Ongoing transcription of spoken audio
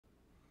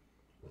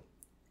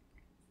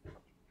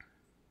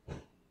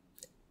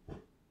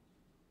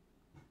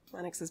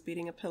Lennox is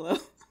beating a pillow.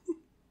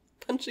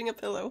 Punching a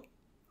pillow.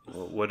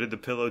 Well, what did the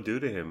pillow do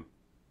to him?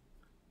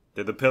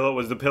 Was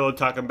the pillow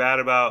talking bad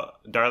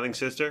about darling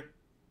sister?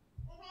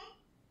 Mm-hmm.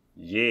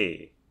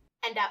 Yeah.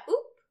 And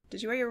oop.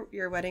 Did you wear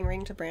your wedding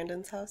ring to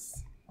Brandon's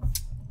house?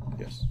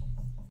 Yes.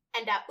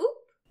 And oop.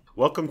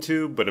 Welcome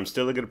to But I'm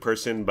Still a Good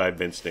Person by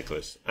Vince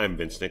Nicholas. I'm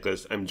Vince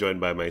Nicholas. I'm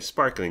joined by my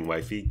sparkling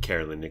wifey,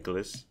 Carolyn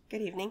Nicholas.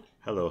 Good evening.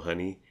 Hello,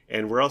 honey.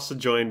 And we're also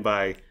joined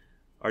by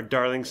our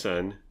darling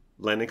son,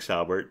 Lennox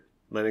Albert.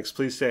 Lennox,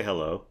 please say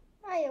hello.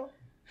 Hello.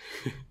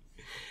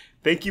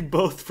 Thank you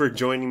both for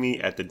joining me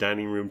at the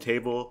dining room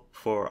table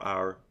for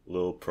our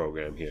little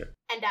program here.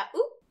 And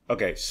oop.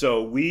 Okay,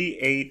 so we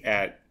ate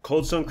at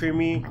Cold Stone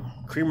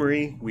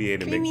Creamery. We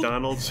ate at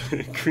McDonald's.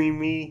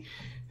 Creamy.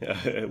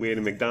 We ate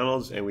at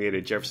McDonald's and we ate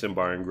at Jefferson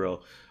Bar and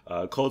Grill.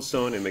 Cold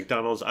Stone and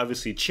McDonald's,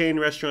 obviously chain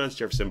restaurants.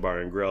 Jefferson Bar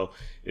and Grill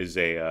is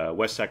a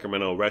West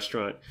Sacramento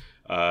restaurant.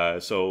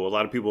 So a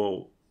lot of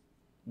people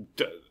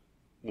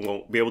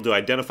won't be able to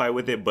identify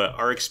with it, but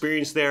our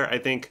experience there, I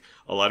think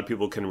a lot of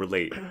people can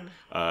relate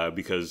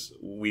because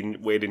we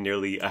waited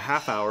nearly a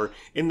half hour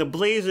in the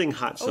blazing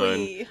hot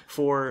sun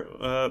for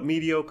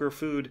mediocre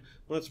food.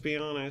 Let's be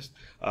honest.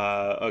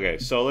 Okay,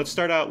 so let's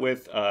start out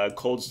with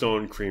Cold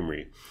Stone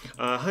Creamery.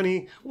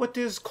 Honey, what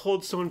does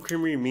Cold Stone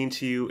Creamery mean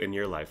to you in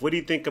your life? What do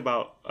you think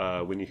about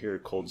when you hear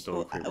Cold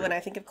Stone Creamery? When I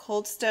think of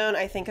Cold Stone,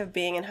 I think of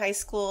being in high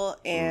school,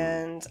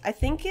 and I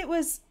think it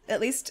was,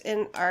 at least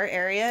in our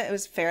area, it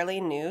was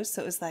fairly new,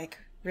 so it was like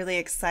really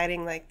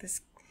exciting, like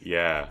this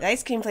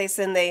ice cream place,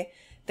 and they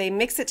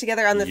mix it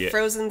together on the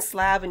frozen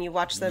slab, and you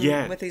watch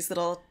them with these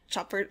little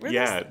chopper.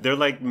 They're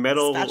like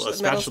metal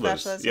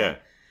spatulas. Yeah.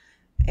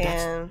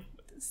 And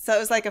so it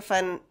was like a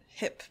fun,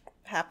 hip,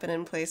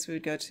 happening place we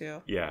would go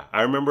to. Yeah.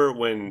 I remember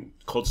when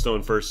Cold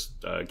Stone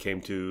first came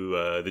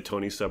to the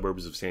Tony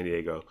suburbs of San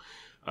Diego.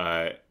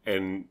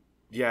 And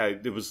yeah,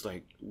 it was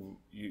like,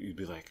 you'd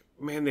be like,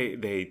 man,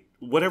 they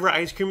whatever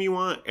ice cream you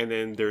want, and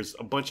then there's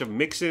a bunch of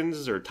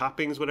mix-ins or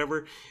toppings,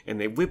 whatever, and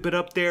they whip it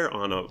up there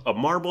on a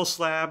marble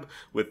slab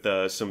with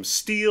some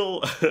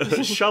steel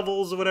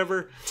shovels or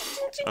whatever,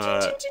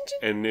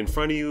 and in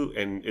front of you,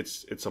 and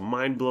it's a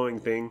mind-blowing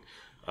thing.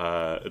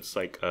 It's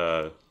like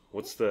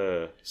what's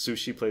the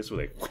sushi place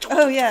where they?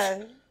 Oh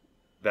yeah,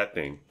 that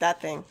thing.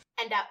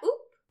 And oop.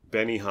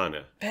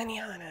 Benihana.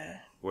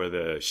 Where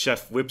the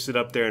chef whips it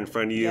up there in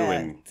front of you,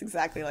 and it's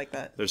exactly like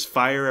that. There's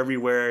fire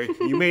everywhere.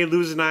 You may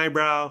lose an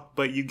eyebrow,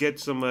 but you get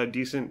some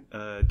decent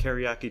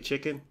teriyaki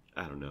chicken.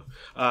 I don't know,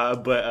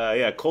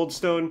 but Cold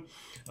Stone.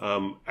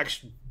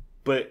 Actually,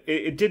 but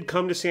it did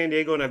come to San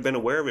Diego, and I've been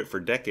aware of it for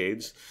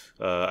decades.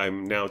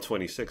 I'm now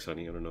 26,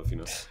 honey. I don't know if you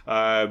know.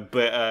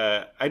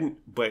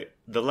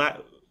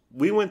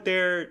 We went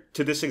there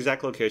to this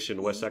exact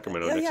location, West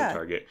Sacramento, next to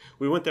Target.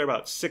 We went there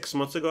about 6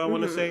 months ago, I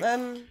want to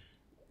say.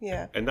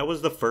 Yeah. And that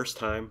was the first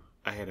time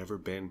I had ever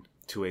been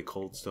to a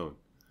Cold Stone.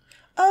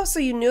 Oh, so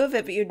you knew of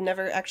it, but you'd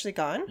never actually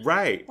gone?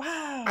 Right.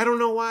 Wow. I don't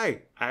know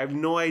why. I have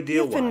no idea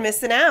why. You've been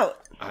missing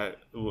out. I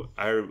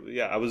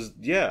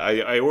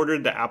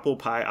ordered the apple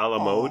pie a la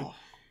mode,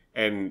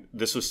 and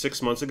this was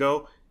 6 months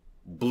ago.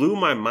 Blew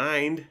my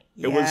mind.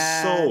 It was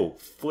so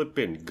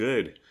flippin'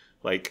 good.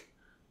 Like,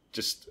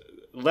 just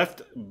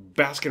left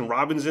Baskin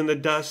Robbins in the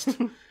dust,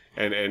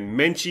 and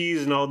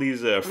Menchie's and all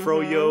these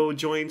froyo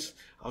joints.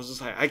 I was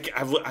just like,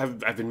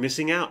 I've been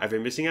missing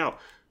out.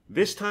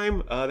 This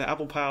time, the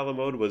apple pie a la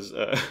mode was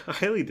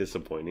highly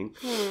disappointing.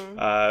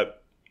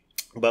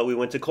 But we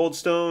went to Cold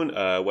Stone,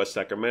 West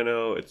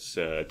Sacramento. It's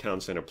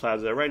Town Center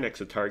Plaza, right next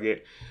to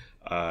Target.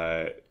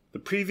 The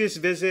previous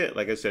visit,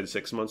 like I said,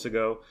 6 months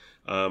ago.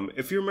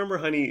 If you remember,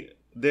 honey,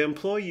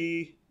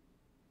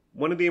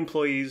 one of the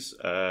employees,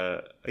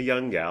 a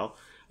young gal,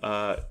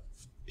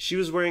 she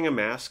was wearing a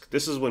mask.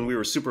 This is when we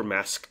were super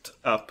masked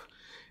up.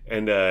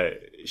 And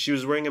she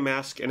was wearing a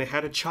mask, and it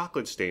had a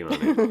chocolate stain on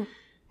it.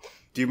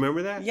 Do you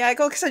remember that? Yeah,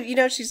 because,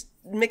 she's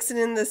mixing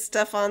in this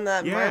stuff on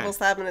that marble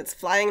slab, and it's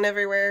flying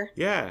everywhere.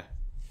 Yeah.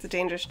 It's a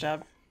dangerous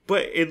job.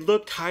 But it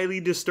looked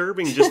highly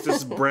disturbing, just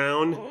this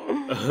brown,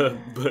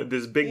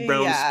 this big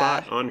brown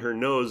spot on her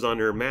nose, on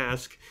her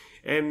mask.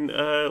 And,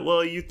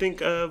 you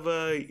think of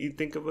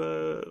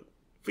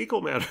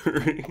fecal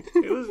matter.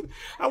 It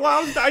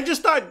was. I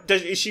just thought,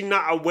 is she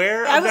not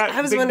aware of that?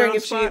 I was wondering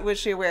if was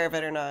she aware of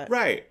it or not.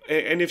 Right,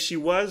 and if she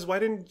was, why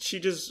didn't she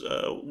just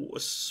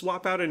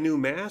swap out a new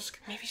mask?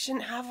 Maybe she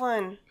didn't have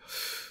one.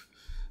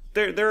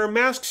 There are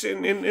masks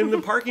in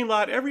the parking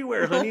lot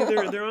everywhere, honey.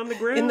 They're on the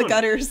ground. In the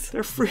gutters.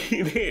 They're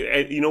free.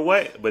 And you know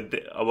what? But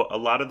a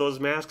lot of those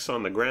masks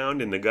on the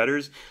ground in the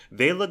gutters,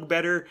 they look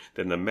better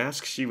than the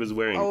mask she was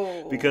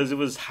wearing because it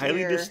was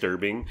highly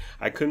disturbing.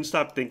 I couldn't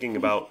stop thinking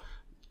about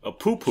a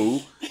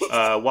poo-poo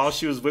while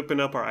she was whipping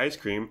up our ice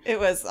cream. It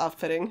was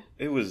off-putting.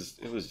 It was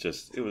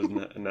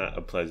not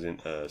a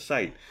pleasant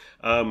sight.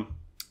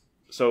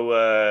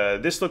 So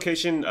this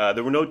location,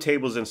 there were no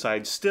tables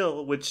inside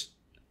still, which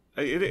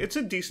it's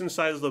a decent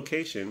sized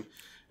location,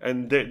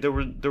 and there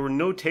were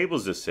no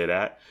tables to sit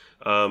at.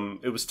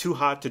 It was too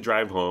hot to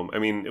drive home. I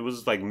mean, it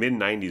was like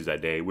mid-90s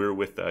that day. We were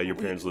with your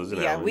parents, Liz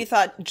and Alan. We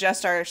thought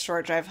just our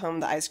short drive home,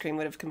 the ice cream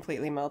would have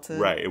completely melted.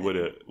 Right, it would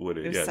have.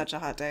 It was such a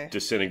hot day.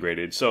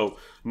 Disintegrated. So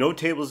no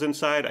tables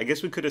inside. I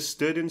guess we could have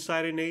stood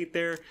inside and ate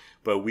there,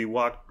 but we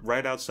walked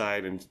right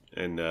outside and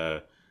in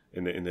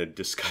the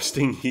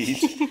disgusting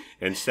heat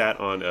and sat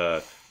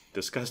on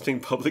disgusting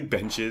public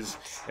benches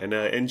and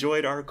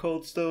enjoyed our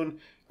Cold Stone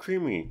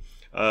Creamy.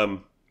 But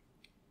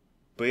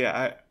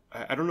yeah,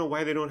 I don't know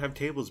why they don't have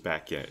tables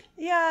back yet.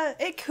 Yeah,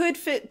 it could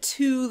fit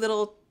 2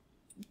 little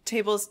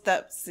tables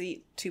that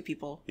seat 2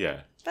 people.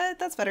 Yeah. But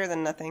that's better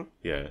than nothing.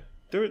 Yeah.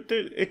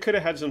 It could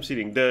have had some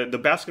seating. The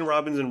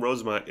Baskin-Robbins in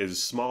Rosemont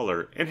is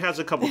smaller and has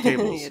a couple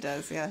tables. It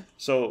does, yeah.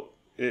 So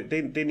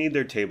they need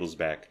their tables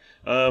back.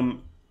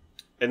 And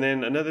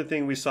then another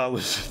thing we saw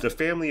was the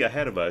family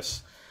ahead of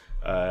us.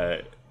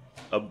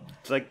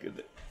 Like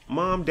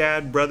mom,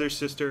 dad, brother,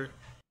 sister.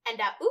 And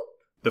oop.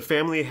 The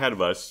family ahead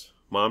of us.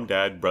 Mom,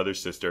 dad, brother,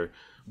 sister.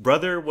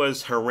 Brother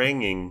was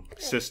haranguing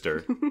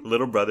sister.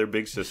 Little brother,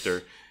 big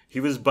sister.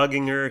 He was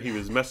bugging her. He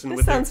was messing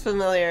with her. Sounds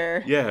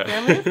familiar. Yeah.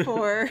 Family of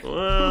 4.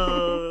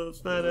 Well,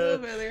 it's not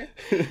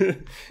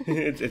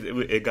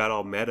it got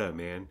all meta,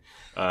 man.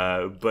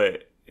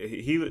 But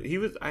he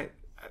was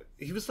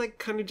like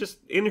kind of just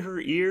in her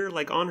ear,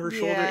 like on her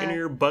shoulder, in her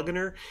ear, bugging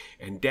her.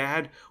 And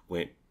Dad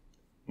went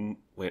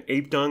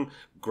ape dung,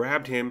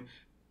 grabbed him,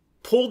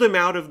 pulled him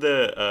out of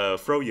the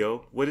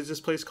froyo. What is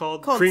this place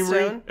called? Cold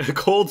Stone.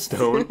 Cold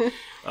Stone.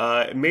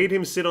 Made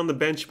him sit on the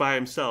bench by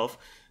himself.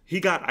 He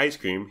got ice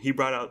cream.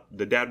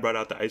 The dad brought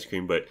out the ice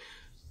cream, but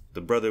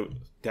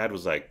dad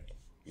was like,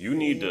 "You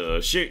need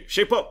to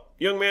shape up,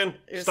 young man.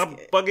 Stop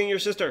bugging your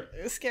sister."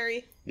 It was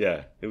scary.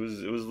 Yeah, it was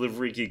a little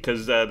freaky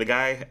because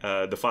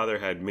the father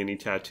had many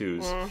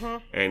tattoos,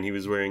 and he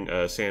was wearing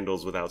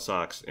sandals without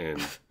socks,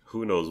 and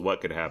who knows what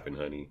could happen,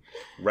 honey.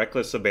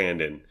 Reckless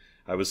abandon.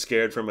 I was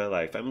scared for my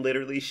life. I'm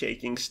literally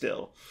shaking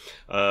still.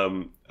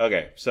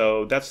 Okay,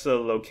 so that's the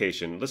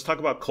location. Let's talk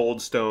about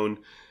Cold Stone.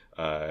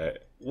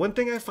 One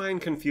thing I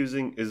find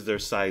confusing is their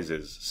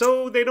sizes.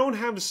 So they don't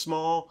have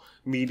small,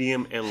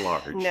 medium, and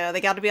large. No, they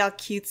got to be all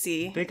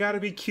cutesy. They got to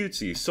be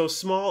cutesy. So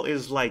small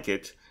is like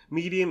it,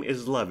 medium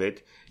is love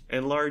it,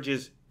 and large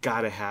is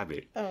gotta have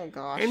it. Oh,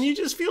 gosh. And you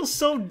just feel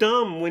so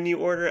dumb when you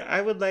order,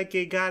 I would like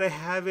a gotta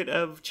have it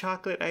of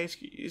chocolate ice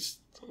cream.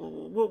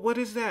 What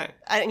is that?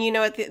 And you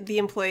know what? The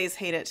employees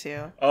hate it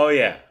too. Oh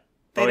yeah.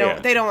 They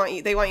don't want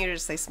you. They want you to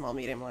just say small,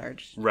 medium,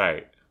 large.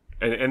 Right.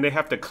 And they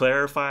have to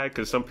clarify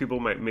because some people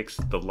might mix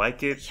the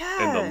like it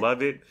and the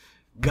love it.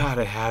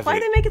 Gotta have Why it.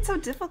 do they make it so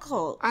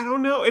difficult? I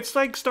don't know. It's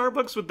like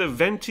Starbucks with the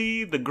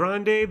venti, the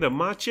grande, the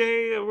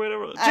matcha, or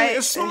whatever.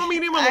 It's small,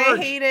 medium, and large.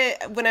 I hate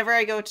it whenever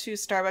I go to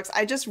Starbucks.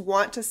 I just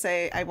want to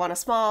say I want a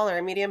small or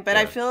a medium, but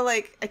I feel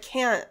like I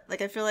can't.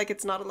 Like I feel like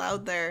it's not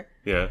allowed there.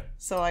 Yeah.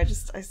 So I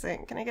say,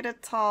 can I get a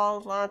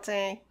tall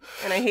latte?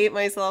 And I hate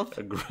myself.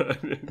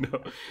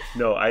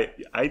 No.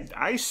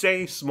 I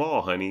say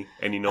small, honey.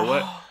 And you know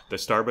what? The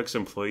Starbucks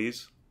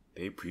employees,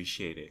 they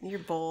appreciate it. You're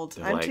bold.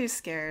 I'm too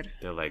scared.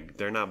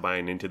 They're not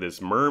buying into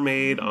this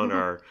mermaid on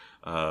our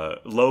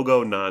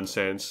logo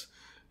nonsense,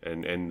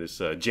 and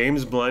this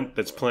James Blunt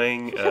that's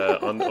playing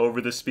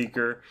over the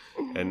speaker,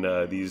 and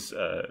these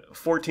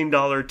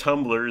 $14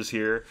 tumblers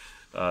here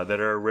that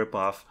are a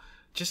ripoff.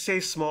 Just say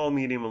small,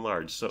 medium, and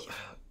large. So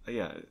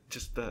yeah,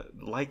 just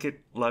like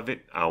it, love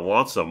it. I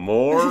want some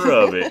more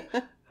of it.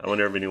 I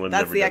wonder if anyone's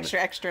ever done that. That's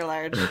the extra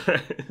large.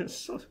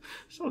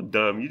 so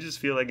dumb. You just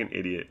feel like an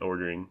idiot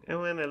ordering. I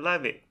want to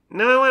love it.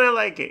 No, I want to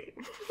like it.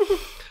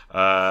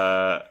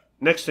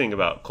 Next thing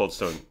about Cold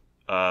Stone.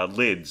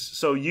 Lids.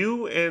 So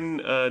you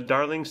and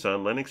darling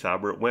son, Lennox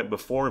Albert, went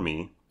before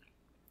me.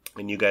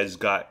 And you guys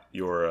got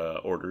your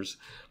orders.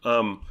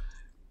 And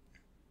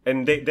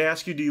they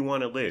ask you, do you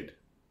want a lid?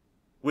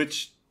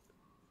 Which,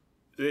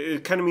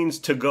 it kind of means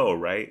to go,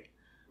 right?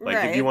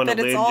 Like if you want a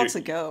lid, it's all to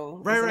go.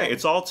 Right.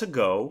 It's all to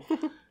go.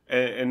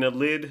 And the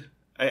lid,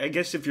 I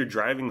guess if you're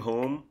driving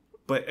home,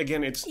 but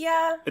again, it's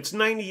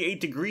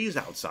 98 degrees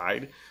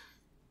outside.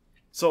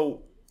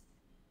 So,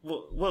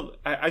 well,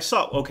 I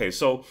saw. Okay,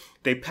 so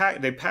they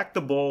pack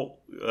the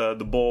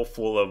bowl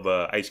full of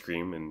ice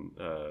cream and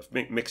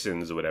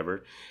mix-ins or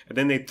whatever, and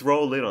then they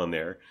throw a lid on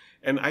there.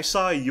 And I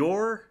saw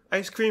your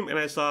ice cream, and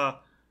I saw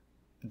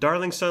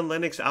darling son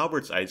Lennox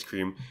Albert's ice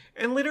cream,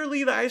 and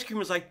literally the ice cream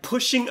was like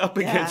pushing up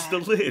against the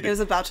lid. It was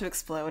about to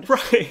explode.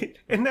 Right.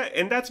 And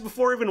that's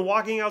before even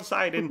walking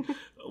outside in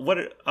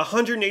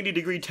 180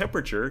 degree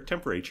temperature.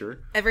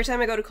 Every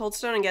time I go to Cold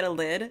Stone and get a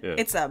lid,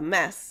 it's a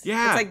mess.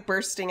 Yeah. It's like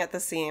bursting at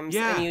the seams.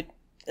 Yeah.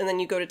 And then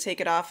you go to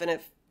take it off and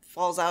it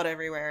falls out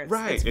everywhere.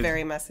 It's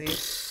very messy.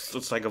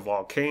 Looks like a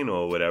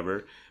volcano or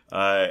whatever.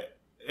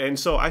 And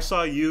so I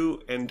saw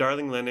you and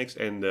darling Lennox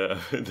and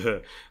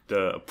the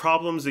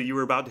problems that you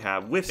were about to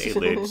have with a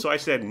lid. So I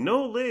said,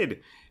 no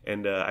lid.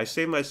 And I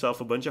saved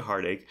myself a bunch of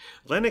heartache.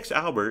 Lennox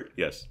Albert,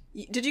 yes.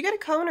 Did you get a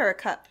cone or a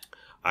cup?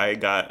 I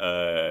got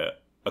a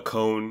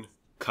cone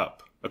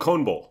cup. A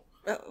cone bowl.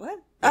 What?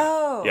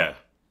 Oh. Yeah.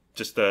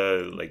 Just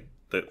like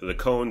the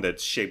cone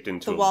that's shaped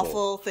into the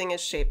waffle thing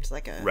is shaped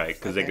like a right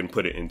because they can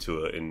put it into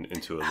a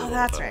little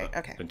that's right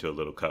okay into a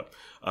little cup.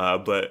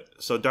 But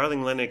so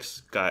Darling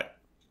Lennox got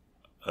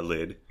a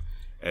lid,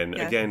 and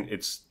again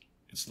it's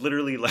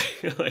literally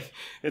like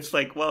it's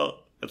like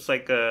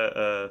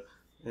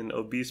an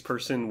obese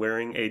person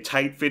wearing a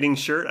tight fitting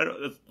shirt. I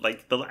don't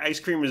like the ice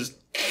cream is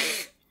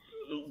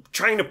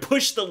trying to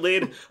push the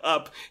lid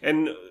up,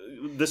 and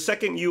the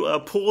second you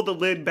pull the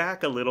lid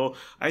back a little,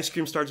 ice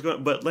cream starts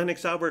going. But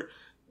Lennox Albert,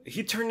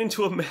 he turned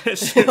into a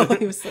mess.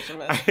 He was such a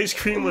mess. Ice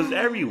cream was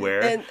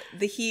everywhere, and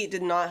the heat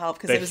did not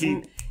help because it was.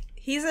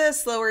 He's a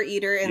slower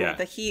eater, and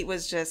the heat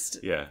was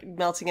just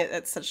melting it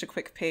at such a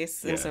quick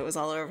pace, and so it was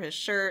all over his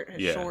shirt,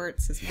 his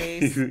shorts, his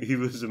face. He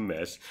was a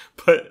mess.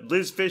 But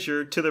Liz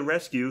Fisher, to the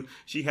rescue,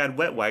 she had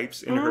wet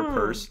wipes in her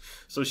purse,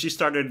 so she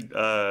started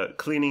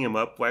cleaning him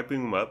up,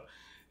 wiping him up,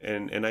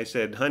 and I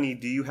said, "Honey,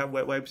 do you have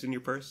wet wipes in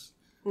your purse?"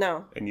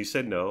 No. And you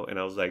said no, and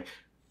I was like,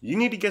 "You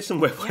need to get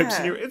some wet wipes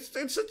in your." It's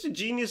such a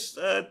genius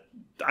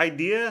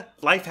idea,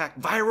 life hack,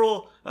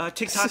 viral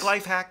TikTok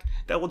life hack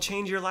that will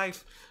change your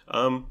life.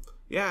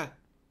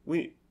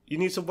 You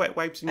need some wet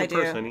wipes in your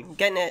purse, honey.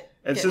 Getting it.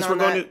 And since we're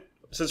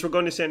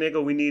going to San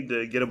Diego, we need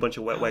to get a bunch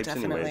of wet wipes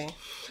anyways.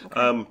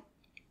 Okay.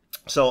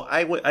 So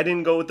I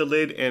didn't go with the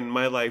lid, and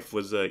my life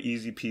was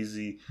easy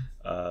peasy,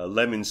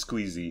 lemon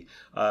squeezy.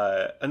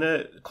 And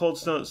a Cold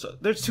Stone. So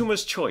there's too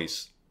much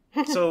choice.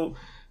 So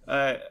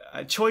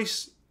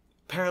choice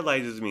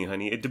paralyzes me,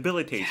 honey. It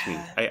debilitates me.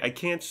 I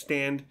can't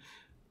stand.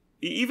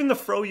 Even the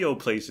froyo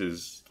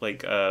places,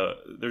 like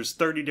there's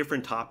 30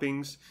 different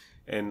toppings.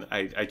 And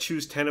I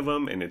choose 10 of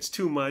them, and it's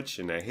too much,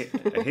 and I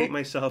hate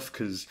myself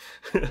because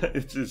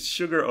it's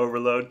sugar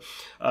overload.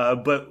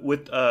 But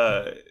with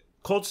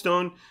Cold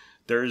Stone,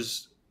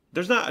 there's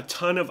not a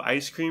ton of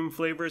ice cream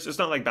flavors. It's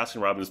not like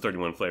Baskin Robbins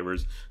 31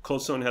 flavors.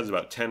 Cold Stone has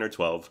about 10 or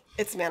 12.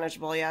 It's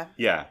manageable, yeah.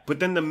 Yeah, but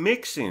then the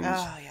mix-ins,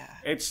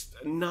 it's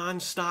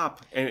nonstop.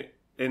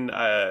 And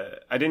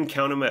I didn't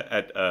count them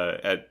at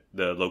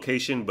the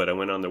location, but I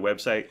went on their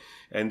website,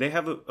 and they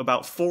have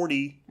about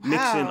 40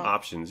 mix-in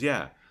options.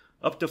 Yeah.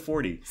 Up to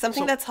 40.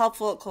 Something that's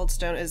helpful at Cold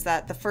Stone is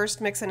that the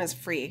first mix-in is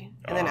free.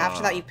 And then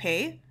after that, you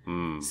pay.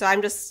 So I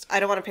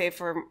don't want to pay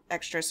for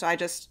extra. So I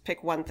just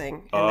pick one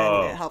thing. And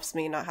then it helps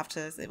me not have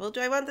to say, well,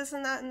 do I want this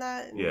and that and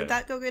that? Would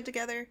that go good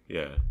together?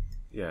 Yeah.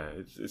 Yeah.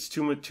 It's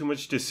too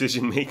much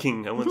decision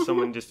making. I want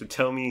someone just to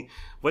tell me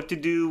what to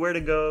do, where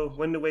to go,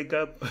 when to wake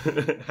up,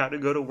 how to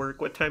go to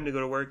work, what time to go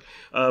to work.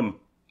 So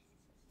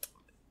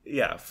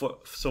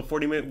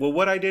 40 minutes. Well,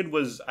 what I did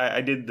was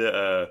I did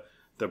the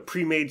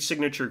pre-made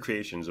signature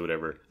creations or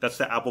whatever. That's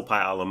the apple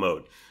pie a la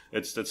mode.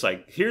 It's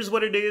like, here's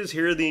what it is.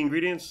 Here are the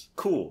ingredients.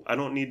 Cool. I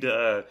don't need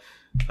to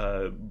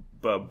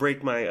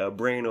break my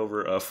brain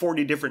over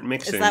 40 different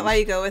mix-ins. Is that why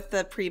you go with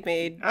the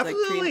pre-made?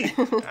 Absolutely.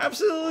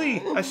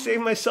 Absolutely. I save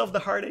myself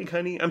the heartache,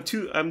 honey. I'm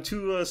too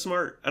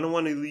smart. I don't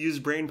want to use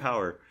brain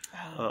power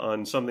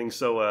on something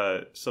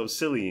so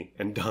silly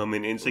and dumb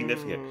and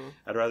insignificant.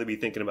 I'd rather be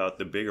thinking about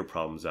the bigger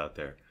problems out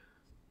there.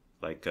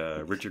 Like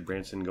Richard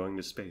Branson going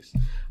to space.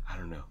 I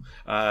don't know.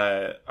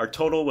 Our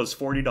total was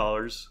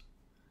 $40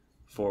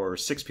 for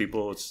 6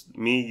 people. It's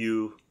me,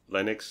 you,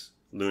 Lennox,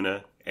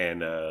 Luna, and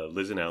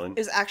Liz and Alan. It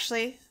was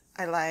actually,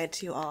 I lied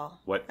to you all.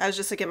 What? I was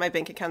just looking at my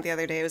bank account the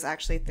other day. It was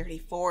actually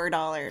 $34.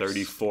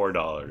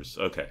 $34.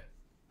 Okay.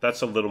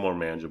 That's a little more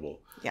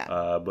manageable.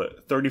 Yeah.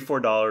 But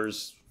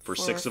 $34 for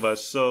 6 of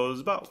us. So it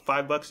was about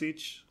 $5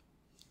 each.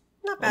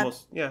 Not bad.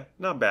 Almost, yeah,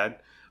 not bad.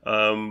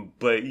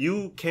 But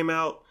you came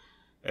out.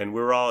 And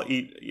we're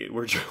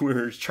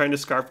trying to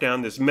scarf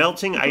down this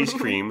melting ice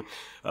cream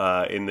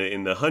in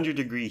the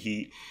 100-degree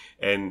heat,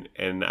 and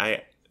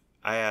I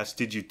asked,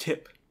 did you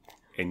tip?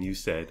 And you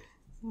said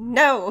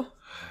no.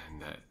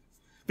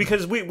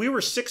 Because we were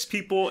 6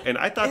 people, and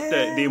I thought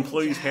that the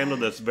employees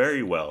handled us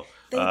very well.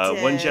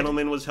 One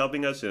gentleman was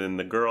helping us, and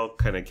the girl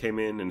kind of came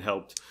in and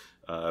helped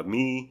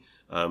me.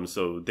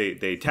 So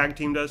they tag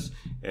teamed us,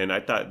 and I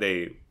thought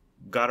they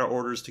got our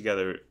orders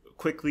together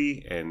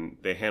quickly, and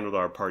they handled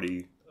our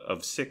party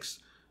of 6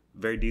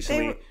 very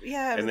decently.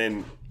 And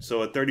then,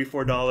 so a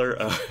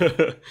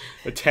 $34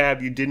 a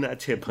tab, you did not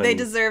tip, honey. They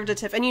deserved a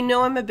tip. And you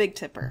know I'm a big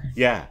tipper.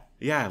 Yeah.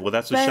 Well,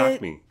 that's what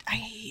shocked me.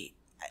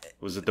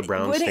 Was it the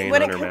brown stain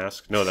on her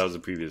mask? No, that was the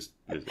previous.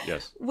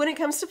 Yes. When it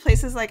comes to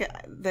places like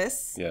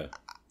this,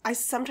 I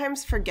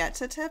sometimes forget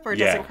to tip, or it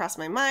doesn't cross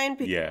my mind.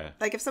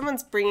 Like if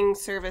someone's bringing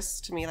service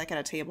to me, like at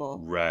a table,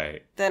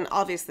 right? Then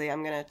obviously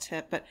I'm gonna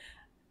tip. But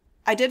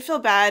I did feel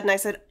bad, and I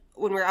said,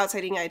 when we were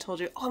outside eating, I told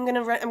you, I'm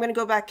gonna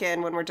go back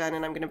in when we're done,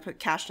 and I'm gonna put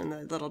cash in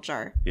the little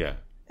jar. Yeah.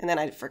 And then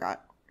I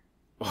forgot.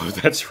 Oh,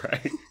 that's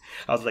right.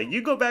 I was like,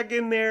 you go back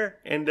in there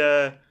and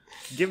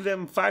give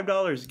them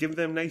 $5. Give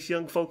them nice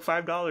young folk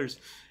 $5.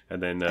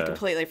 And then I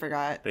completely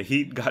forgot. The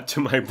heat got to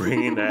my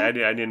brain. I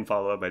didn't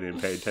follow up. I didn't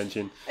pay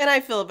attention. And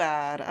I feel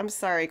bad. I'm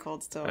sorry,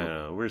 Cold Stone. I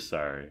know. We're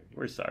sorry.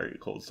 We're sorry,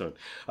 Cold Stone.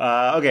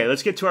 Okay,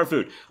 let's get to our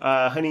food.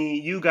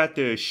 Honey, you got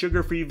the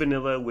sugar-free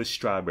vanilla with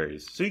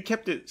strawberries. So you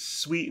kept it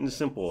sweet and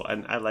simple,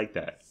 and I like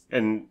that.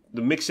 And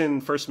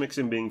the first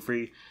mix-in being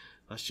free,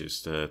 That's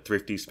just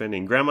thrifty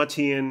spending. Grandma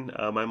Tian,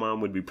 my mom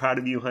would be proud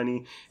of you,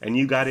 honey. And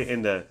you got it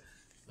in the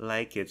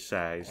like it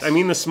size. I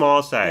mean the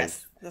small size.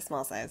 Yes, the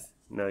small size.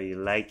 No, you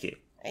like it.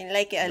 I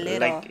like it a little.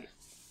 Like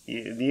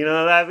it. You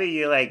don't love it,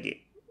 you like it.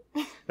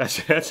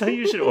 That's how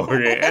you should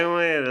order it. I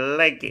want to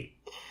like it.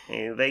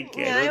 I like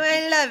it. No,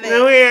 I love it.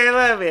 No, I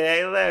love it.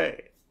 I love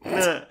it.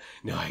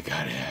 No, I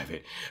gotta have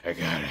it. I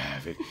gotta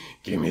have it.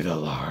 Give me the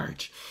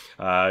large.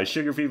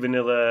 Sugar-free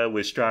vanilla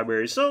with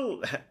strawberries.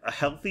 So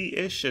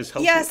healthy-ish, as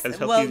healthy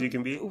as you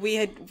can be.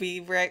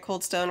 We were at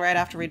Cold Stone right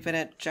after we'd been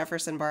at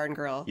Jefferson Bar and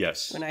Grill.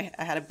 Yes. When I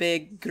had a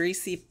big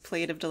greasy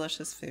plate of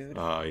delicious food.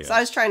 Oh, yeah. So I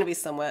was trying to be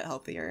somewhat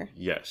healthier.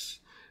 Yes.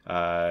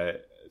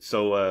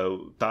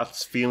 So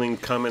thoughts,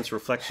 feelings, comments,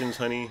 reflections,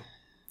 honey?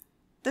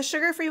 The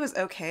sugar-free was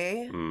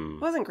okay.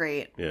 It wasn't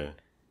great. Yeah.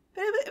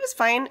 But it was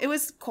fine. It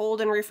was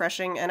cold and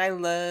refreshing, and I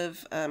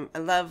love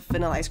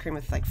vanilla ice cream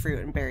with like fruit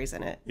and berries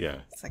in it. Yeah,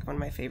 it's like one of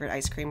my favorite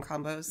ice cream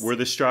combos. Were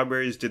the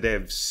strawberries? Did they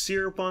have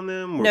syrup on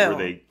them, or no. were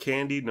they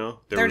candied? No,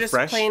 they're just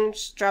fresh? plain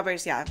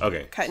strawberries. Yeah.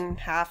 Okay. Cut in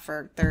half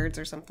or thirds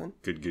or something.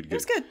 Good. It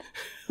was good.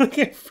 Look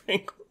at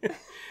Franklin.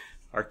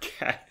 Our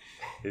cat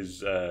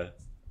is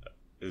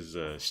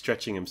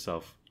stretching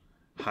himself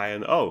high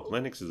on. Oh,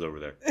 Lennox is over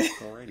there.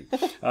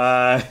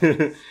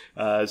 Alrighty.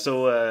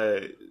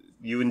 So.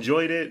 You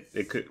enjoyed it.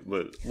 It could.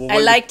 Well, I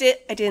liked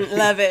it. I didn't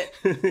love it.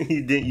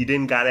 You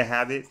didn't gotta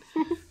have it.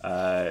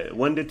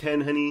 1 to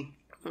 10, honey.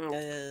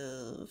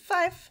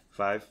 5.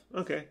 5.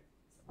 Okay.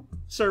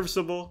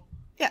 Serviceable.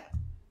 Yeah.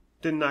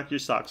 Didn't knock your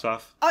socks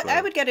off.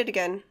 I would get it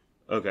again.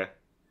 Okay.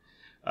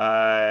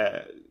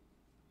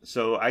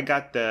 So I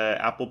got the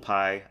apple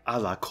pie a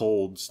la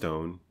Cold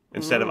Stone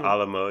instead of a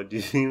la mode. Do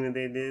you see what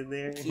they did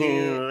there?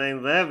 I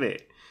love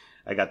it.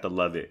 I got the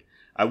love it.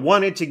 I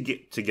wanted to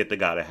get the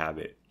gotta have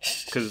it.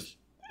 Because,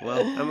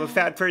 well, I'm a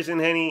fat person,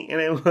 honey,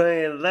 and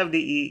I love to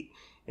eat,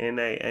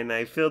 and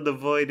I fill the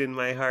void in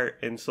my heart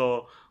and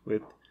soul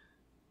with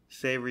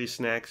savory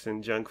snacks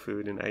and junk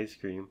food and ice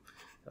cream.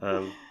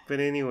 But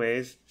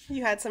anyways,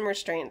 you had some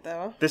restraint,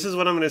 though. This is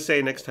what I'm going to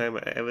say next time.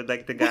 I would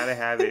like to gotta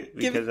have it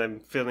because I'm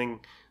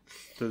feeling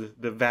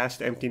the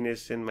vast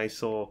emptiness in my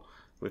soul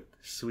with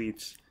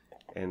sweets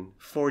and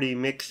 40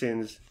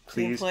 mix-ins.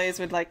 Please. The employees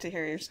would like to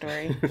hear your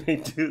story. They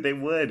do. They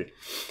would.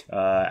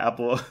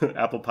 Apple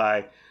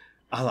pie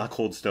a la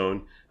Cold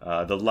Stone.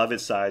 The Love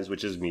It size,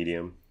 which is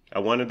medium. I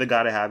wanted the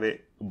gotta have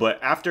it, but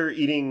after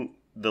eating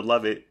the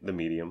Love It, the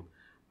medium,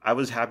 I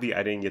was happy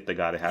I didn't get the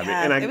gotta have it.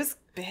 And it was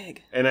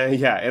big. And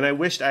I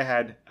wished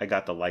I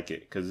got the like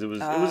it because it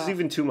was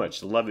even too much.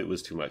 The Love It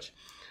was too much.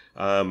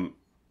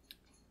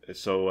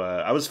 So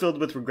I was filled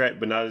with regret,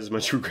 but not as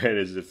much regret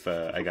as if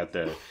I got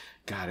the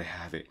gotta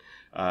have it.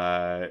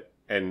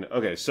 And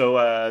okay, so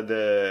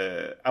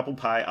the apple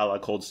pie a la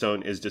Cold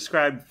Stone is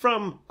described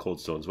from Cold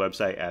Stone's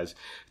website as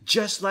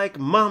just like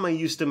Mama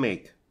used to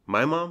make.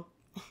 My mom?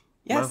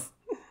 Yes.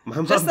 My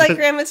mom just like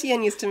Grandma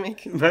Tian used to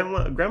make.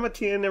 Grandma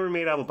Tian never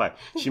made apple pie.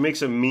 She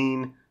makes a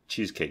mean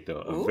cheesecake,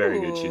 though. A very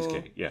good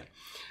cheesecake,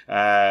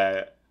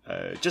 yeah.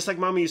 Just like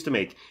Mama used to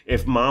make.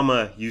 If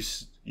Mama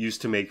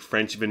used to make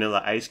French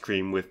vanilla ice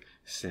cream with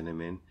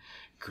cinnamon,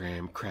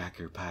 graham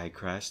cracker pie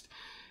crust,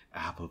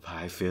 apple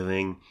pie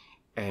filling,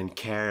 and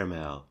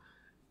caramel,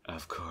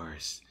 of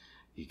course,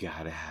 you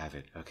gotta have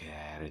it. Okay,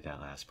 I added that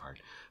last part.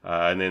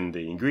 And then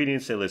the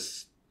ingredients, they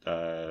list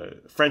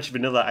French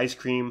vanilla ice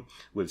cream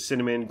with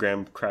cinnamon,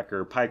 graham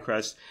cracker pie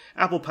crust,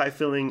 apple pie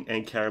filling,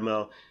 and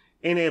caramel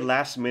in a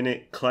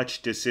last-minute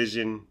clutch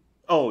decision.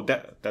 Oh,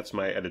 that's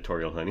my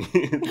editorial, honey.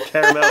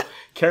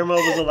 Caramel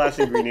was the last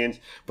ingredient,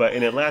 but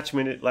in a last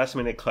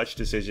minute clutch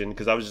decision,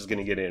 because I was just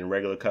gonna get it in a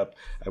regular cup,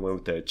 I went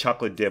with the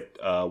chocolate dipped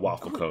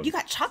waffle cone. You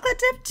got chocolate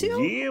dip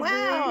too? Yeah,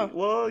 wow. Boy.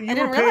 Well, I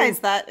didn't realize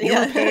that. You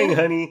were paying,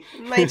 honey.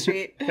 My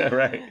treat.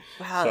 Right.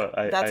 Wow, so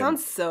that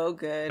sounds so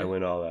good. I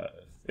went all out.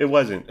 It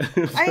wasn't.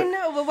 I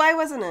know, but why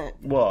wasn't it?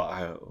 Well,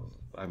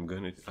 I'm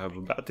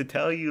about to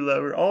tell you,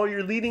 lover. Oh,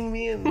 you're leading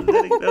me in.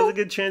 That was a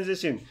good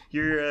transition.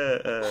 You're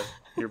a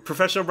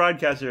professional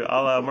broadcaster,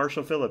 a la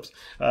Marshall Phillips.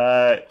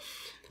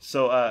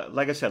 So,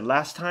 like I said,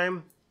 last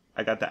time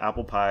I got the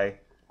apple pie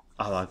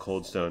a la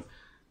Cold Stone.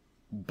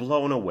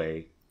 Blown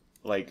away.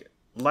 Like,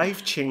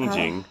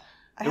 life-changing.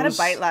 I had a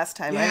bite last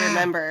time, I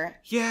remember.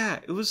 Yeah,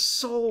 it was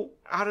so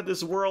out of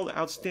this world,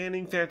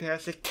 outstanding,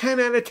 fantastic. 10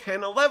 out of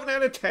 10, 11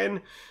 out of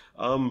 10.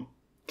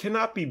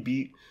 Cannot be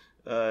beat.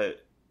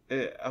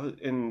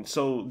 And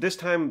so this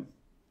time,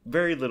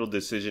 very little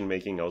decision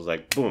making. I was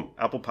like, boom,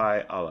 apple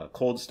pie a la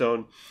Cold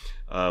Stone.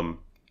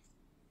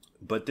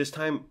 But this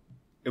time,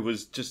 it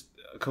was just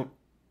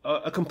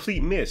a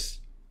complete miss,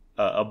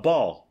 a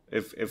ball.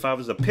 If I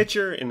was a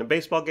pitcher in a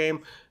baseball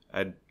game,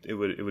 it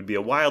would be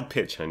a wild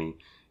pitch, honey.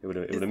 It would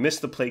have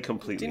missed the play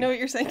completely. Do you know what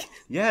you're saying?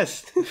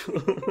 Yes,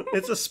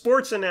 it's a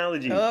sports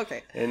analogy. Oh,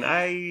 okay. And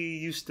I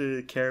used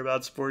to care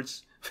about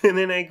sports, and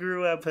then I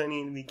grew up,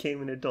 honey, and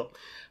became an adult.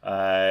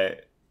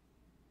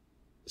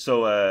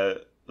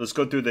 So let's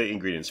go through the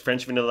ingredients.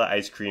 French vanilla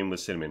ice cream with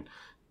cinnamon.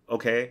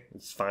 Okay,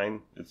 it's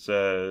fine. It's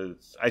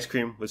ice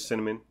cream with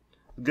cinnamon.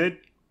 Good.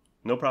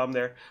 No problem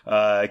there.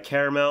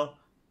 Caramel.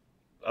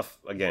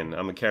 again,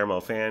 I'm a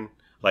caramel fan.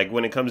 Like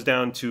when it comes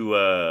down to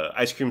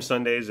ice cream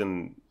sundaes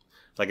and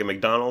like at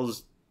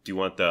McDonald's, do you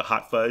want the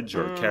hot fudge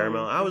or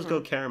caramel? I always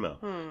go caramel.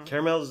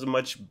 Caramel is a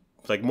much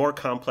like more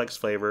complex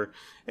flavor,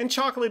 and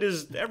chocolate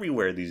is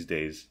everywhere these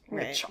days.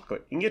 Right.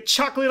 Chocolate. You can get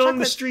chocolate on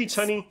the streets,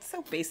 honey.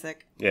 So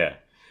basic. Yeah.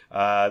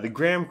 The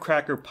graham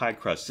cracker pie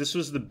crust. This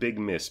was the big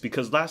miss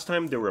because last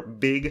time there were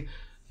big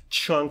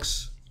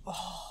chunks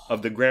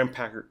of the graham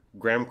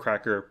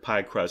cracker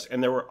pie crust,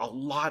 and there were a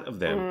lot of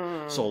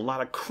them. So a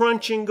lot of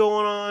crunching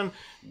going on.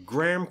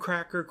 Graham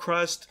cracker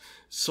crust,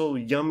 so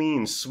yummy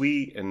and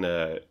sweet and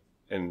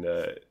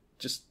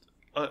just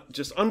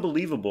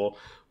unbelievable.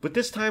 But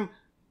this time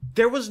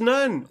there was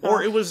none,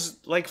 or it was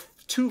like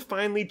too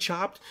finely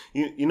chopped.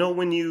 You know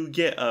when you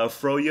get a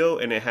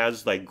froyo and it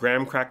has like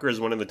graham cracker as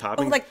one of the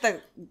toppings? Oh, like the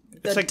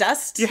like,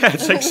 dust? Yeah,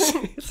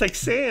 it's like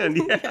sand.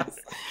 Yeah. Yes.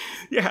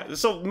 Yeah,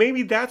 so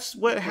maybe that's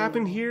what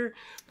happened here,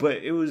 but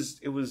it was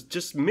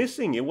just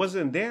missing. It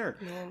wasn't there.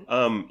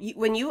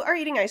 When you are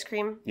eating ice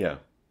cream,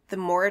 the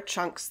more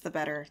chunks the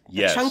better.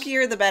 The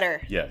chunkier the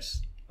better.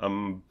 Yes.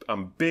 I'm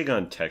big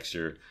on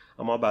texture.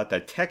 I'm all about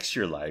that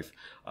texture life.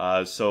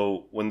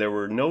 So when there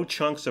were no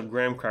chunks of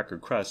graham cracker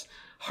crust,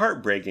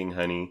 heartbreaking,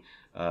 honey.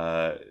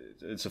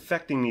 It's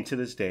affecting me to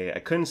this day. I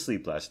couldn't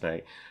sleep last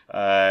night.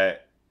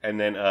 And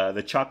then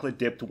the chocolate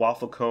dipped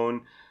waffle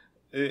cone.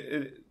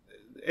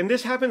 And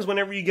this happens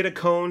whenever you get a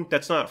cone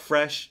that's not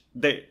fresh.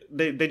 They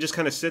just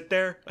kind of sit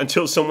there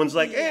until someone's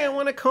like, "Hey, I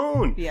want a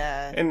cone."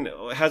 Yeah. And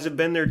has it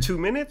been there 2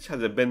 minutes?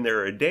 Has it been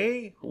there a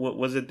day? What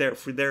was it there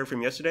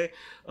from yesterday?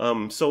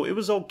 So it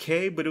was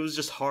okay, but it was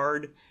just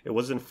hard. It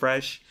wasn't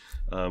fresh.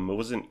 It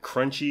wasn't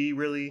crunchy,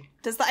 really.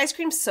 Does the ice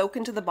cream soak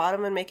into the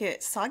bottom and make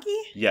it soggy?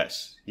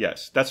 Yes.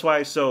 That's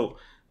why. So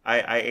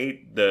I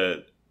ate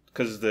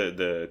because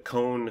the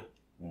cone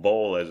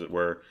bowl, as it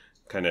were,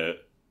 kind of.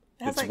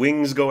 Its like,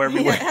 wings go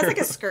everywhere. Yeah, it has like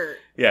a skirt.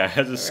 Yeah, it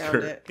has a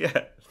skirt. It.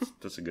 Yeah,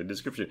 that's a good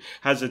description.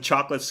 Has a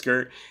chocolate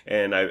skirt,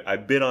 and I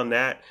bit on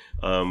that.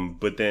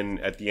 But then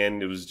at the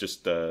end, it was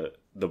just the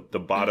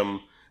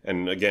bottom.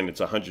 And again, it's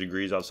 100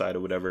 degrees outside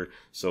or whatever.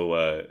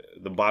 So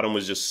the bottom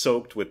was just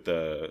soaked with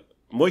the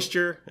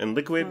moisture and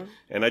liquid,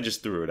 and I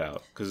just threw it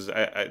out because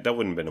that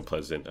wouldn't have been a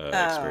pleasant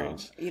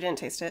experience. You didn't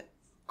taste it?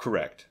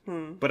 Correct.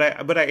 But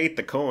I ate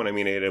the cone. I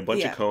mean, I ate a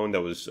bunch of cone that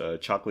was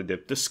chocolate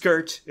dipped. The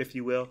skirt, if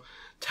you will.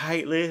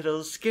 Tight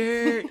little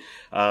skirt.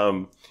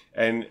 And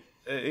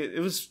it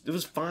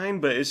was fine,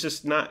 but it's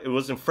just not, it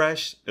wasn't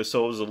fresh.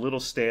 So it was a little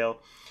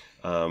stale.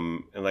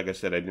 And like I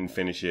said, I didn't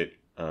finish it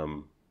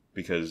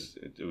because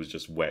it was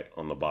just wet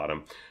on the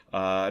bottom.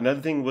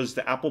 Another thing was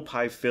the apple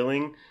pie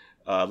filling.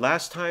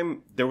 Last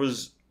time it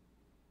was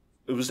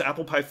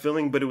apple pie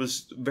filling, but it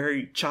was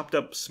very chopped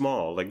up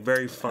small, like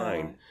very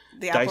fine.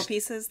 The apple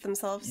pieces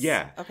themselves?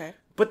 Yeah. Okay.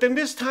 But then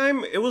this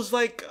time it was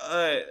like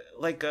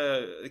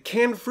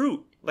canned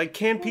fruit, like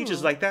canned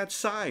peaches, like that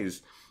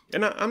size.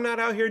 And I'm not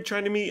out here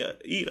trying to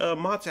eat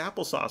Mott's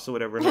applesauce or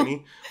whatever,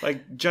 honey.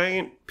 Like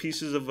giant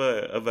pieces of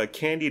a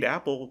candied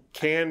apple.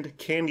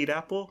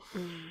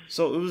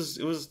 So it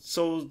was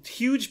so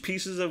huge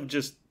pieces of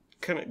just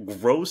kind of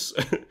gross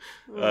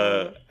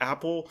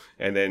apple,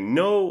 and then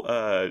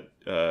no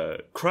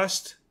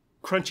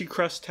crunchy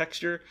crust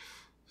texture.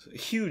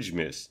 Huge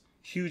miss.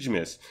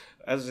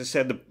 As I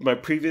said, my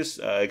previous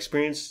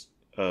experience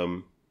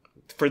for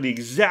the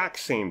exact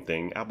same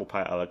thing, apple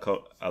pie a la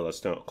Cold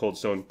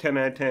Stone, 10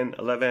 out of 10,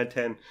 11 out of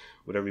 10,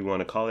 whatever you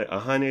want to call it,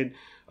 100.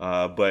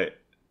 But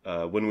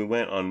when we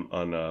went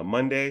on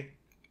Monday,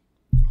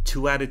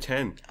 2 out of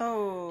 10.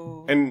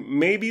 Oh. And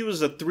maybe it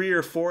was a 3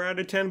 or 4 out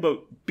of 10,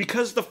 but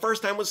because the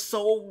first time was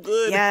so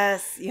good.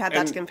 Yes, you had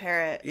that to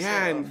compare it.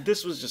 Yeah, so. And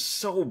this was just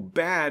so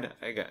bad.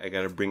 I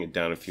got to bring it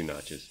down a few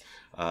notches.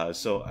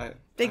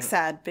 Big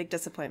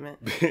disappointment.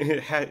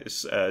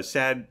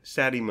 sad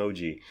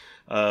emoji.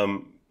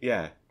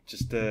 Yeah,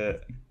 just I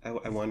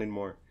wanted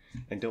more,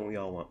 and don't we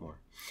all want more?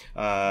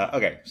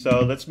 Okay,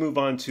 so let's move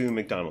on to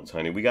McDonald's,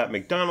 honey. We got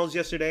McDonald's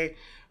yesterday.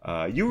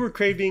 You were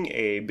craving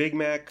a Big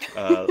Mac.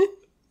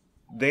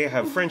 They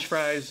have French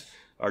fries.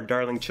 Our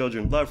darling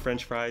children love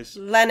French fries.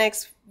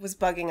 Lennox was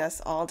bugging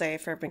us all day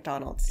for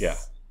McDonald's. Yeah,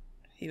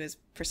 he was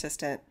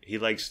persistent. He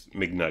likes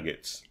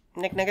McNuggets.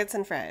 McNuggets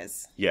and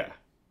fries. Yeah.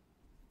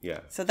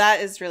 So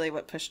that is really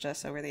what pushed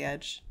us over the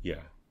edge.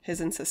 Yeah.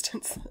 His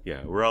insistence.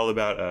 Yeah, we're all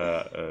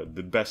about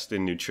the best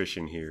in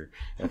nutrition here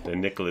at the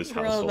Nicholas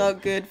household. We're all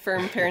about good,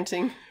 firm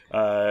parenting.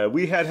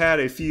 We had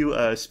a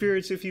few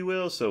spirits, if you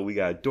will. So we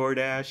got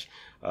DoorDash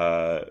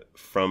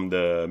from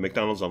the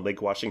McDonald's on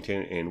Lake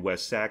Washington in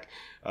West Sac.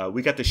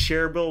 We got the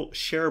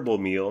shareable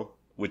meal,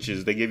 which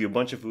is they give you a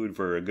bunch of food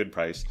for a good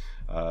price.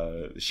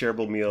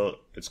 Shareable meal,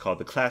 it's called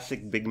the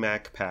Classic Big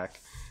Mac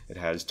Pack. It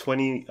has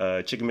 20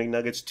 chicken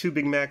McNuggets, 2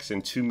 Big Macs,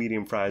 and 2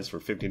 medium fries for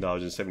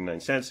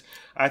 $15.79.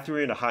 I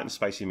threw in a hot and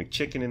spicy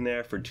McChicken in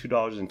there for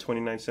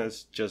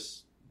 $2.29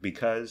 just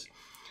because.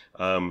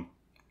 And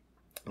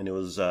it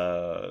was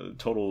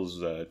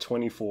totals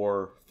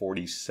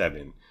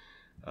 $24.47.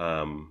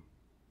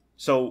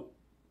 So a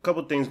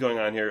couple of things going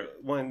on here.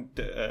 One,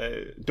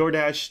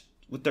 DoorDash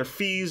with their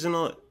fees and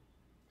all.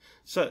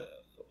 So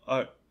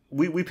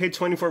we paid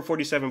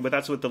 $24.47, but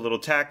that's with a little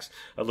tax,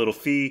 a little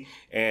fee,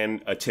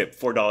 and a tip,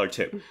 $4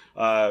 tip.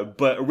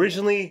 But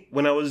originally,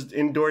 when I was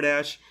in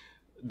DoorDash,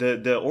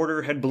 the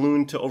order had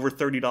ballooned to over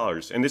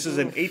 $30, and this is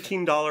an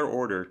 $18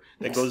 order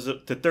that goes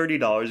up to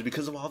 $30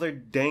 because of all their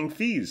dang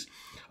fees.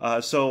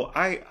 So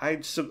I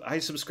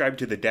subscribe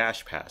to the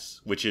Dash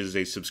Pass, which is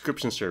a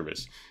subscription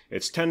service.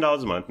 It's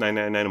 $10 a month,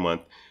 $9.99 a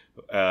month,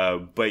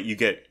 but you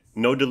get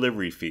no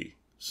delivery fee.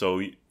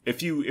 So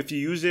if you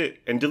use it,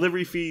 and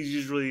delivery fee is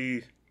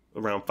usually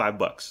around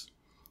 $5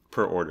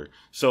 per order.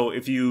 So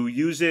if you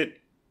use it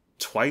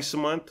twice a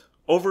month,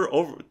 over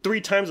 3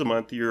 times a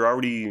month, you're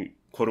already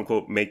quote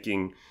unquote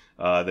making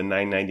the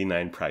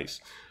 $9.99 price.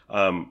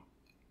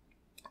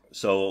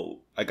 So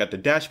I got the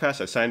Dash Pass.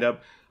 I signed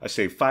up. I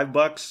saved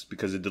 $5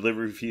 because the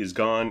delivery fee is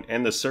gone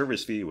and the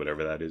service fee,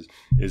 whatever that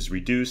is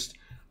reduced.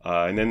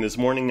 And then this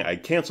morning I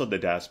canceled the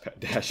Dash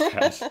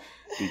Pass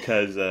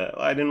because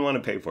I didn't want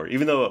to pay for it,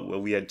 even though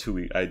we had 2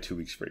 weeks. I had 2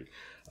 weeks free.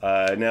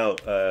 Now,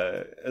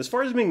 as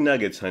far as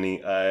McNuggets, honey,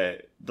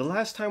 the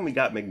last time we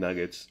got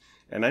McNuggets,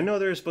 and I know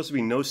there's supposed to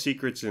be no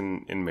secrets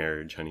in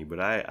marriage, honey, but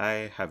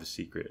I have a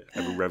secret.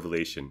 I have a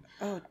revelation.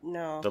 Oh,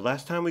 no. The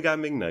last time we got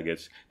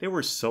McNuggets, they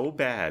were so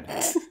bad.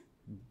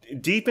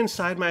 Deep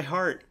inside my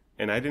heart,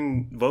 and I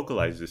didn't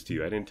vocalize this to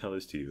you. I didn't tell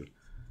this to you.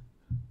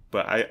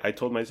 But I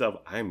told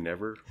myself, I'm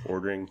never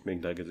ordering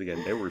McNuggets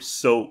again. They were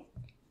so,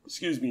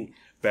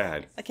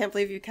 bad. I can't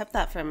believe you kept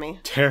that from me.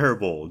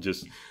 Terrible.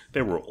 Just,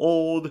 they were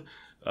old.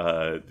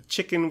 The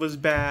chicken was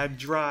bad,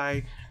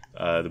 dry.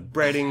 The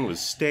breading was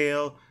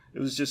stale. It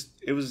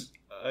was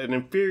an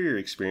inferior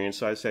experience.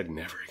 So I said,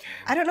 never again.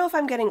 I don't know if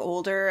I'm getting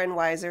older and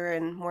wiser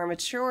and more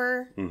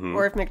mature,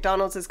 or if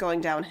McDonald's is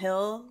going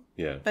downhill.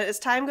 Yeah. But as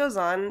time goes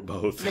on,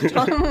 both.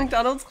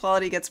 McDonald's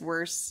quality gets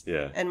worse.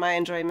 Yeah. And my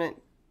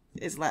enjoyment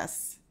is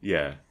less.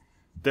 Yeah.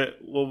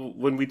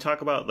 When we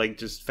talk about like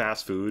just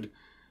fast food,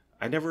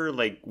 I never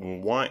like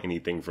want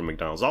anything from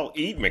McDonald's. I'll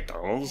eat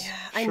McDonald's.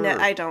 Yeah, sure.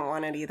 I don't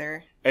want it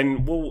either.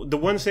 And the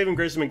one saving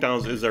grace of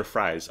McDonald's is their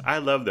fries. I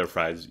love their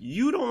fries.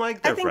 You don't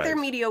like their fries. I think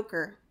they're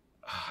mediocre.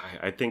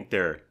 I think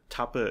they're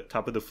top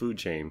of the food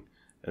chain,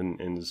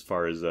 and as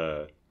far as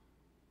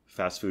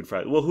fast food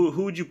fries. Well,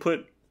 who would you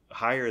put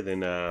higher than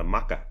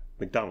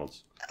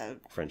McDonald's?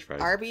 French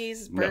fries.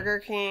 Arby's, Burger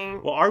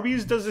King. Well,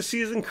 Arby's does the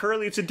seasoned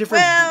curly. It's a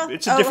different.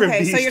 It's a different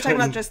beast. So you're talking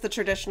about just the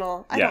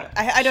traditional.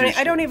 I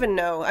don't even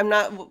know. I'm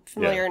not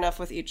familiar enough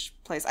with each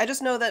place. I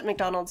just know that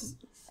McDonald's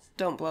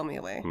don't blow me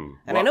away,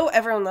 and I know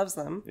everyone loves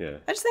them. Yeah.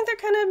 I just think they're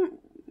kind of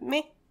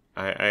meh.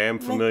 I am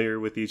familiar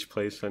with each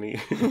place,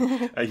 honey.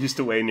 I used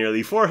to weigh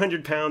nearly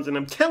 400 pounds, and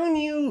I'm telling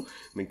you,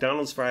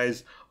 McDonald's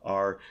fries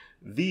are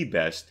the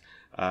best.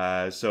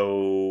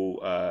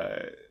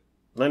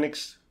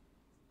 Lennox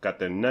got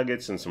the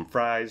nuggets and some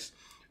fries.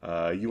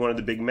 You wanted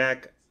the Big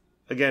Mac.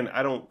 Again,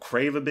 I don't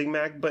crave a Big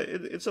Mac, but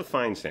it's a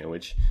fine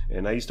sandwich.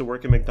 And I used to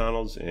work at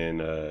McDonald's in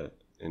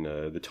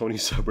the Tony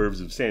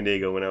suburbs of San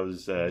Diego when I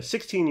was a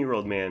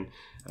 16-year-old man.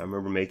 I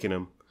remember making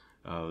them.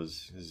 It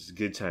was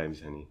good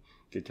times, honey.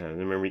 Good times.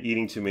 I remember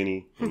eating too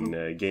many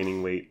and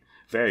gaining weight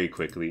very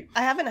quickly.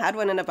 I haven't had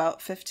one in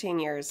about 15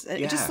 years.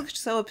 It just looked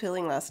so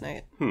appealing last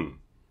night.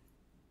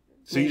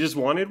 So you just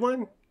wanted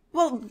one?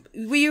 Well,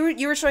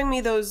 you were showing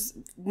me those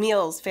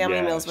meals,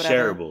 family meals,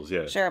 whatever. Shareables,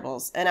 yeah.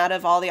 Shareables. And out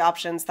of all the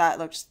options, that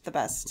looked the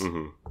best.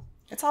 Mm-hmm.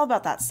 It's all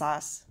about that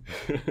sauce.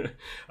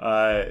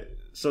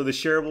 So the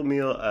shareable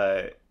meal,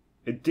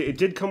 it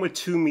did come with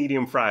 2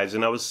 medium fries,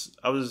 and I was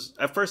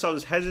at first I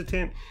was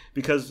hesitant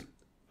because,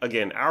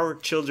 again, our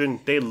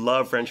children, they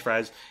love French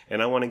fries,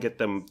 and I want to get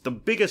them the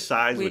biggest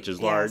size, which is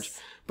large.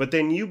 Yes. But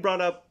then you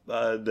brought up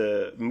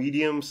the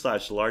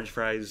medium/large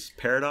fries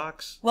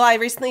paradox. Well, I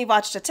recently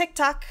watched a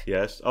TikTok.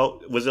 Yes.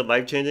 Oh, was it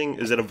life-changing?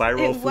 Is it a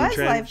viral food trend? It was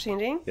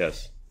life-changing.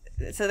 Yes.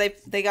 So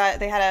they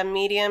had a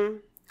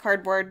medium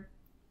cardboard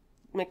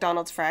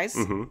McDonald's fries.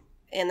 Mm-hmm.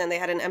 And then they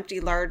had an empty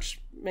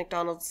large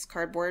McDonald's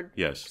cardboard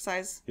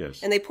size.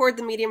 Yes. And they poured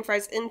the medium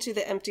fries into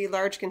the empty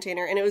large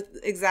container, and it was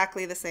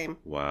exactly the same.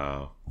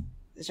 Wow.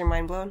 Is your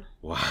mind blown?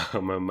 Wow,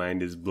 my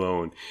mind is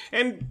blown.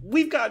 And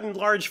we've gotten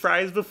large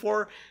fries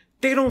before.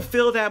 They don't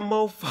fill that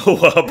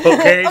mofo up,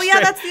 okay? Oh, yeah,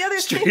 that's the other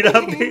straight thing.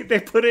 Up, they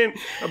put in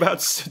about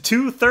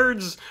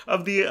 2/3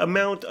 of the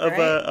amount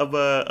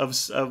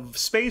of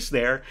space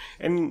there,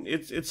 and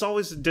it's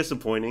always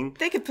disappointing.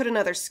 They could put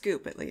another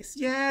scoop at least.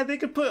 Yeah, they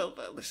could put.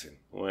 Listen,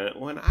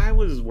 when I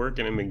was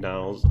working at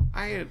McDonald's,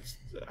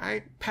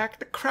 I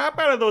packed the crap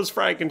out of those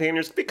fry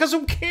containers because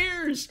who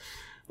cares?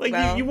 Like,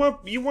 well,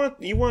 you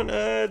want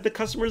the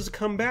customers to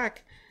come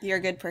back. You're a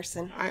good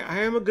person. I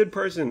am a good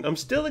person. I'm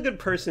still a good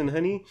person,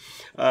 honey.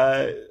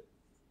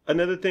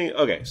 Another thing.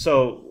 Okay,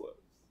 so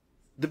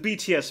the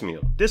BTS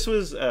meal. This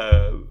was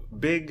a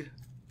big,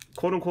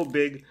 quote unquote,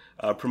 big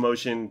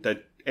promotion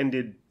that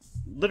ended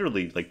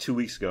literally like 2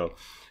 weeks ago.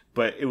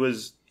 But it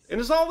was,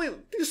 and it's all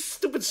these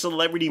stupid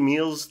celebrity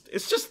meals.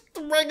 It's just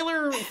the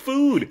regular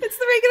food. It's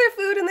the regular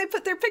food, and they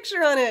put their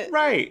picture on it.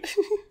 Right.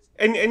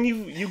 And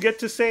you get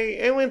to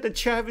say, I went the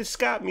Travis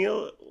Scott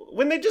meal.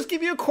 when they just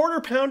give you a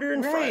quarter pounder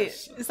and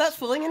fries. Is that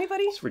fooling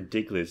anybody? It's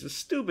ridiculous. It's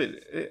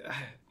stupid.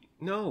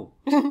 No.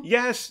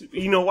 Yes.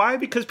 You know why?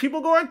 Because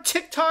people go on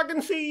TikTok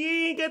and say,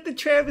 yeah, you got the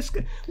Travis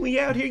Scott. We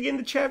out here getting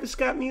the Travis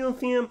Scott meal,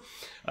 fam.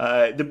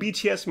 The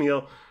BTS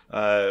meal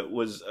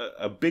was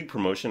a big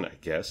promotion, I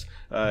guess.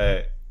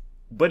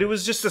 But it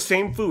was just the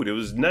same food. It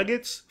was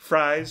nuggets,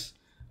 fries,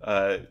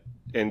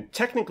 and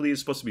technically it's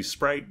supposed to be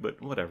Sprite,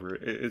 but whatever.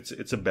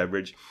 It's a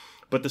beverage.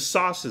 But the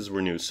sauces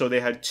were new. So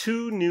they had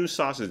 2 new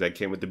sauces that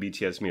came with the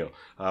BTS meal.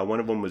 One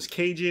of them was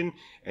Cajun,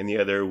 and the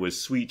other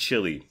was sweet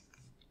chili.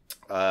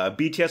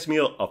 BTS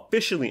meal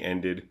officially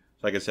ended,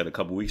 like I said, a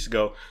couple weeks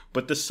ago.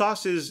 But the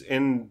sauces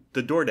in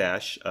the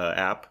DoorDash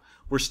app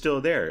were still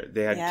there.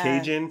 They had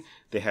Cajun,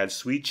 they had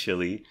sweet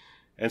chili.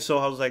 And so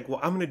I was like, well,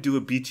 I'm going to do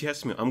a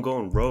BTS meal. I'm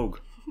going rogue.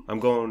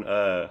 I'm going...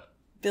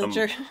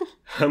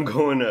 I'm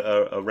going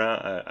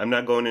around. I'm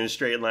not going in a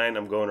straight line.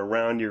 I'm going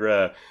around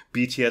your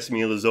BTS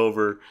meal is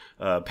over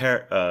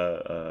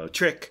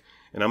trick,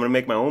 and I'm going to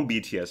make my own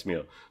BTS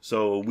meal.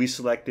 So we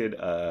selected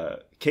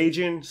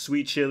Cajun,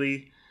 sweet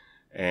chili,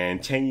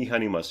 and tangy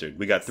honey mustard.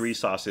 We got 3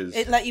 sauces.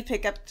 It let you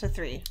pick up to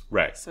 3.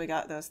 Right. So we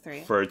got those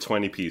 3. For a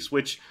 20 piece,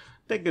 which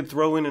they could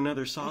throw in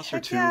another sauce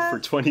or 2 for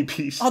 20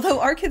 piece. Although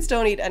our kids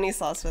don't eat any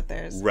sauce with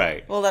theirs.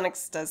 Right. Well,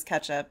 Lennox does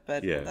ketchup,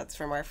 but that's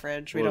from our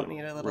fridge. We don't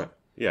need a little... Right.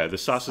 Yeah, the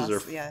sauces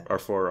are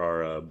for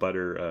our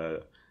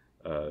butter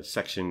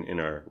section in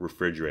our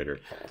refrigerator.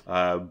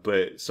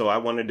 But so I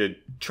wanted to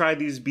try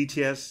these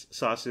BTS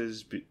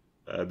sauces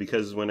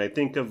because when I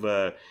think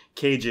of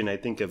Cajun, I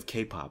think of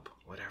K-pop,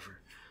 whatever.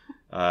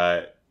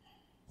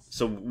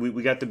 So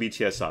we got the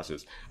BTS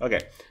sauces.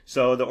 Okay,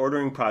 so the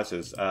ordering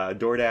process,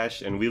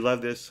 DoorDash, and we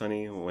love this,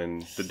 honey, when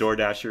the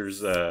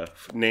DoorDasher's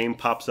name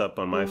pops up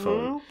on my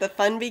phone. The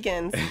fun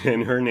begins.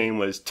 And her name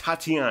was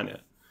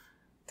Tatiana.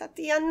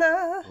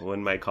 Tatiana.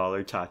 One might call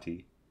her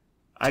Tati.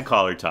 I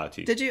call her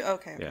Tati. Did you?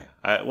 Okay. Yeah.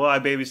 I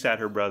babysat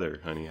her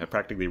brother, honey. I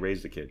practically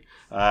raised the kid.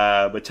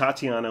 But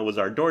Tatiana was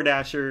our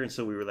DoorDasher, and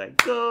so we were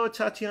like, go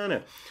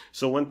Tatiana.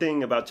 So one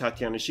thing about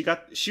Tatiana,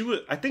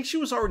 I think she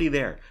was already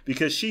there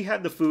because she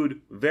had the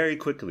food very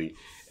quickly.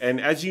 And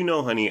as you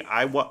know, honey,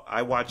 I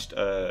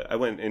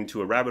went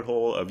into a rabbit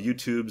hole of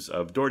YouTubes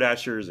of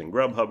DoorDashers and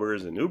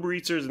Grubhubbers and Uber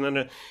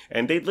Eatsers,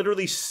 and they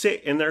literally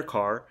sit in their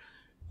car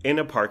in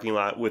a parking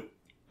lot with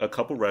a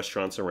couple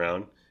restaurants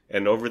around,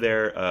 and over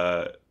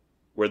there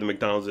where the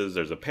McDonald's is,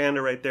 there's a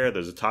Panda right there,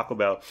 there's a Taco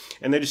Bell,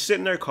 and they just sit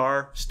in their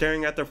car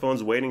staring at their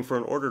phones waiting for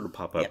an order to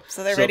pop up. Yep,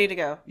 so they're ready to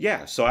go.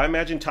 Yeah, so I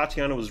imagine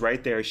Tatiana was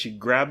right there. She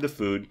grabbed the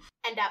food,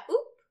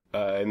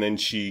 and then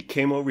she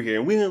came over here,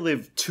 and we only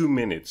live 2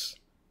 minutes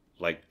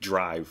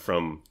drive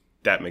from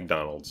that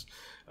McDonald's.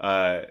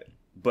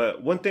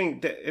 But one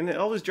thing and it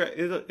always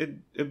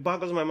it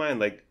boggles my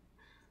mind,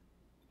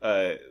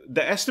 the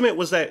estimate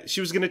was that she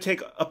was going to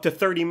take up to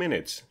 30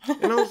 minutes.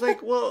 And I was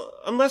like, well,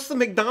 unless the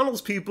McDonald's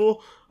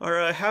people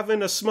are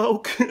having a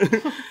smoke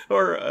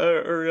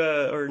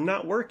or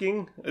not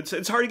working,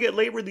 it's hard to get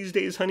labor these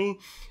days, honey.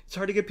 It's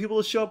hard to get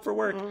people to show up for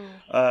work.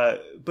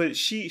 But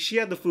she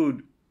had the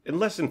food in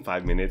less than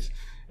 5 minutes.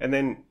 And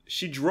then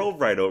she drove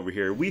right over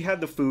here. We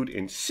had the food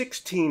in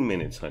 16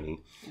 minutes,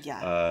 honey.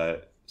 Yeah.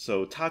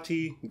 So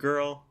Tati,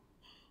 girl,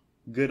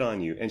 good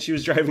on you. And she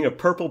was driving a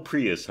purple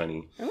Prius,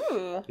 honey.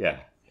 Ooh. Yeah.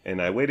 And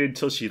I waited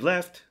till she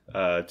left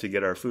to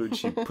get our food.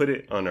 She put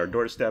it on our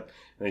doorstep,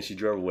 and then she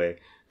drove away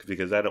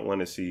because I don't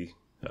want to see.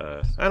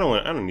 I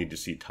don't need to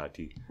see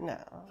Tati. No.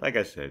 Like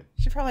I said,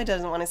 she probably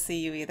doesn't want to see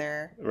you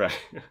either. Right.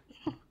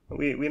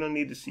 we don't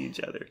need to see each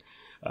other.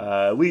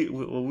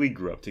 We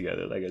grew up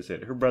together. Like I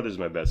said, her brother's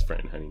my best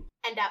friend, honey.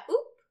 And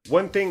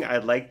one thing I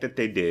like that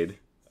they did,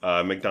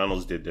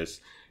 McDonald's did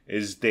this,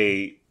 is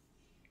they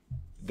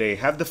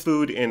have the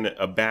food in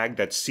a bag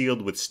that's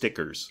sealed with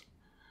stickers.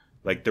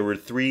 There were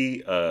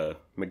 3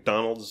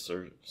 McDonald's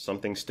or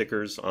something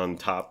stickers on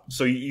top.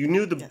 So you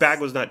knew the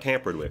bag was not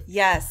tampered with.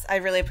 Yes, I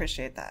really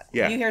appreciate that.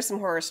 Yeah. You hear some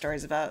horror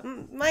stories about,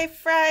 my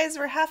fries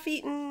were half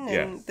eaten,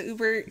 and the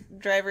Uber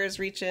drivers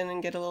reach in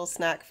and get a little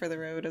snack for the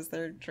road as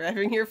they're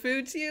driving your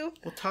food to you.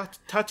 Well,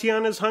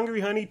 Tatiana's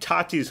hungry, honey.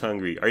 Tati's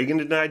hungry. Are you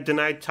going to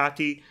deny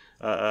Tati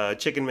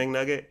chicken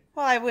McNugget?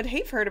 Well, I would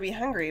hate for her to be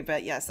hungry,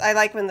 but yes, I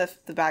like when the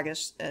bag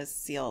is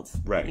sealed.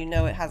 Right. You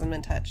know it hasn't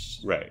been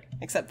touched. Right.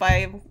 Except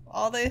by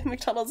all the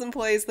McDonald's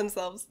employees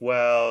themselves.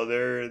 Well,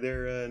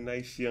 they're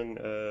nice young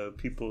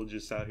people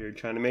just out here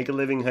trying to make a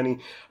living, honey.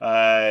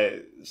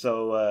 Okay,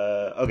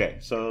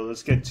 so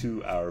let's get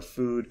to our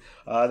food.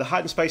 The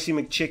hot and spicy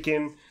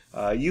McChicken.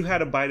 You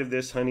had a bite of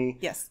this, honey.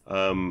 Yes.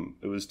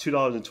 It was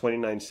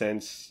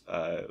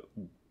 $2.29.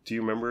 Do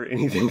you remember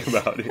anything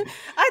about it?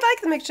 I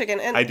like the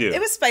McChicken, and I do. It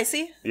was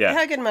spicy. Yeah, it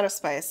had a good amount of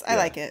spice. I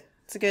like it.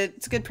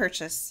 It's a good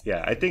purchase.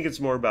 Yeah, I think it's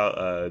more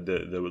about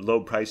the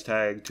low price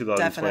tag,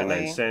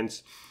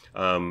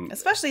 $2.29.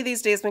 Especially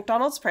these days,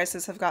 McDonald's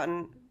prices have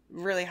gotten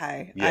really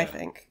high. Yeah. I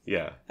think.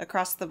 Yeah.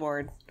 Across the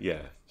board.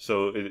 Yeah.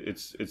 So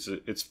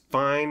it's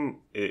fine.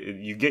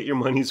 You get your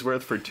money's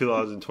worth for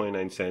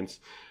 $2.29.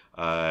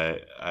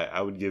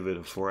 I would give it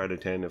a 4 out of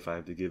 10 if I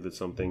have to give it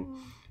something.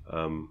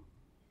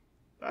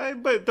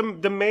 But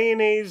the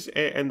mayonnaise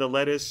and the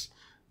lettuce,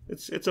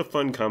 it's a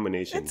fun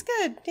combination. It's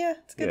good. Yeah,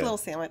 it's a good little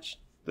sandwich.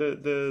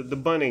 The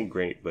bun ain't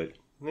great, but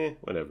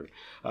whatever.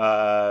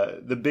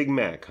 The Big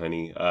Mac,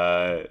 honey.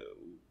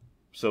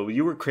 So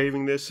you were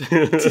craving this.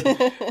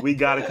 We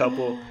got a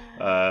couple.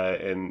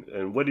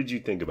 And what did you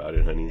think about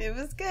it, honey? It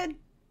was good.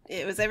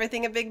 It was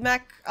everything a Big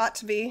Mac ought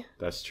to be.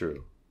 That's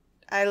true.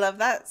 I love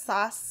that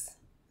sauce.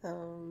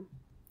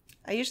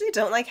 I usually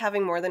don't like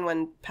having more than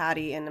one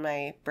patty in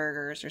my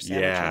burgers or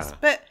sandwiches. Yeah.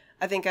 But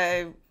I think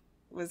I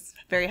was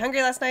very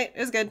hungry last night.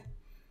 It was good.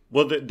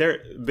 Well,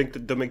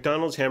 the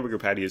McDonald's hamburger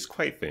patty is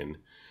quite thin.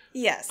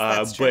 Yes,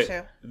 that's true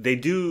too. They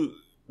do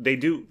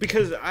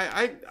because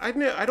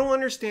I don't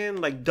understand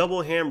like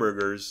double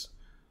hamburgers.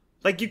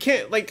 Like you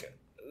can't like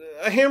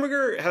a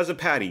hamburger has a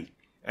patty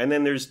and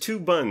then there's two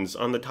buns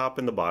on the top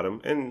and the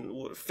bottom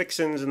and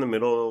fixins in the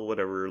middle,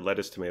 whatever,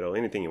 lettuce, tomato,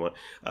 anything you want.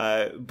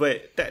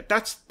 But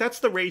that's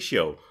the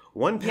ratio.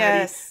 One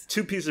patty,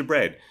 two pieces of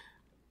bread.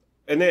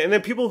 And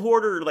then people who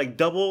order like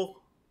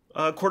double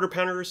quarter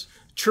pounders,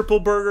 triple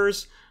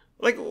burgers,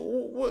 like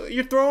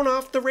you're throwing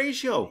off the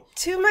ratio.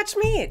 Too much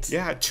meat.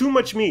 Yeah, too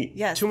much meat.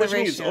 Yes, too much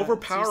meat. It's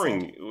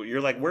overpowering.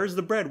 You're like, where's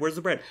the bread? Where's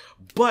the bread?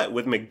 But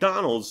with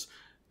McDonald's,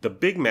 the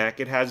Big Mac,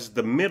 it has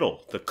the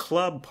middle, the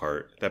club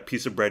part, that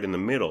piece of bread in the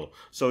middle.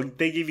 So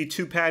they give you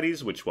two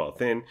patties, which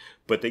thin,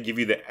 but they give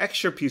you the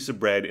extra piece of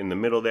bread in the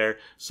middle there.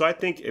 So I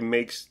think it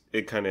makes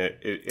it kind of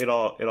it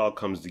all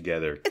comes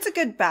together. It's a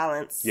good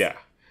balance. Yeah.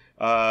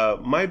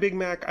 My Big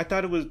Mac, I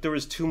thought there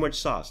was too much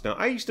sauce. Now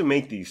I used to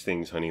make these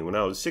things, honey, when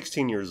I was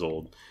 16 years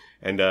old,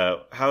 and they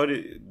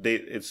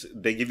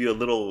give you a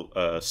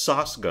little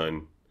sauce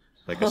gun,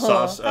 like a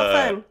sauce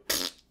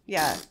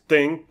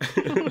thing,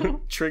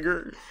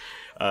 trigger,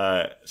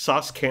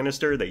 sauce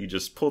canister that you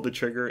just pull the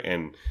trigger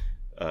and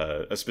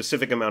a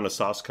specific amount of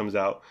sauce comes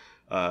out.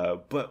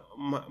 But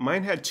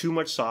mine had too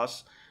much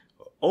sauce,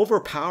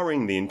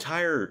 overpowering the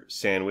entire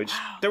sandwich.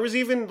 Wow. There was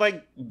even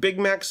like Big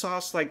Mac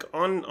sauce like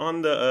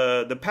on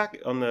the pack,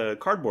 on the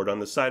cardboard on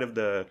the side of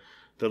the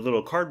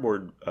little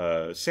cardboard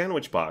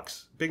sandwich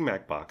box, Big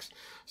Mac box.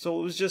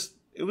 So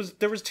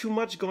there was too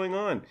much going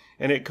on,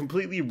 and it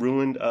completely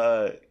ruined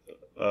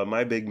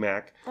my Big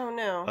Mac. Oh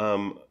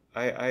no.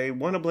 I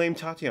want to blame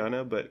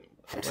Tatiana, but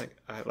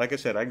like I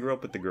said, I grew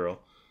up with the girl.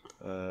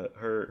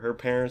 Her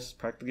parents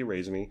practically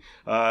raised me.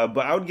 But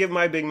I would give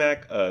my Big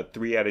Mac a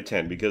 3 out of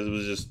 10 because it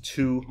was just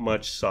too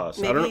much sauce.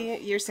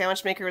 Maybe your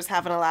sandwich maker was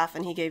having a laugh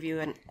and he gave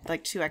you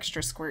 2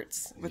 extra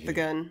squirts with the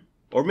gun.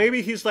 Or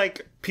maybe he's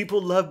like,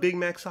 people love Big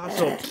Mac sauce.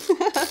 So.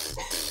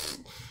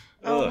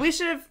 We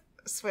should have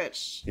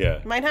switched.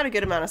 Yeah. Mine had a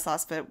good amount of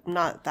sauce, but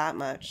not that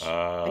much.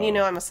 And you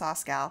know I'm a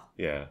sauce gal.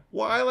 Yeah.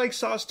 Well, I like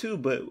sauce too,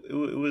 but it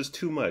was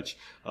too much.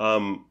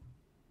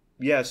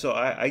 Yeah, so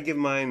I give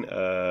mine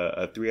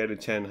a 3 out of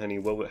 10,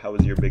 honey. How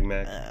was your Big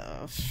Mac?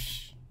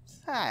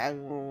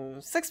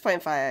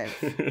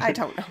 6.5. I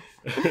don't know.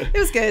 It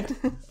was good.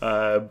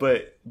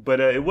 But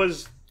it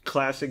was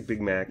classic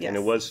Big Mac, yes. And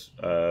it was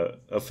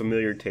a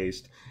familiar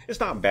taste.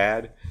 It's not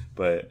bad,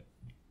 but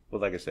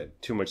like I said,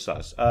 too much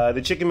sauce.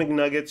 The Chicken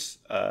McNuggets.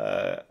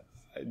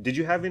 Did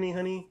you have any,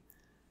 honey?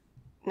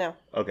 No.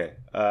 Okay.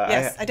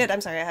 Yes, I did.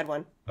 I'm sorry, I had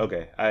one.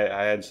 Okay,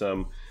 I had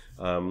some.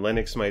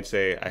 Lennox might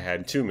say I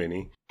had too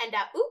many. And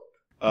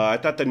I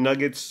thought the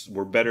nuggets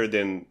were better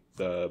than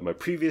my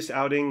previous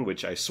outing,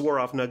 which I swore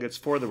off nuggets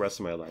for the rest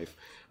of my life.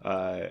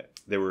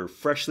 They were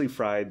freshly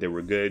fried. They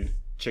were good,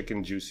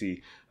 chicken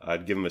juicy.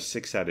 I'd give them a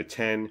 6 out of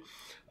 10.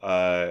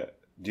 Do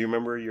you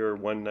remember your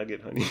one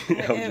nugget, honey?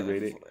 How would you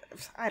rate it?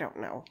 I don't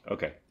know.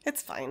 Okay.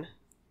 It's fine.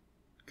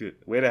 Good.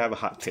 Way to have a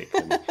hot take,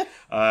 honey.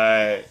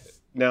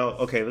 Now,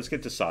 okay, let's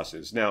get to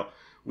sauces. Now,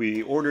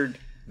 we ordered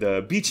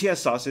the BTS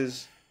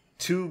sauces.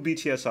 2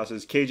 BTS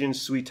sauces, Cajun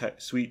sweet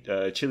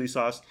chili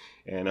sauce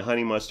and a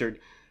honey mustard.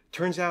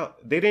 Turns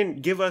out they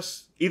didn't give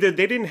us, either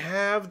they didn't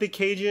have the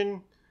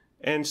Cajun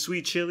and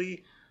sweet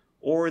chili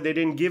or they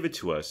didn't give it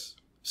to us.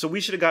 So we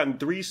should have gotten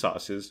 3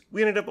 sauces.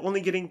 We ended up only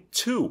getting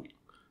 2.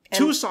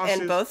 2 sauces.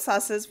 And both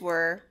sauces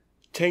were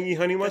tangy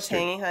honey mustard.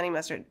 Tangy honey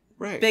mustard.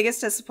 Right. Biggest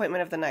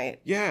disappointment of the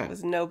night. Yeah. It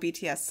was no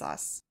BTS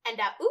sauce.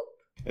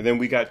 And then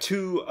we got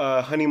 2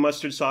 honey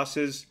mustard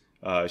sauces.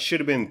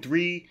 Should have been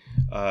 3.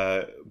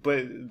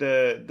 But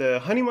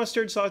the honey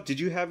mustard sauce, did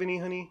you have any,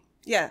 honey?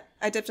 Yeah,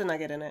 I dipped a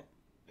nugget in it.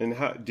 And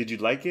how did you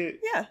like it?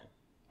 Yeah.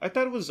 I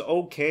thought it was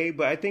okay,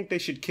 but I think they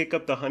should kick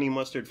up the honey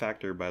mustard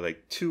factor by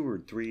like 2 or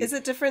 3. Is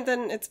it different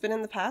than it's been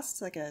in the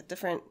past? Like a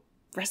different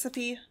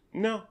recipe?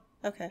 No.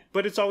 Okay.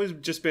 But it's always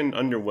just been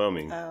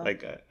underwhelming. Oh.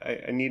 Like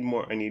I need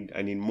more. I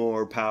need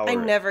more power. I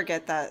never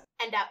get that.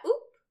 And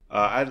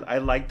I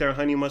like their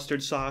honey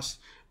mustard sauce.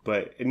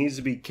 But it needs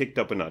to be kicked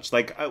up a notch.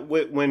 Like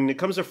when it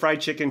comes to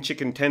fried chicken,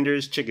 chicken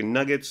tenders, chicken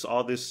nuggets,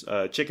 all this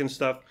chicken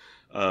stuff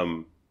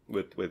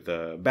with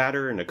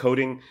batter and a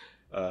coating,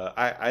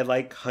 I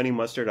like honey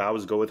mustard. I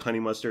always go with honey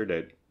mustard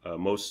at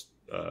most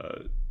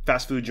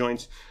fast food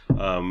joints.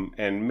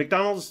 And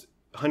McDonald's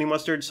honey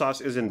mustard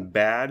sauce isn't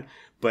bad,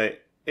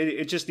 but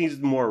it just needs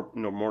more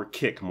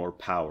kick, more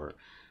power.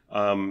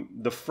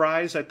 The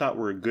fries I thought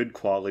were good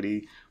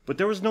quality, but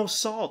there was no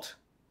salt,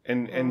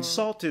 and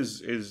salt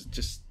is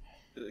just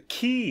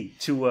key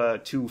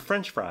to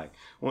French fry.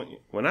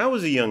 When I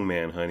was a young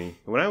man, honey,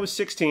 when I was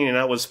 16 and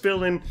I was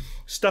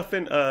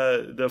stuffing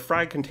the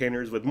fry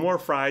containers with more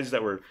fries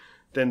that were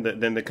than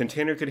the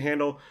container could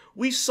handle,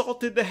 we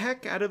salted the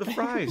heck out of the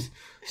fries.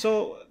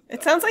 So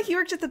it sounds like you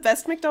worked at the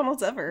best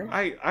McDonald's ever.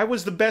 I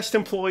was the best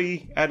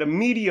employee at a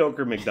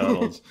mediocre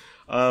McDonald's.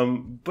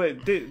 But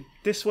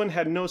this one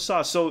had no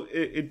sauce. So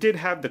it did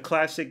have the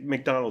classic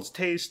McDonald's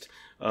taste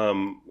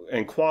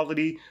and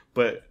quality,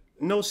 but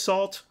no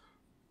salt.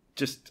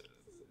 Just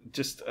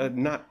a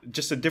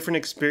different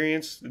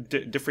experience,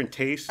 different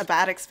taste. A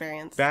bad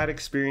experience. Bad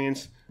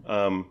experience.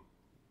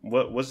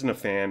 Wasn't a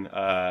fan.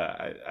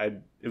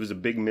 It was a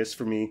big miss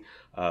for me.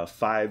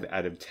 5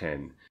 out of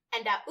 10.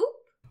 And oop.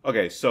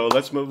 Okay, so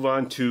let's move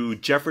on to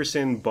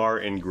Jefferson Bar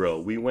and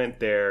Grill. We went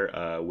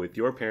there with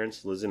your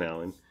parents, Liz and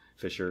Alan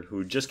Fisher,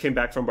 who just came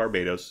back from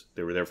Barbados.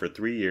 They were there for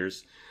 3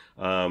 years.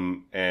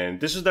 And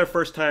this was their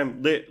first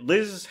time.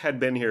 Liz had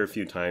been here a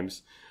few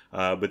times,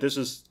 but this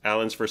was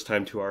Alan's first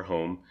time to our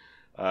home.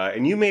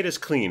 And you made us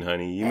clean,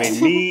 honey. You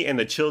made me and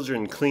the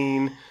children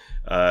clean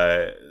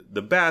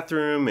the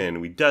bathroom,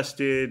 and we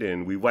dusted,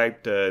 and we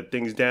wiped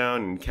things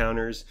down and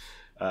counters.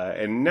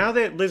 And now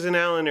that Liz and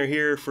Alan are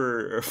here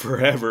for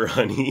forever,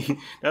 honey,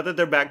 now that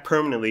they're back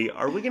permanently,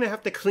 are we going to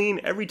have to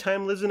clean every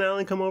time Liz and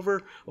Alan come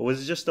over? Or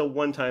was it just a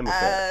one-time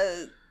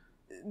affair?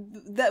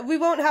 That we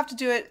won't have to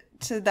do it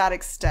to that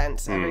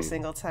extent every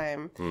single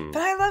time.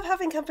 But I love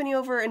having company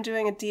over and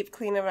doing a deep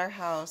clean of our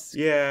house.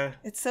 Yeah.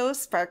 It's so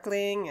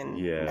sparkling and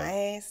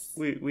nice.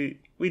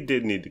 We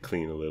did need to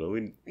clean a little.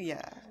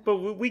 But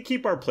we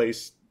keep our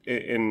place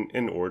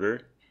in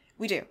order.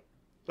 We do.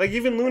 Like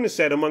even Luna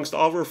said, amongst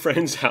all of her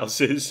friends'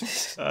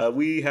 houses,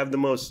 we have the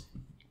most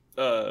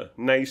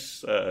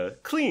nice,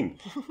 clean,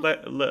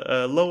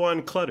 low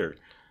on clutter.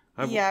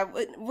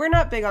 We're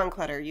not big on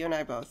clutter, you and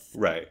I both.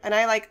 Right. And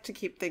I like to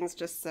keep things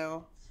just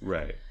so.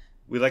 Right.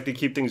 We like to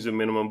keep things to a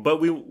minimum, but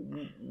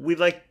we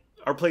like,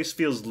 our place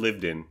feels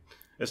lived in.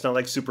 It's not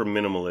like super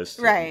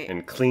minimalist. Right.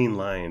 And clean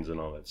lines and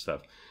all that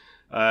stuff.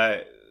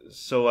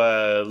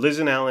 So Liz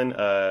and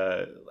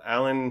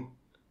Alan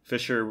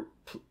Fisher.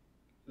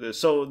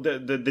 So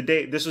the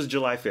day, this was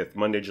July 5th,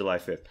 Monday, July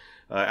 5th.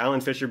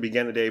 Alan Fisher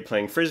began the day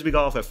playing Frisbee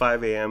golf at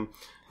 5 a.m.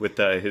 with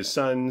his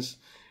sons.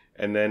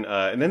 And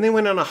then they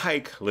went on a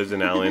hike, Liz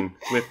and Alan,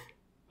 with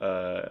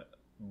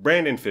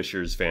Brandon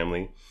Fisher's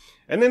family.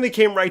 And then they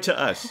came right to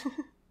us.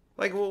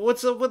 Like, well,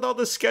 what's up with all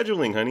this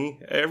scheduling,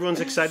 honey? Everyone's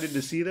excited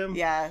to see them.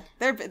 Yeah,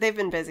 they've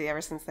been busy ever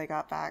since they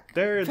got back.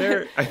 They're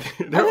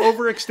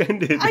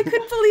overextended. I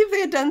couldn't believe they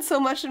had done so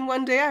much in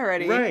one day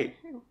already. Right.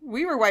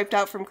 We were wiped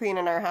out from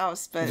cleaning our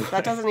house, but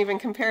that doesn't even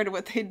compare to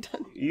what they'd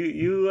done.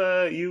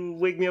 You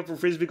wake me up for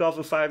Frisbee golf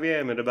at 5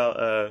 a.m. At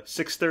about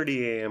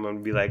 6:30 a.m. I'm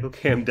gonna be like,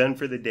 okay, I'm done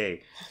for the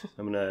day.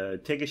 I'm gonna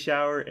take a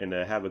shower and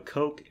have a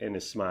Coke and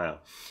a smile.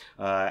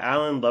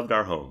 Alan loved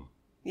our home.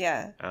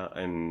 Yeah.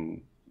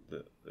 And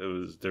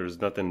there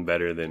was nothing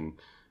better than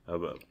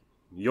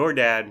your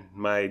dad,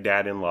 my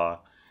dad-in-law,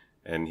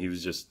 and he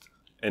was just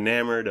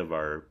enamored of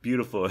our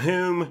beautiful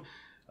home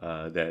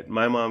that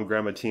my mom,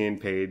 Grandma Tien,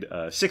 paid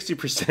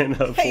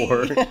 60% of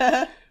for.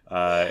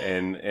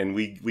 And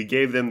we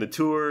gave them the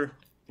tour,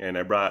 and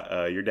I brought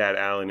your dad,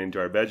 Alan, into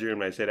our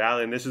bedroom, and I said,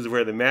 Alan, this is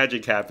where the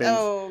magic happens.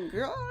 Oh,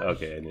 God.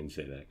 Okay, I didn't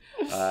say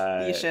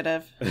that. You should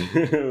have.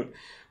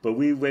 But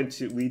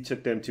we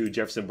took them to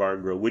Jefferson Bar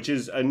and Grill, which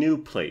is a new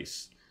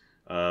place.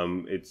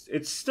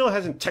 It still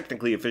hasn't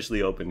technically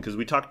officially opened because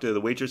we talked to the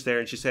waitress there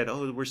and she said,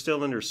 "Oh, we're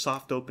still under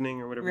soft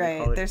opening or whatever they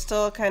call it." Right, they're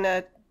still kind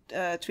of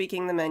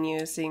tweaking the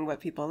menu, seeing what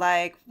people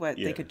like, what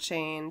they could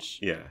change.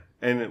 Yeah,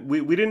 and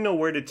we didn't know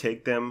where to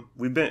take them.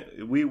 We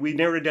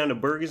narrowed it down to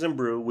Burgers and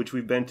Brew, which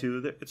we've been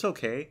to. It's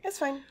okay. It's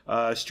fine.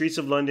 Streets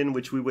of London,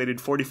 which we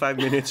waited 45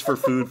 minutes for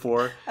food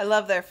for. I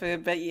love their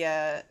food, but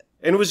yeah.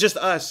 And it was just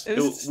us.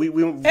 We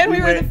went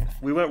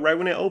right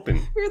when it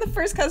opened. We were the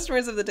first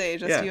customers of the day,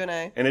 just you and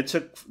I. And it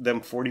took them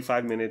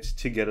 45 minutes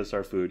to get us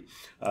our food.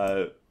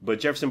 But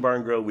Jefferson Bar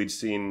and Grill, we'd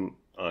seen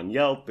on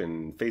Yelp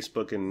and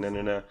Facebook and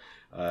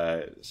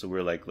so we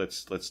were like,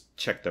 let's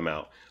check them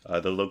out.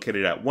 They're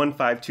located at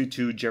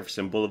 1522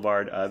 Jefferson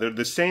Boulevard. They're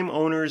the same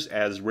owners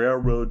as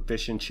Railroad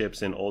Fish and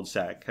Chips in Old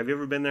Sac. Have you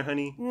ever been there,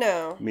 honey?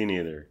 No. Me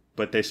neither.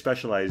 But they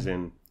specialize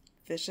in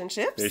fish and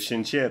chips? Fish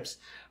and chips.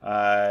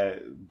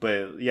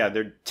 But yeah,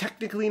 they're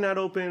technically not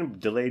open,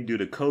 delayed due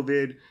to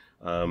COVID.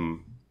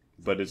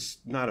 But it's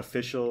not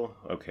official.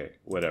 Okay,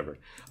 whatever.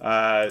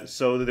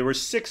 So there were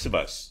 6 of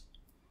us.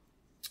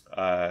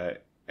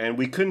 And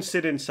we couldn't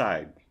sit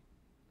inside.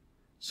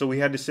 So we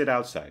had to sit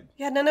outside.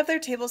 Yeah, none of their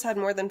tables had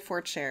more than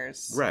 4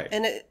 chairs. Right.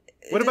 And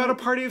what about a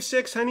party of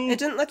 6, honey? It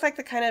didn't look like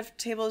the kind of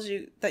tables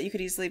that you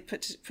could easily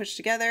push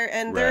together,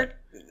 and it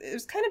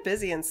was kind of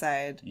busy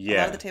inside. Yeah. A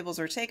lot of the tables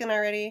were taken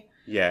already.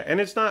 Yeah, and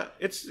it's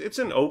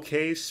an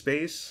okay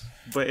space,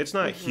 but it's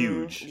not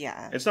huge.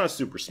 Yeah. It's not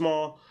super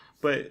small,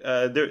 but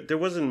there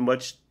wasn't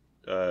much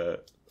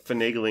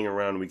finagling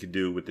around we could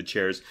do with the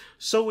chairs.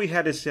 So we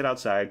had to sit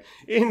outside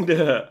in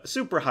the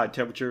super hot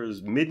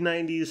temperatures,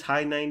 mid-90s,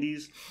 high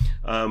 90s.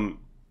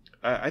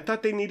 I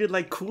thought they needed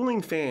like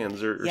cooling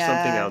fans or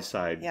something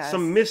outside. Yes.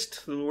 Some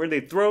mist where they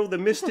throw the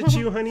mist at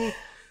you, honey.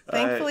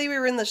 Thankfully, we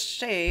were in the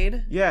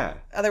shade. Yeah.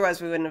 Otherwise,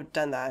 we wouldn't have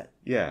done that.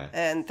 Yeah.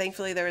 And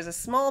thankfully, there was a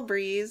small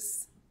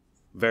breeze.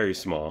 Very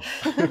small.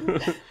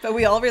 But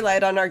we all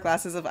relied on our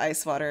glasses of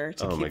ice water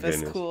to keep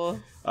us cool.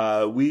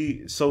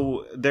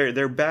 So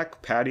their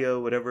back patio,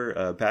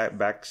 whatever,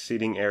 back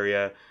seating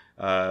area,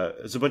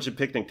 is a bunch of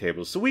picnic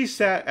tables. So we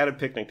sat at a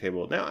picnic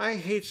table. Now, I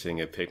hate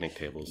sitting at picnic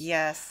tables.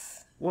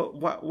 Yes.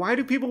 Why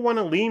do people want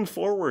to lean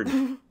forward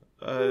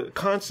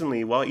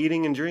constantly while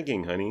eating and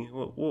drinking, honey?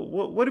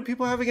 What do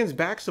people have against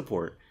back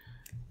support?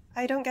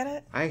 I don't get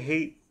it. I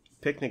hate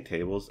picnic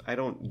tables. I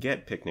don't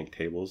get picnic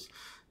tables.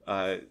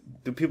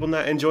 Do people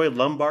not enjoy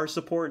lumbar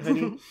support,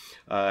 honey?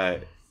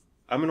 I'm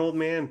an old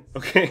man.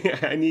 Okay,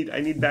 I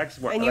need back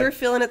support. And you were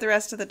feeling it the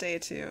rest of the day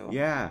too.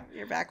 Yeah,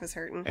 your back was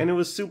hurting. And it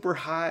was super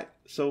hot.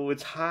 So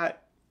it's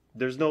hot.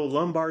 There's no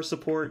lumbar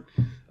support.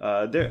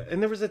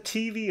 There was a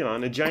TV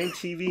on, a giant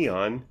TV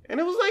on, and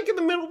it was like in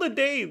the middle of the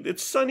day.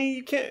 It's sunny.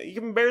 You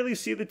can barely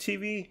see the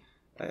TV.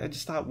 I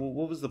just thought, well,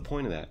 what was the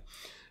point of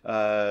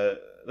that?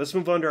 Let's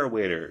move on to our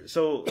waiter.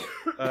 So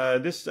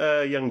this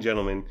young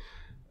gentleman,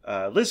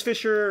 Liz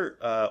Fisher,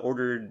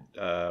 ordered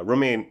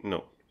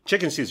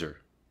chicken Caesar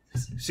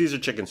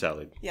chicken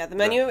salad. Yeah, the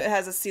menu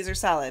has a Caesar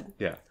salad.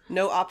 Yeah,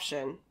 no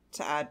option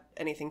to add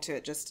anything to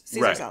it, just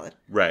Caesar salad.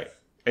 Right.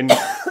 And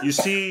you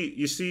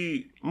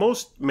see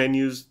most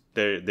menus,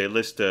 they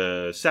list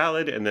a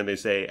salad and then they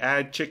say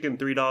add chicken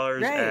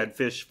 $3, add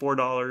fish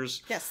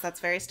 $4. Yes, that's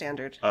very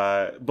standard.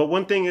 But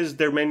one thing is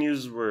their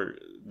menus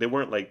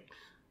weren't like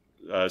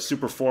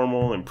super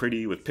formal and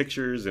pretty with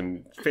pictures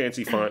and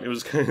fancy font. It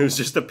was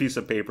just a piece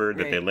of paper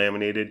that they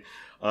laminated.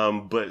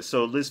 But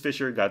so Liz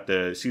Fisher got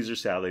the Caesar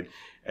salad,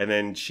 and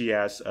then she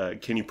asked,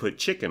 "Can you put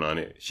chicken on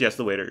it?" She asked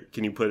the waiter,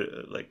 "Can you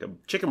put like a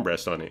chicken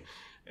breast on it?"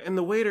 And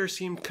the waiter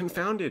seemed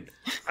confounded.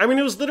 I mean,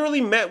 it was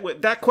literally met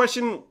with that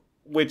question,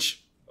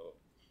 which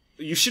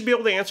you should be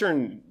able to answer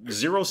in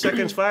 0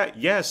 seconds flat,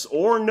 yes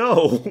or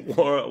no.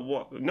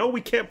 Or, no,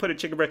 we can't put a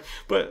chicken breast.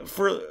 But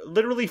for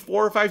literally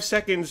 4 or 5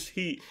 seconds,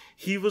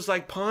 he was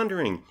like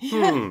pondering.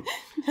 No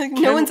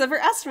one's ever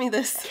asked me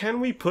this.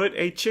 Can we put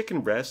a chicken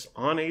breast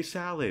on a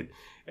salad?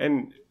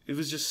 And it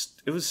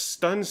was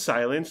stunned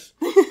silence.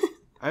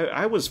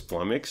 I was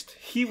flummoxed.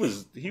 He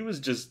was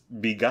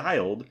just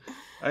beguiled.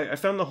 I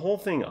found the whole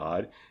thing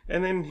odd.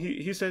 And then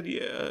he said,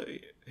 yeah,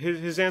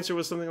 his answer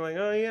was something like,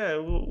 oh, yeah,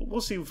 we'll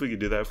see if we can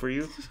do that for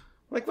you.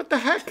 Like, what the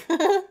heck?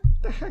 What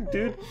the heck,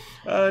 dude?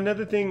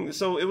 Another thing,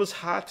 so it was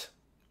hot.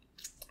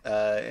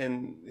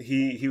 And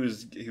he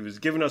was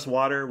giving us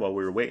water while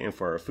we were waiting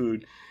for our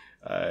food.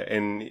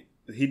 And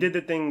he did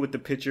the thing with the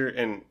pitcher,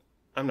 and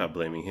I'm not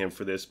blaming him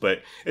for this,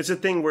 but it's a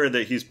thing where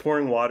he's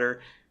pouring water,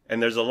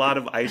 and there's a lot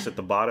of ice at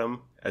the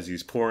bottom as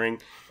he's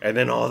pouring, and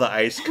then all the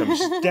ice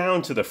comes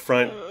down to the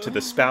front, to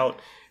the spout,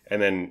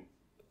 and then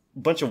a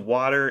bunch of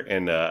water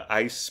and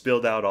ice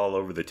spilled out all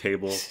over the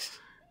table.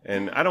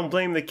 And I don't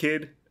blame the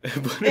kid.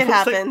 But it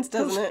happens,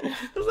 doesn't it?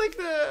 It was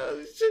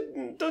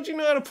like, don't you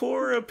know how to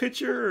pour a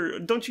pitcher? Or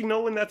don't you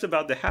know when that's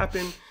about to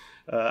happen?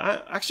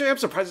 I'm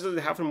surprised it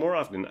doesn't happen more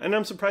often. And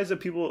I'm surprised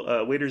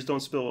that waiters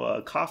don't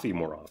spill coffee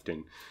more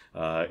often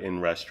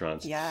in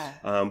restaurants. Yeah.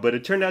 But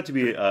it turned out to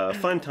be a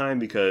fun time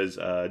because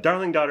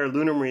darling daughter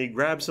Luna Marie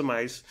grabbed some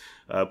ice,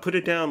 put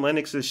it down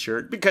Lennox's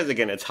shirt, because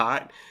again, it's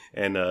hot.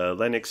 And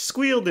Lennox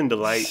squealed in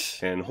delight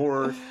and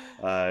horror.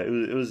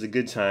 It was a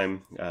good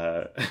time,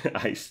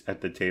 ice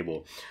at the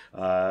table.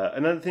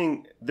 Another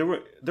thing, there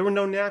were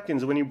no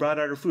napkins when he brought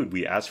out our food.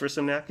 We asked for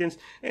some napkins,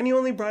 and he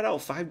only brought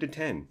out 5 to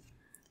 10.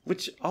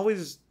 Which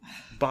always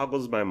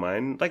boggles my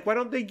mind. Like, why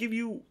don't they give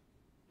you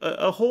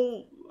a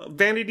whole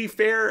Vanity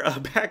Fair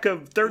pack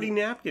of 30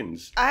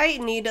 napkins? I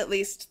need at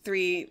least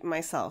 3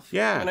 myself.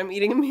 Yeah. When I'm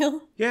eating a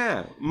meal.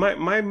 Yeah.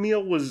 My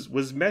meal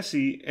was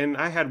messy, and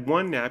I had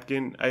 1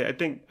 napkin. I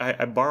think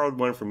I borrowed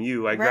one from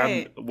you. I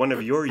grabbed one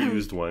of your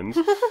used ones.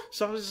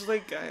 So I was just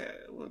like,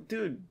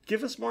 dude,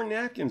 give us more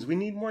napkins. We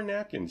need more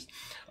napkins.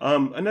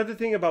 Another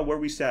thing about where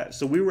we sat.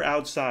 So we were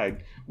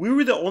outside. We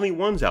were the only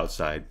ones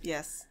outside.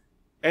 Yes.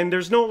 And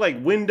there's no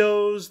like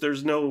windows.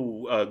 There's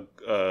no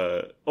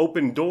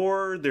open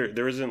door.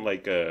 There isn't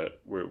like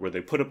where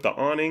they put up the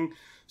awning.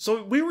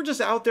 So we were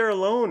just out there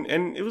alone,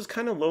 and it was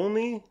kind of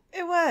lonely.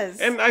 It was.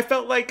 And I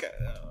felt like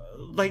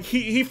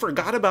he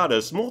forgot about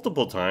us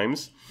multiple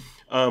times,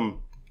 and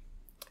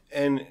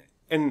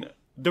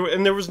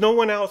there was no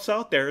one else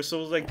out there. So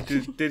it was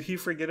like, did he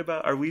forget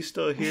about? Are we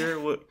still here?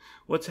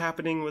 What's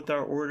happening with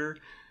our order?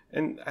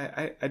 And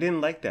I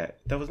didn't like that.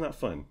 That was not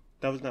fun.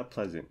 That was not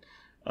pleasant.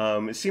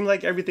 It seemed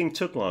like everything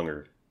took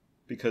longer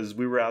because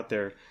we were out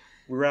there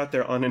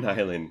on an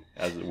island,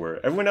 as it were.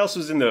 Everyone else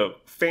was in the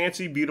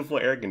fancy, beautiful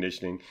air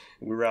conditioning.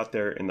 We were out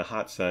there in the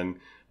hot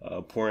sun,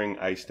 pouring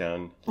ice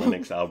down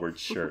Lennox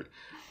Albert's shirt.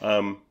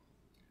 And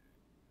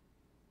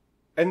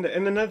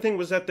another thing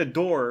was at the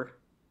door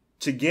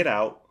to get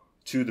out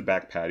to the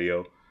back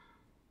patio.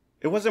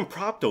 It wasn't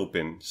propped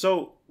open.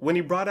 So when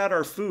he brought out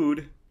our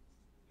food,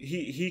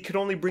 he could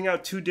only bring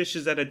out 2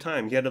 dishes at a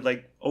time. He had to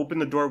like open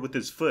the door with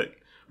his foot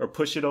or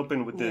push it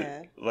open with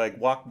the like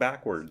walk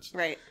backwards.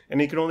 Right.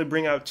 And he could only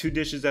bring out 2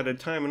 dishes at a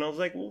time. And I was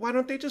like, well, why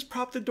don't they just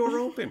prop the door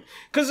open?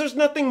 Because there's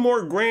nothing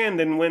more grand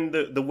than when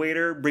the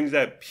waiter brings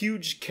that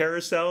huge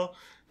carousel,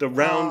 the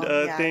round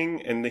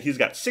thing, and he's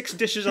got 6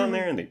 dishes on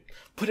there, and they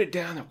put it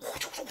down and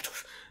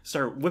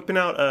start whipping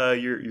out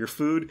your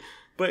food.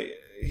 But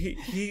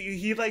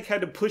he like had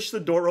to push the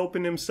door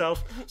open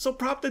himself. So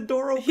prop the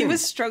door open. He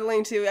was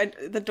struggling too.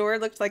 The door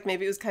looked like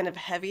maybe it was kind of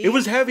heavy. It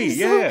was heavy,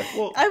 yeah.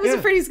 Well, I was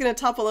afraid he was going to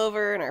topple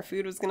over and our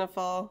food was going to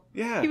fall.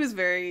 Yeah. He was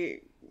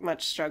very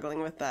much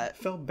struggling with that.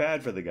 Felt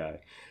bad for the guy.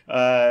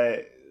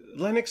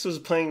 Lennox was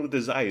playing with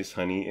his ice,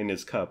 honey, in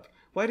his cup.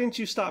 Why didn't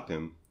you stop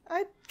him?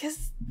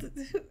 Because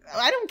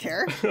I don't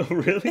care. Oh,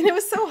 really? And it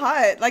was so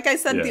hot. Like I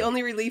said, the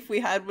only relief we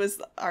had was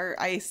our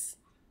ice.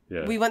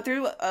 Yeah. We went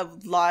through a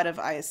lot of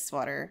ice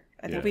water.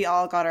 I think we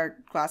all got our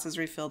glasses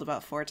refilled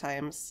about 4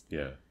 times.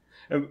 Yeah.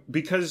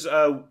 Because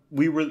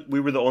we were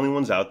the only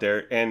ones out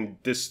there, and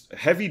this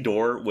heavy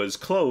door was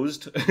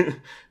closed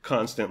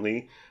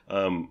constantly.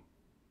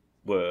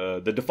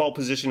 The default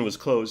position was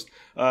closed.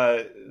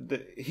 Our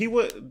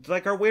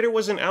waiter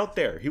wasn't out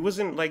there. He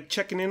wasn't like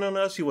checking in on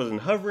us. He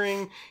wasn't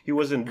hovering. He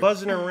wasn't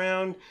buzzing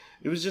around.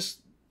 It was just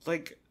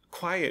like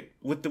quiet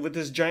with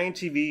this giant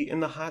TV in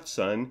the hot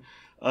sun.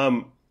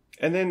 And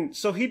then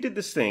so he did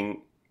this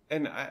thing.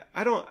 And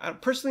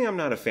personally, I'm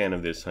not a fan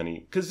of this,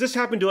 honey, because this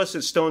happened to us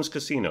at Stone's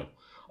Casino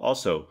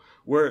also,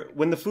 where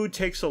when the food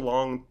takes a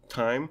long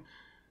time,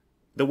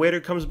 the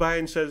waiter comes by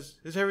and says,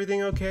 "Is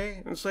everything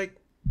okay?" And it's like,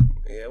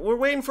 yeah, we're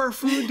waiting for our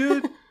food,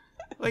 dude.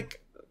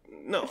 Like,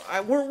 no,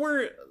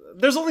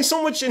 there's only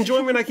so much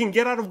enjoyment I can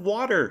get out of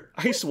water,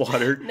 ice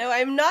water. No,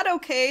 I'm not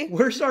okay.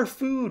 Where's our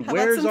food? How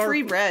about some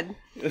free bread?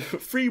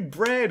 Free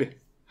bread.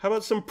 How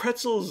about some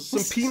pretzels,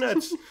 some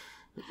peanuts?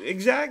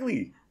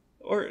 Exactly.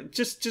 Or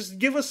just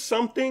give us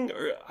something.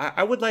 Or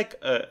I would like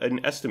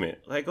an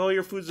estimate. Like, oh,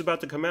 your food's about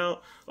to come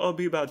out. Oh, it'll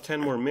be about 10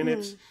 more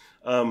minutes.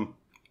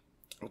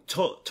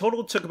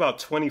 Total took about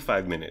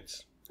 25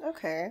 minutes.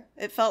 Okay.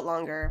 It felt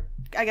longer.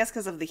 I guess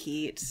because of the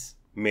heat.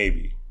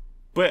 Maybe.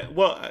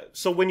 But,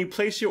 so when you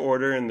place your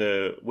order and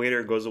the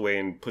waiter goes away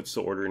and puts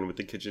the order in with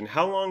the kitchen,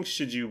 how long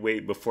should you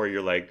wait before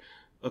you're like,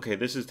 okay,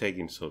 this is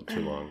taking too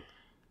long?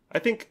 I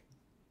think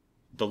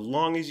the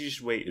longest you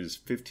should wait is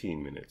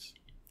 15 minutes.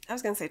 I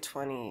was going to say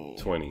 20.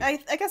 20. I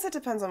guess it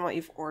depends on what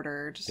you've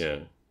ordered. Yeah.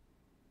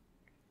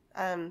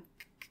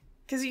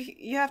 Because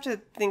you have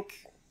to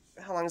think,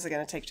 how long is it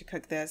going to take to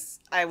cook this?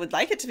 I would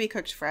like it to be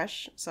cooked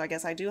fresh, so I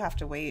guess I do have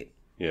to wait.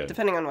 Yeah.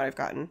 Depending on what I've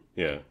gotten.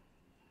 Yeah.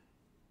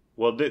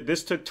 Well,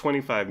 this took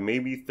 25,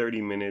 maybe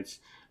 30 minutes.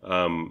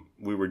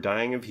 We were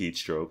dying of heat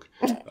stroke.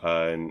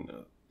 And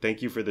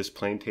thank you for this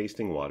plain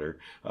tasting water.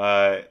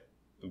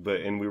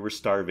 And we were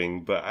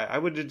starving. But I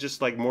would have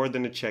just like more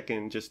than a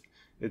check-in, just...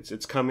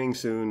 It's coming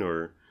soon,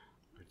 or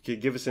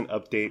give us an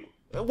update.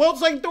 Well,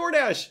 it's like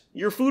DoorDash.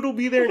 Your food will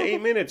be there in 8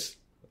 minutes.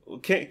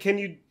 Can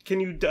you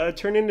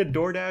turn into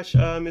DoorDash,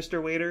 Mr.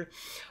 Waiter?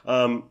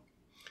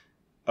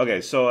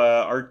 Okay, so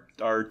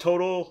our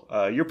total,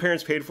 your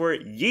parents paid for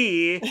it.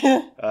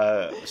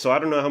 Yeah. So I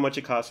don't know how much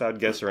it costs. I'd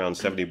guess around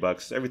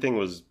 $70. Everything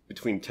was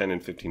between $10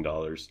 and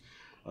 $15.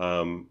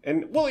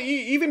 And well,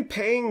 even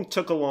paying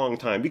took a long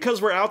time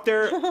because we're out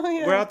there.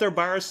 We're out there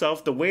by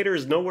ourselves. The waiter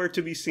is nowhere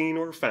to be seen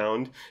or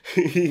found.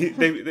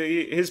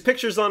 His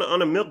picture's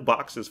on a milk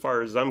box, as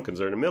far as I'm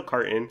concerned, a milk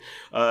carton.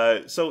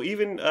 So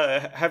even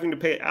having to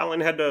pay, Alan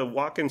had to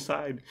walk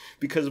inside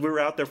because we were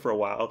out there for a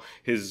while.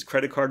 His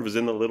credit card was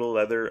in the little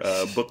leather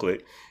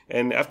booklet.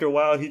 And after a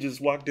while, he just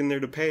walked in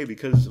there to pay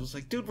because it was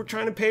like, dude, we're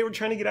trying to pay. We're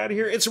trying to get out of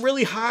here. It's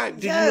really hot.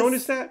 Did you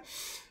notice that?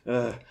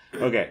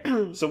 Okay,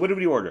 so what did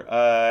we order?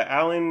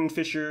 Alan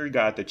Fisher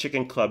got the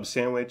chicken club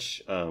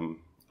sandwich. I don't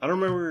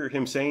remember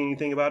him saying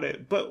anything about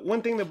it, but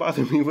one thing that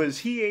bothered me was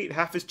he ate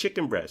half his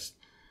chicken breast.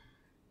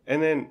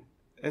 And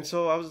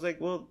so I was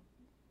like, well,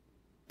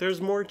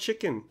 there's more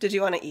chicken. Did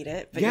you want to eat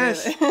it?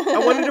 Yes, I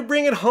wanted to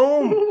bring it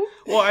home.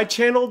 Well, I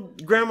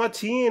channeled Grandma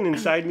T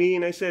inside me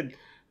and I said,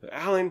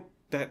 Alan,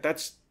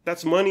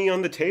 that's money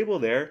on the table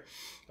there.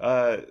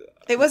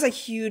 It was a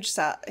huge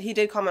he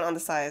did comment on the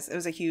size. It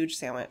was a huge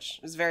sandwich.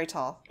 It was very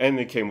tall. And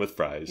it came with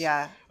fries.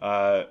 Yeah.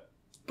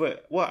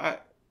 But, well,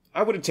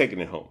 I would have taken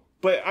it home.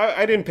 But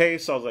I didn't pay,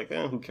 so I was like,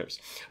 who cares?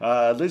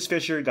 Liz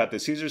Fisher got the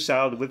Caesar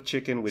salad with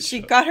chicken. Which she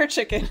got her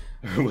chicken.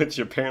 Which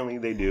apparently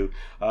they do.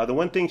 The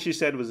one thing she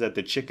said was that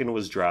the chicken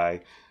was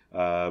dry.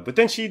 But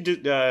then she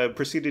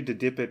proceeded to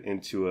dip it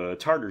into a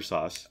tartar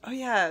sauce. Oh,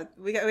 yeah.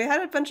 We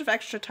had a bunch of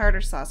extra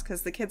tartar sauce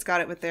because the kids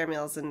got it with their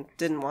meals and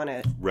didn't want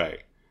it. Right.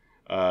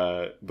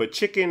 But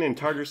chicken and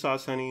tartar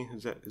sauce, honey,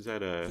 is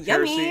that a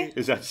yummy heresy?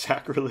 Is that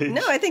sacrilege?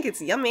 No, I think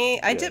it's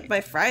yummy. I dipped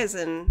my fries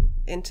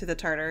into the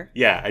tartar.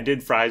 Yeah, I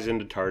did fries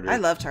into tartar. I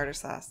love tartar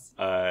sauce.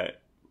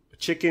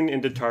 Chicken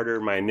into tartar.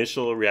 My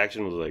initial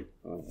reaction was like,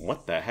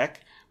 what the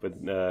heck? But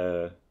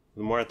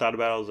the more I thought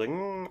about it, I was like,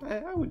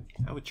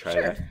 I would try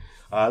that.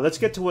 Let's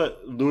get to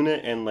what Luna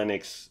and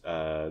Lennox,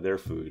 their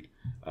food,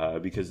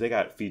 because they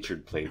got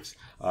featured plates.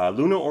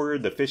 Luna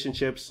ordered the fish and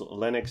chips.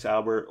 Lennox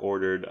Albert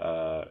ordered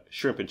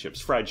shrimp and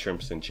chips, fried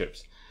shrimps and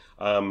chips.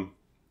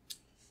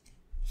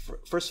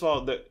 First of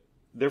all,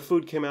 their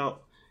food came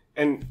out,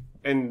 and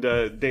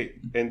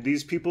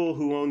these people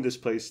who own this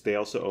place, they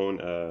also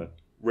own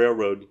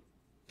Railroad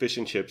Fish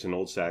and Chips in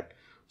Old Sac.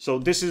 So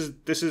this is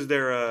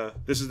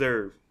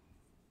their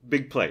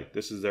big play.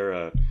 This is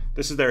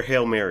their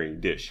Hail Mary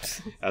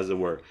dish, as it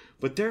were.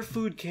 But their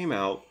food came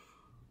out,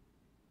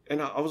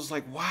 and I was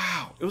like,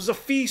 wow, it was a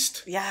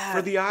feast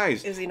for the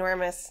eyes. It was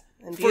enormous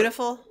and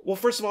beautiful. Well,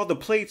 first of all, the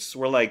plates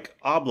were like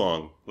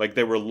oblong, like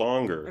they were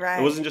longer. Right.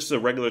 It wasn't just a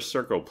regular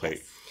circle plate.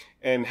 Yes.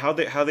 And how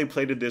they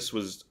plated this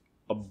was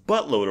a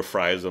buttload of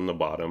fries on the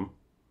bottom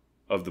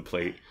of the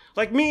plate.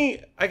 Like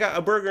me, I got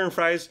a burger and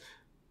fries,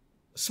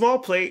 small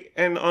plate,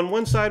 and on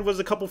one side was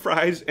a couple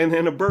fries, and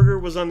then a burger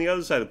was on the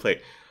other side of the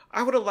plate.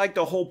 I would have liked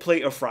a whole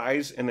plate of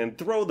fries and then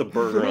throw the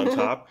burger on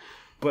top.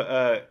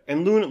 But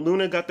and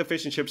Luna got the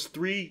fish and chips,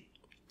 3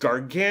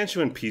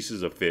 gargantuan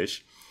pieces of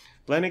fish.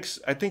 Lennox,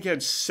 I think he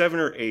had 7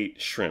 or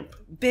 8 shrimp.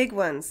 Big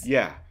ones.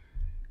 Yeah.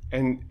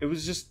 And it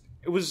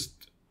was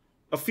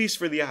a feast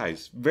for the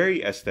eyes.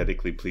 Very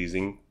aesthetically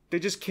pleasing. They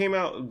just came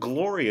out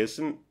glorious,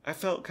 and I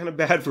felt kind of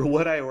bad for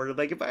what I ordered.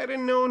 Like, if I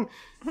hadn't known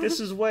this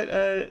is what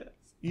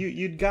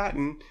you'd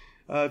gotten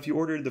if you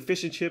ordered the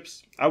fish and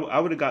chips, I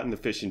would have gotten the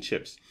fish and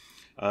chips.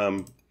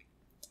 But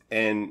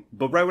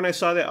right when I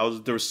saw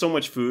that, there was so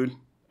much food,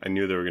 I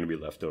knew there were going to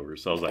be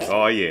leftovers. So I was like,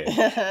 oh yeah,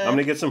 I'm going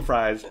to get some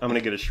fries. I'm going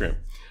to get a shrimp.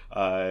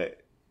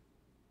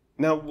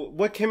 Now,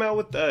 what came out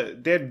with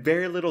they had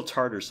very little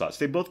tartar sauce.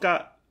 They both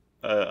got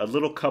a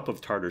little cup of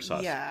tartar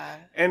sauce. Yeah.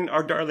 And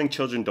our darling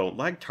children don't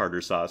like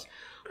tartar sauce.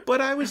 But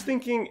I was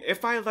thinking,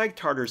 if I like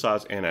tartar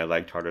sauce, and I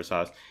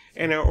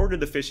ordered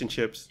the fish and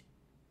chips,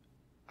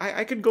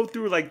 I could go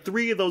through like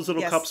 3 of those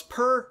little cups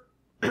per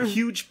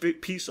huge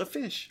piece of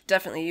fish.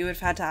 Definitely. You would have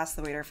had to ask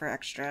the waiter for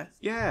extra.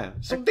 Yeah.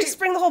 So just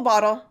bring the whole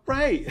bottle.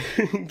 Right.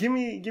 give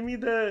me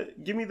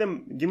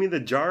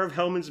the jar of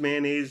Hellmann's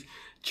mayonnaise,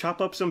 chop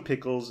up some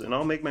pickles, and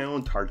I'll make my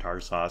own tartar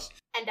sauce.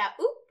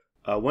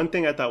 And one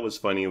thing I thought was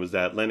funny was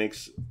that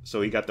Lennox,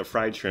 so he got the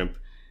fried shrimp,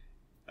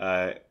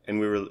 and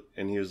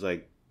he was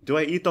like, "Do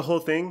I eat the whole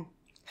thing?"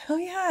 Oh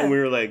yeah. And we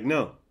were like,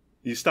 "No,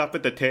 you stop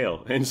at the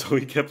tail." And so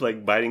he kept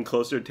like biting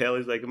closer to the tail.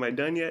 He's like, "Am I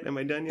done yet? Am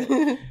I done yet?"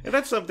 And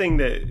that's something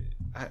that,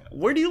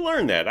 where do you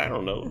learn that? I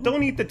don't know.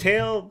 Don't eat the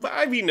tail. But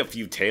I've eaten a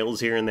few tails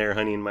here and there,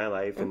 honey, in my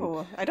life.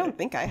 And I don't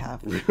think I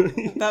have.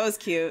 Really? That was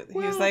cute. He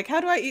was like,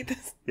 "How do I eat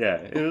this?" Yeah,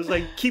 and it was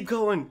like, keep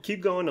going,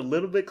 a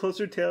little bit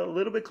closer tail, a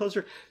little bit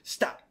closer.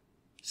 Stop.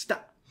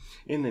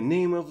 In the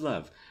name of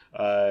love.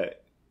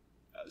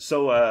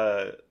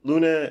 So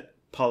Luna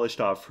polished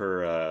off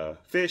her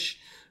fish.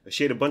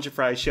 She ate a bunch of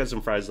fries. She had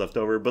some fries left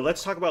over. But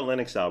let's talk about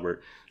Lennox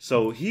Albert.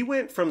 So he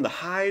went from the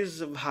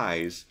highs of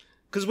highs.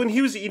 Because when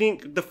he was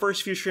eating the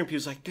first few shrimp, he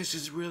was like, this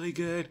is really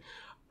good.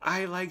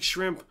 I like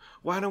shrimp.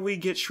 Why don't we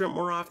get shrimp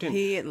more often?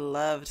 He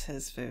loved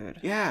his food.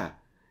 Yeah.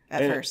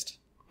 At first.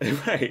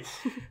 Right.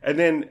 And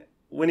then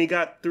when he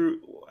got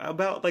through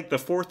about like the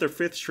 4th or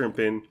 5th shrimp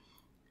in,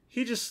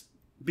 he just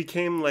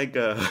became like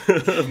a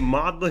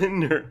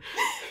maudlin, or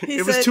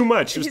it was too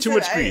much. It was too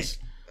much grease.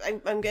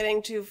 I'm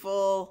getting too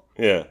full.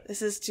 Yeah.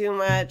 This is too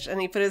much.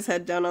 And he put his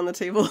head down on the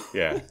table.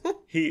 Yeah.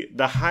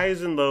 The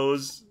highs and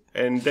lows,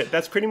 and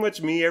that's pretty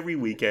much me every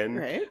weekend.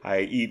 Right. I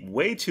eat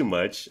way too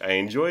much. I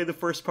enjoy the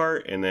first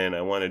part, and then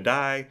I want to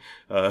die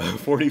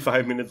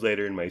 45 minutes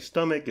later, and my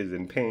stomach is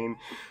in pain.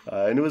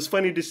 And it was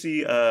funny to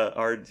see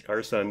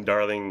our son,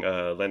 darling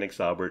Lennox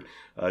Albert,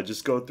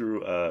 just go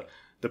through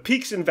the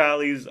peaks and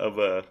valleys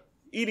of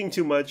eating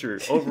too much or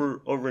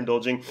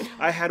overindulging.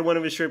 I had one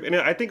of his shrimp, and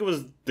I think it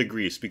was the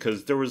grease,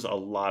 because there was a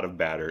lot of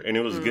batter, and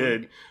it was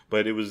good,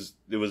 but it was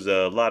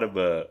a lot of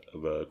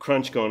a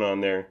crunch going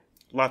on there,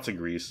 lots of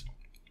grease.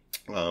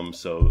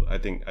 So I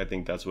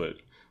think that's what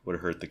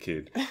hurt the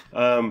kid.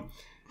 So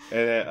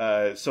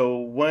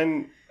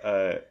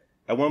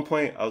at one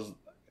point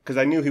because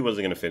I knew he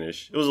wasn't going to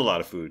finish. It was a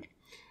lot of food,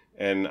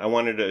 and I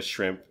wanted a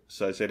shrimp,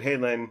 so I said, "Hey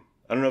Len,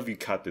 I don't know if you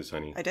caught this,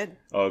 honey." I did.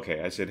 Oh,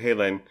 okay. I said, "Hey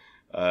Len,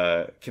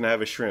 can I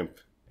have a shrimp?"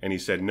 And he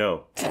said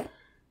no.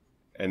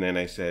 And then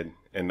I said,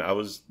 and I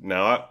was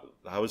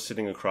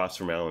sitting across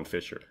from Alan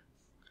Fisher,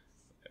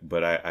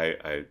 but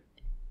I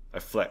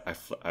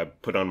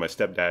put on my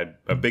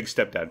big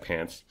stepdad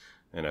pants,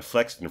 and I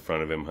flexed in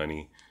front of him,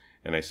 honey,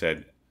 and I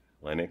said,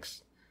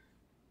 "Lennox,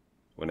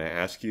 when I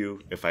ask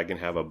you if I can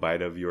have a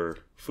bite of your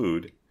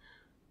food,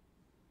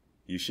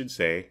 you should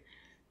say,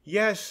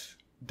 'Yes,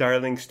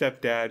 darling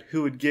stepdad,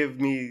 who would give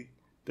me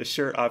the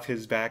shirt off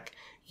his back.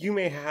 You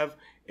may have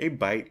a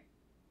bite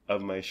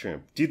of my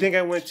shrimp.'" Do you think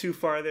I went too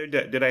far there?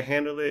 Did I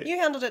handle it? You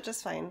handled it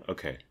just fine.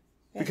 Okay.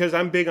 Yeah. Because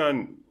I'm big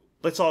on,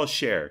 let's all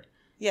share.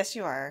 Yes,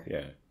 you are.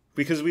 Yeah.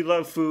 Because we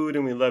love food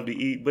and we love to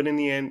eat, but in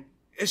the end,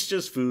 it's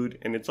just food,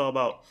 and it's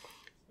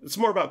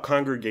more about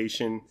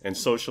congregation and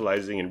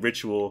socializing and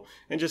ritual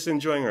and just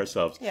enjoying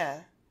ourselves.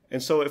 Yeah.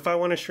 And so if I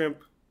want a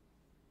shrimp,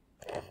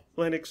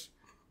 Lennox,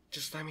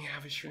 just let me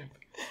have a shrimp.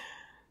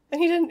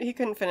 And he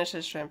couldn't finish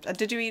his shrimp.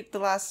 Did you eat the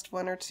last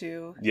one or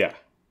two? Yeah.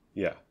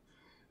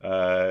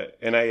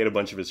 And I ate a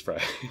bunch of his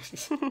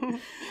fries.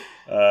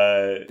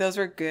 Those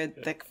were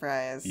good, thick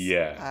fries.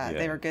 Yeah.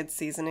 They were good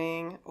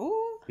seasoning.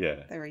 Ooh.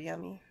 Yeah. They were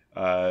yummy.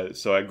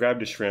 So I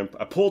grabbed a shrimp.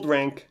 I pulled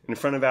rank in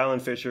front of Alan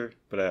Fisher,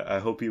 but I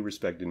hope he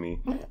respected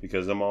me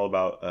because I'm all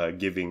about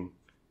giving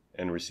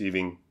and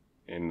receiving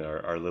in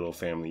our little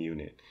family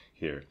unit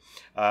here.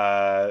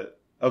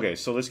 Okay,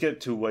 so let's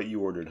get to what you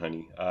ordered,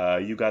 honey.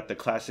 You got the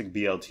classic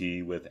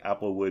BLT with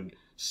applewood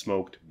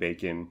smoked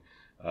bacon,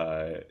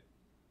 and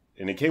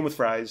it came with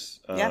fries.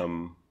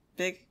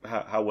 Big.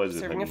 How was it,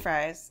 serving honey? of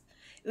fries.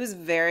 It was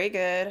very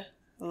good.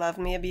 Love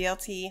me a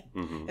BLT.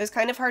 Mm-hmm. It was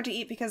kind of hard to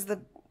eat because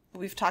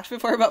we've talked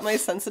before about my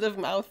sensitive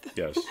mouth.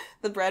 Yes.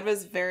 The bread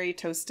was very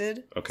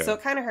toasted. Okay. So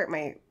it kind of hurt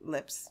my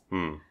lips.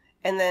 Mm.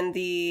 And then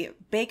the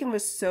bacon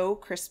was so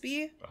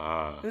crispy.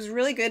 It was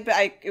really good, but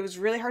it was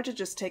really hard to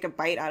just take a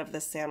bite out of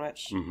this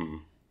sandwich. Mm-hmm.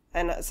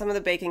 And some of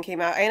the bacon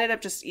came out. I ended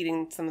up just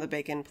eating some of the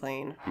bacon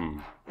plain.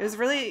 Mm. It was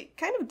really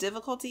kind of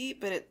difficult to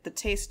eat, but the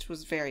taste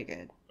was very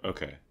good.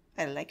 Okay.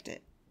 I liked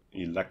it.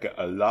 You like it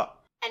a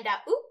lot. And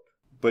oop.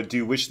 But do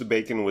you wish the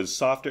bacon was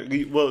softer?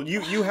 Well,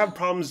 you have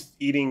problems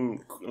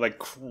eating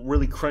like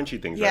really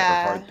crunchy things, right?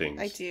 Or hard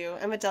things. I do.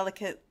 I'm a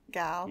delicate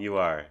gal. You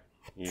are.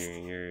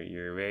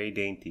 You're very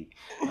dainty.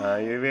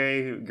 You're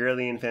very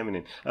girly and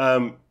feminine.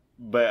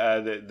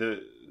 But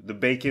the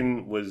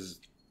bacon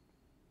was.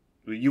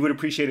 You would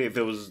appreciate it if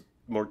it was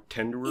more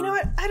tender. You know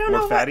what? I don't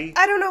more know. Fatty?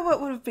 I don't know what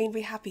would have made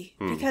me happy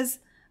because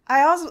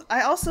I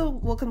also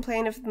will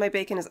complain if my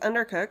bacon is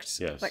undercooked.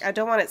 Yes. Like I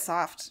don't want it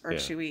soft or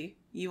chewy.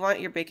 You want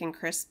your bacon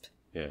crisp.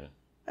 Yeah.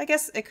 I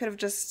guess it could have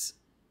just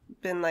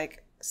been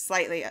like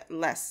slightly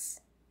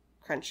less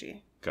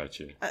crunchy.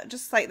 Gotcha.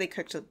 Just slightly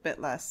cooked a bit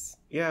less.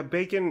 Yeah,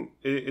 bacon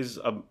is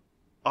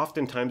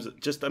oftentimes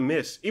just a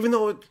miss, even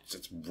though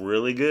it's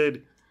really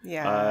good.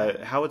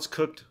 Yeah. How it's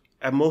cooked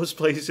at most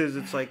places,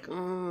 it's like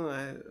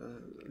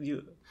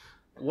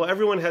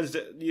everyone has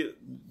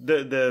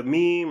the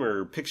meme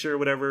or picture or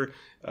whatever.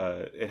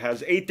 It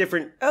has 8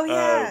 different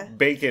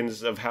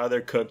bacons of how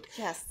they're cooked.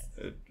 Yes.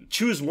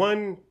 Choose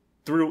 1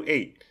 through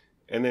 8.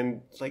 And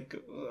then it's like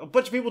a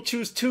bunch of people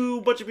choose 2,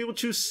 a bunch of people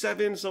choose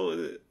 7.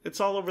 So it's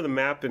all over the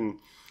map. And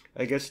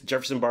I guess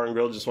Jefferson Bar and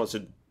Grill just wants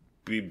to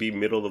be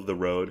middle of the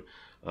road.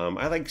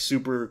 I like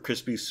super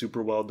crispy,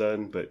 super well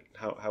done. But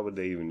how would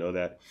they even know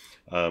that?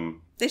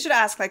 They should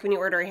ask, like, when you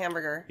order a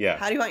hamburger. Yeah.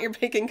 How do you want your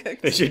bacon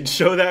cooked? They should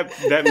show that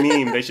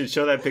meme. They should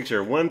show that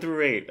picture. 1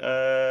 through 8.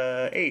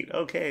 8.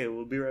 Okay,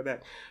 we'll be right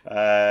back.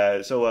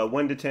 So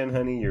 1 to 10,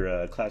 honey,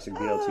 your classic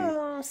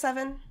BLT.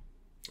 7.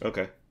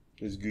 Okay.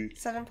 It's good.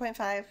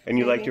 7.5. And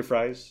you liked your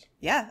fries?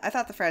 Yeah, I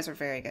thought the fries were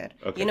very good.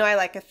 Okay. You know, I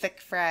like a thick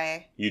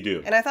fry. You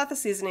do. And I thought the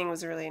seasoning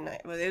was really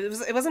nice.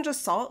 It wasn't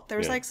just salt. There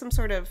was like some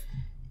sort of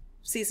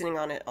seasoning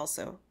on it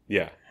also.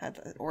 Yeah. Had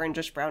the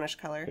orangish brownish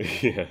color.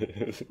 Yeah.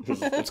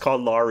 It's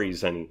called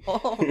Laurie's, honey.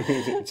 Oh.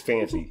 It's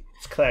fancy.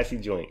 It's a classy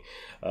joint.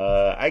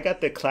 I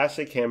got the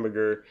classic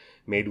hamburger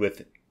made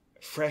with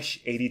fresh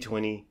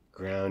 80/20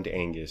 ground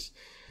Angus.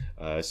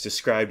 It's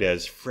described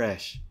as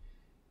fresh,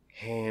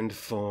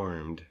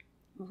 hand-formed.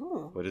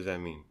 Ooh. What does that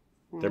mean?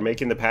 They're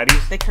making the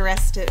patties? They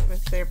caressed it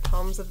with their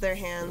palms of their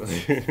hands.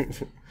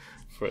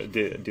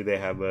 Do they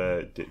have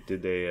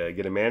did they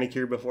get a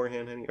manicure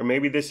beforehand, honey? Or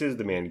maybe this is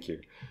the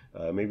manicure.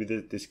 Maybe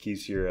this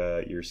keeps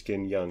your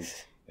skin young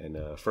and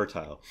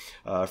fertile.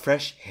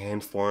 Fresh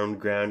hand-formed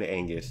ground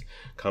Angus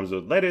comes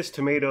with lettuce,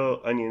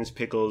 tomato, onions,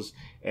 pickles,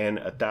 and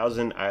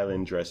 1,000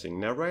 Island dressing.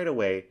 Now, right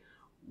away,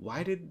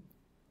 why did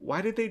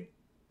they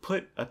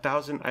put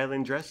 1,000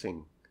 Island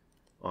dressing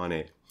on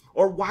it?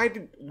 Or why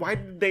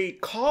did they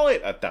call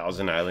it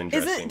 1,000 Island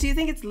dressing? Do you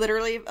think it's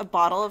literally a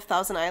bottle of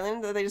 1,000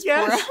 Island that they just pour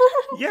out?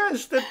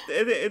 Yes,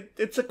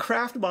 it's a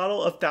craft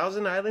bottle of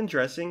 1,000 Island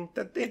dressing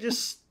that they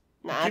just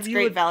it's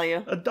great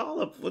value. A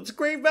dollop. It's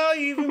great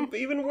value,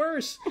 even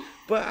worse.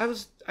 But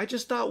I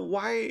just thought,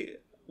 why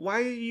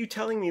are you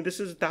telling me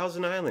this is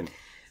 1,000 Island?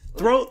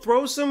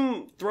 Throw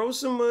some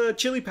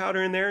chili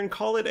powder in there and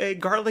call it a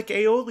garlic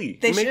aioli.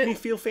 They make me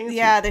feel fancy.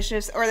 Yeah, they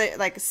should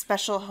like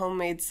special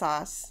homemade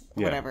sauce,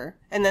 whatever.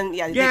 And then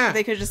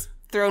they could just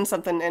throw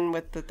something in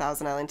with the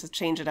 1,000 Island to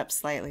change it up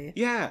slightly.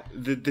 Yeah,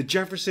 the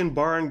Jefferson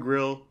Bar and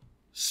Grill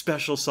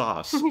special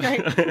sauce.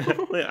 Right.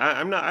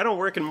 I don't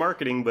work in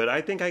marketing, but I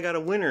think I got a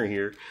winner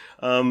here.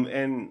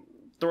 And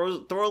throw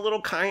a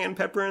little cayenne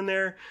pepper in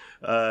there,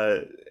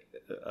 a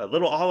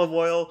little olive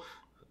oil.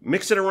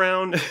 Mix it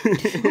around,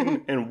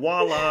 and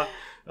voila!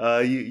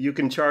 You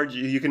can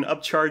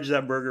upcharge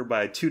that burger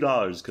by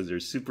 $2 because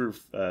there's super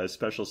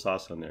special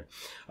sauce on there.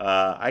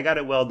 I got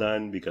it well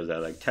done because I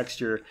like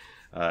texture,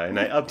 and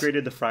I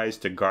upgraded the fries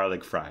to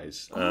garlic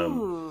fries.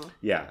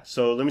 Yeah,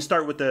 so let me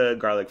start with the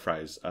garlic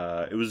fries.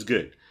 It was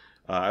good.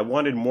 I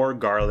wanted more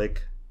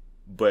garlic,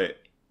 but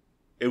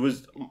it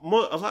was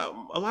a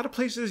lot of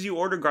places you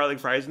order garlic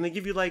fries and they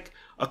give you like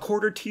a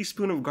quarter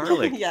teaspoon of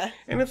garlic. Yeah.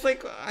 And it's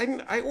like,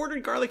 I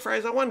ordered garlic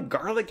fries. I want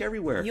garlic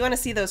everywhere. You want to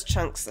see those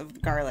chunks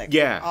of garlic.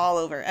 Yeah. All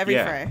over every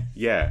fry.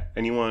 Yeah.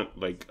 And you want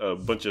like a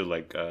bunch of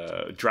like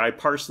dry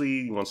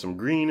parsley. You want some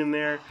green in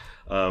there.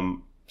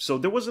 So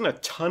there wasn't a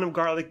ton of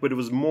garlic, but it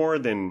was more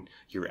than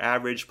your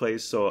average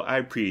place. So I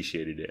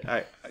appreciated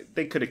it.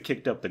 They could have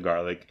kicked up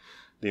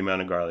the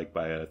amount of garlic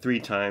by 3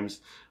 times.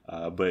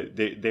 But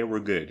they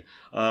were good.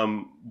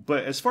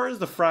 But as far as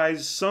the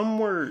fries, some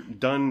were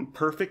done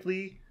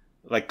perfectly,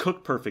 like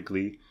cooked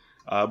perfectly.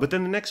 But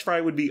then the next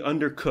fry would be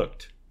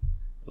undercooked,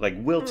 like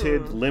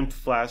wilted, limp,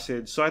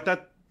 flaccid. So I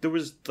thought there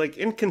was like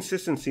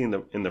inconsistency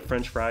in the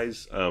French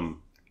fries,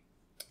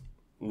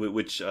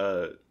 which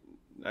I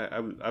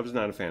was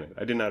not a fan of.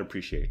 I did not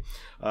appreciate.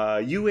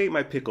 You ate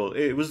my pickle.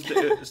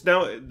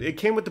 It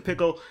came with the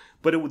pickle,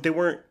 but they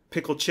weren't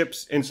pickle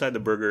chips inside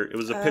the burger. It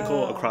was a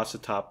pickle across the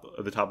top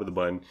of the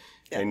bun,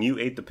 and you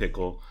ate the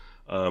pickle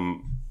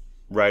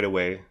right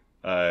away.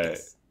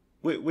 Yes.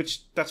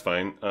 Which that's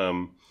fine.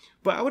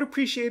 But I would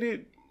appreciate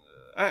it.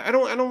 I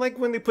don't like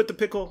when they put the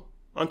pickle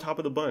on top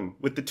of the bun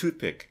with the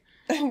toothpick,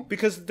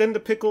 because then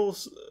the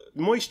pickle's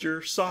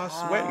moisture,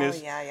 sauce,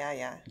 wetness,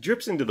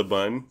 drips into the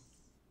bun.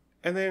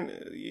 And then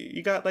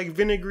you got like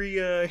vinegary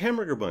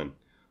hamburger bun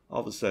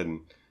all of a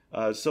sudden.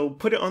 So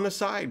put it on the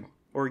side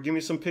or give me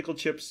some pickle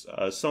chips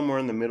somewhere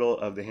in the middle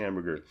of the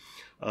hamburger.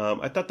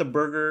 I thought the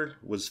burger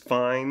was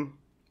fine.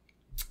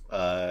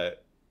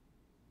 But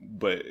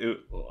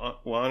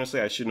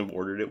honestly, I shouldn't have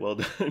ordered it well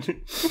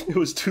done. It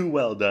was too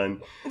well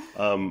done.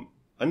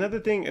 Another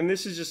thing, and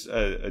this is just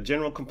a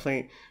general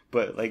complaint,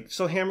 but like,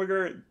 so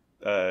hamburger,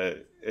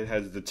 it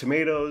has the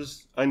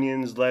tomatoes,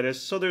 onions,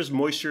 lettuce. So there's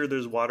moisture,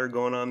 there's water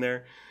going on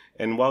there.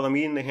 And while I'm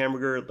eating the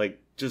hamburger,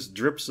 like just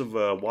drips of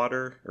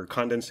water or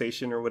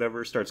condensation or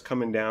whatever starts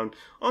coming down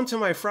onto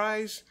my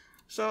fries.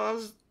 So I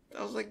was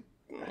like,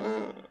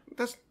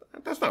 that's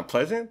not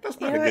pleasant. That's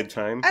not a good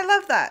time. I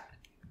love that.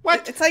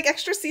 What? It's like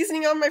extra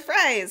seasoning on my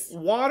fries.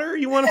 Water?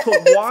 You want to put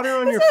water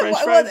on your French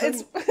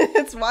fries?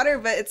 It's water,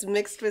 but it's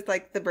mixed with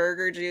like the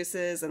burger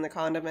juices and the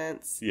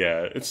condiments.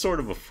 Yeah, it's sort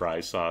of a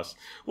fry sauce.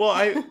 Well,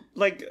 I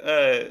like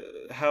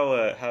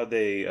how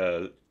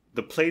they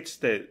the plates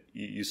that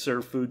you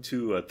serve food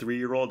to a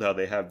 3-year-old, how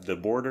they have the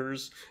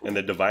borders and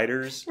the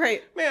dividers.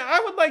 Right. Man, I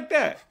would like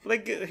that.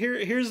 Like,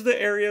 here's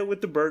the area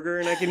with the burger,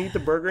 and I can eat the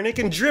burger, and it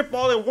can drip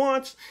all it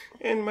wants,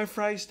 and my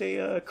fries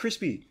stay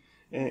crispy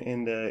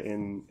and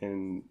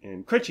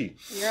crunchy.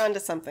 You're onto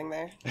something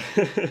there.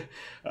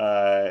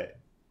 The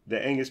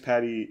Angus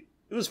patty,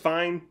 it was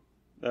fine.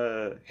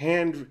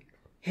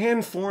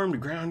 Hand-formed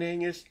ground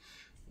Angus.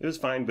 It was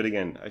fine, but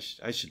again,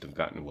 I should have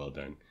gotten it well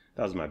done.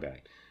 That was my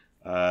bad.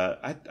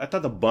 I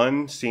thought the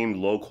bun seemed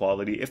low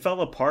quality. It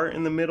fell apart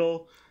in the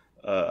middle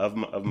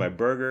of my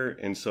burger,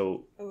 and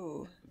so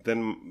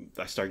then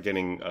I start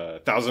getting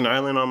Thousand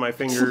Island on my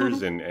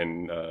fingers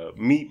and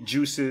meat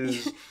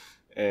juices,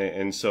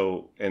 and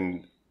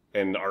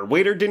our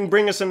waiter didn't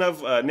bring us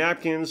enough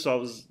napkins,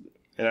 so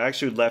I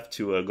actually left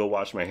to go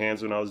wash my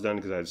hands when I was done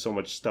because I had so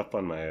much stuff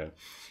on my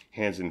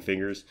hands and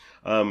fingers.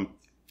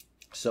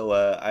 So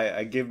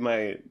I give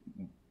my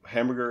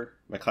hamburger,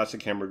 my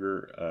classic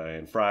hamburger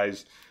and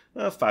fries,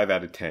 5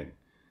 out of 10.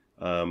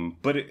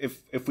 But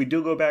if we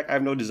do go back, I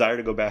have no desire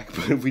to go back.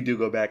 But if we do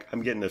go back,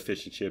 I'm getting the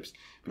fish and chips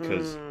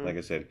because, like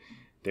I said,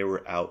 they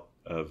were out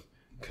of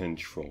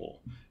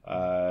control.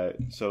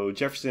 So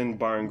Jefferson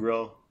Bar and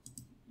Grill,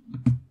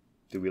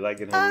 did we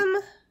like it, honey?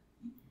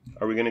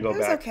 Are we gonna go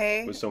back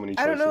with so many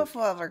choices? I don't know if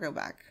we'll ever go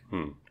back.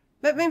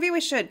 But maybe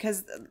we should,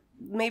 because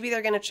maybe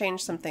they're gonna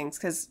change some things.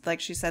 Because, like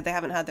she said, they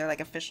haven't had their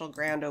like official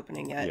grand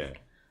opening yet. Yeah.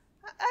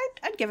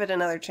 I'd give it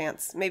another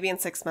chance. Maybe in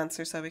 6 months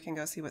or so we can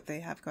go see what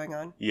they have going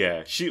on.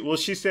 Yeah, she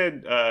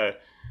said,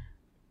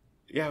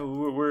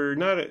 we're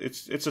not.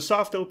 It's a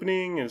soft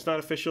opening and it's not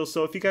official.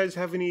 So if you guys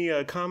have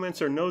any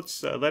comments or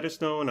notes, let us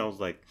know. And I was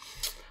like,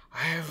 I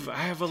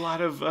have a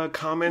lot of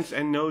comments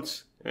and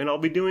notes, and I'll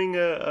be doing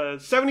a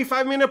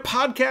 75-minute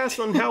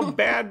podcast on how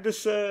bad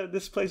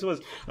this place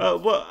was.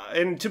 Well,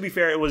 and to be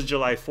fair, it was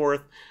July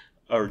 4th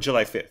or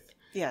July 5th.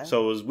 Yeah.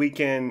 So it was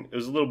weekend. It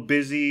was a little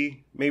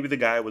busy. Maybe the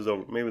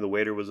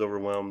waiter was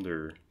overwhelmed,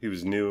 or he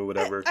was new,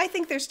 whatever. I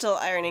think they're still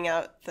ironing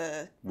out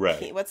the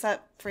what's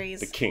that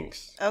phrase? The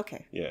kinks.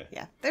 Okay. Yeah.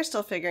 Yeah. They're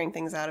still figuring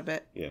things out a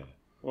bit. Yeah.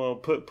 Well,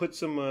 put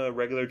some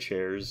regular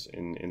chairs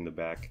in the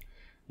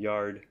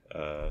backyard,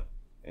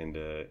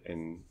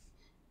 and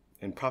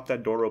prop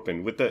that door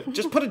open with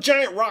just put a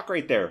giant rock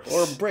right there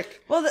or a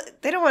brick. Well,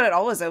 they don't want it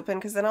always open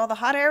because then all the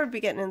hot air would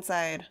be getting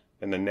inside.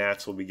 And the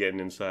gnats will be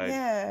getting inside.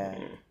 Yeah.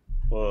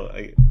 Well,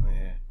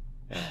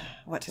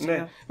 what to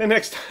do? The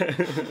next,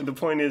 the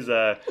point is,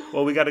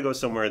 we got to go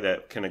somewhere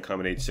that can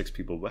accommodate 6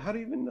 people. But how do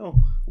you even know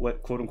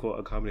what quote unquote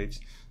accommodates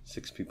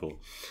 6 people?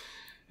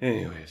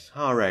 Anyways,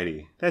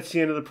 alrighty, that's the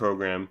end of the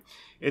program.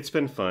 It's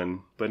been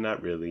fun, but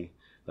not really.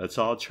 Let's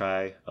all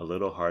try a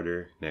little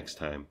harder next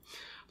time.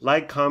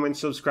 Like, comment,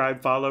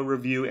 subscribe, follow,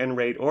 review, and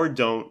rate, or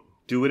don't.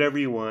 Do whatever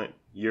you want.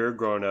 You're a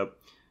grown up.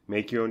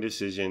 make your own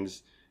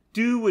decisions,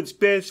 do what's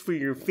best for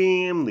your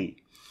family.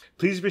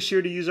 Please be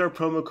sure to use our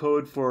promo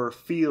code for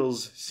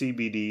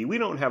FeelsCBD. We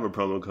don't have a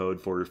promo code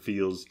for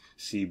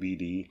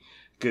FeelsCBD.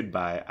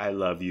 Goodbye. I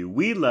love you.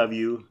 We love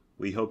you.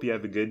 We hope you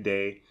have a good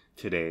day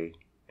today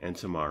and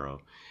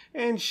tomorrow.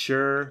 And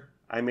sure,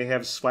 I may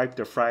have swiped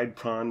a fried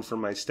prawn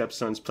from my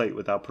stepson's plate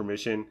without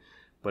permission,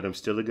 but I'm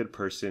still a good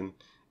person,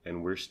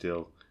 and we're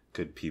still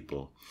good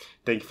people.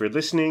 Thank you for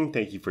listening.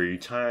 Thank you for your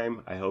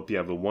time. I hope you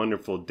have a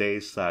wonderful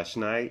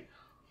day/night.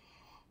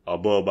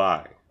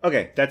 Bye-bye.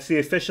 Okay, that's the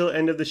official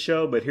end of the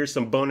show, but here's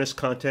some bonus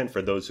content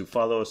for those who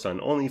follow us on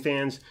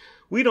OnlyFans.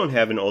 We don't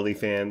have an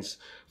OnlyFans.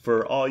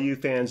 For all you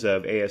fans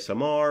of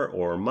ASMR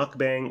or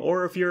mukbang,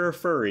 or if you're a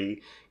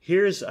furry,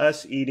 here's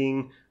us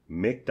eating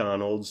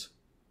McDonald's.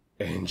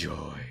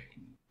 Enjoy.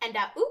 And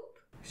oop.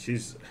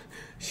 She's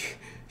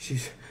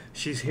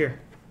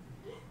here.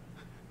 Go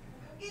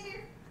get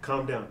her.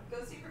 Calm down.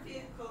 Go see her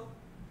vehicle.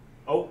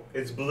 Oh,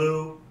 it's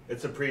blue.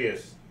 It's a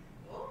Prius.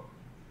 Oh,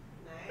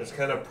 nice. It's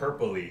kind of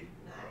purpley.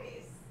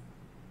 Nice.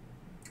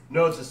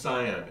 No, it's a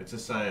Scion. It's a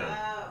Scion.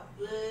 Wow,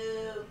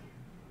 blue.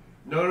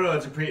 No,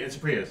 it's a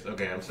Prius.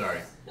 Okay, I'm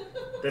sorry.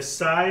 The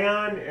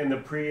Scion and the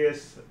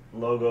Prius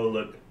logo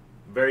look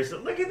very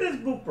similar. Look at this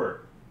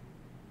booper.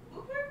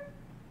 Booper?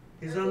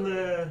 He's on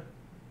the...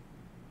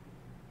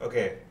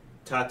 Okay,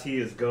 Tati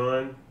is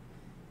gone.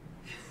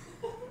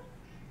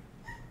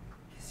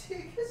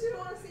 Because you don't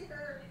want to see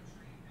her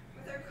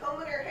with her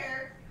comb in her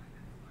hair.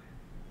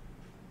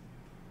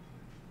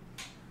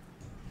 Is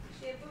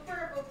she a booper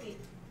or boopy?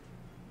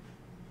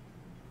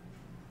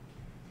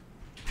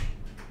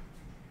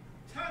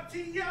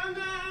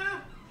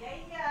 Tatiana!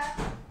 Yeah.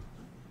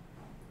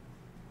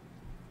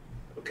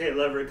 Okay,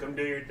 lover, come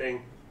do your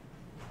thing.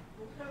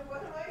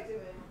 What am I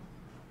doing?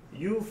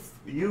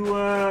 You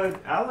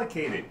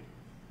allocated.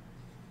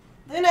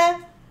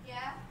 Luna,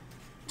 Yeah.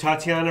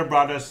 Tatiana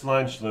brought us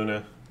lunch,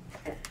 Luna.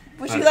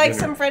 would you like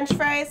some French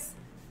fries?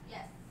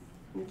 Yes.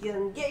 You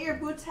can get your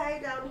bow tie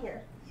down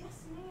here.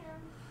 Yes,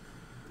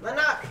 ma'am.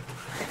 Lanak.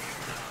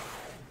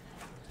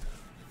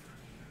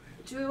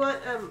 Do we want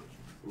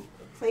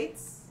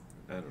plates?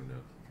 I don't know.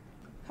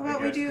 How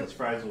about we do?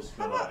 Fries will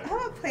spill out. How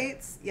about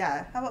plates?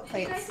 Yeah. How about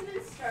Did you guys plates?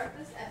 even start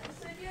this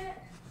episode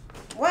yet?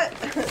 What?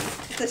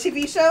 The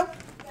TV show?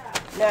 Yeah.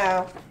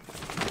 No.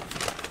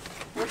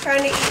 We're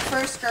trying to eat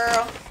first,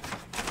 girl.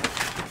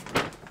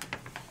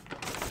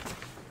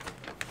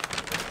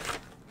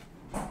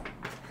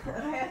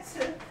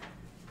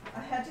 I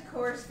had to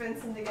coerce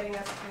Vince into getting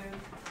us food.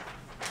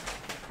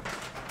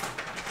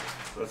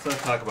 Let's not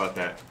talk about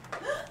that.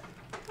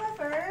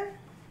 Clever.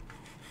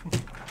 You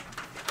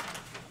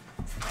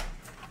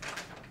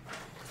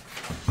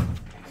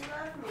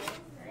love me,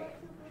 right?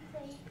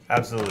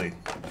 Absolutely.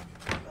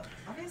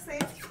 Obviously.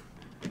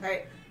 All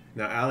right.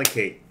 Now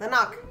allocate. The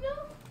knock. No.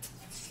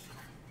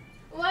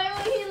 Why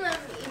won't he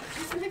love me?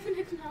 He's not even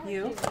acknowledging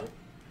You? me.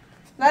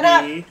 Let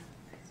up. Me.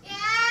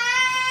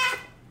 Yeah.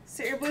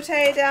 Sit your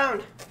bouteille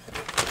down.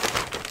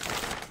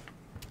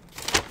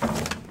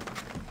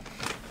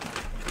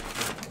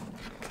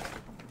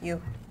 You.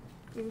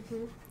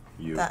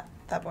 You. That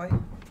boy.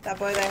 That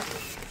boy there.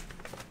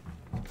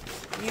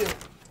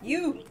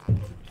 You.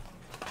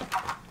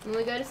 When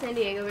we go to San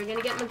Diego, we're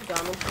gonna get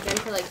McDonald's again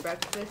for like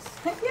breakfast.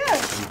 Yeah.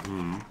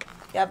 Mm-hmm.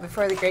 Yeah,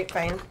 before the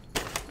grapevine.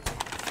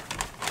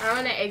 I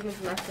want an egg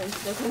McMuffin,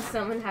 so can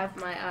someone have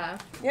my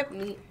Yep.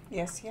 meat?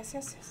 Yes.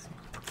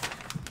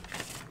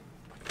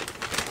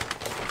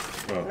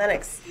 Well,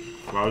 Lennox.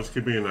 I was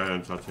keeping an eye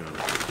on Tatiana.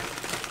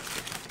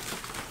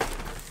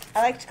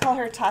 I like to call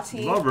her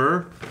Tati.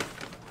 Lover,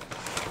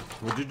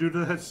 what'd you do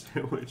to that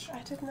sandwich?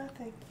 I did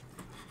nothing.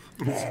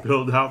 It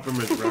spilled out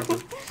from its wrapper.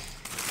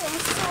 I'm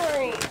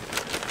sorry.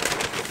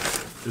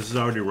 This is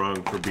already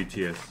wrong for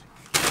BTS.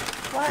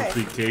 Why? It's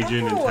the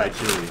Cajun and Thai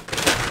chili.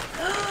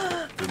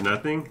 There's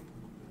nothing?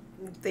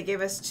 They gave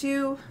us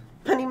 2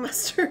 honey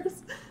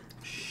mustards.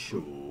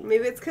 Sure.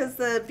 Maybe it's because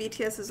the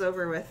BTS is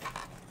over with.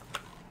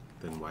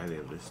 Then why they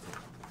listed?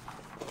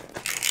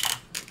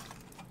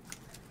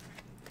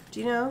 Do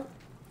you know?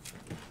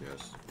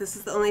 Yes. This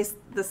is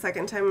the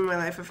second time in my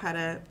life I've had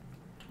a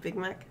Big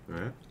Mac.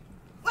 Alright.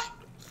 What?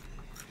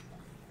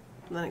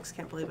 Lennox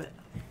can't believe it.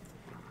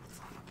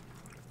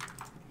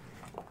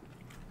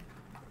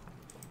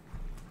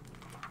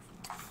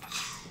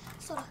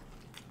 Soda.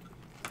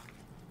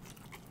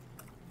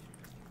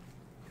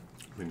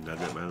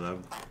 McNugget, my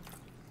love.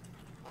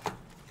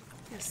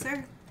 Yes,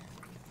 sir.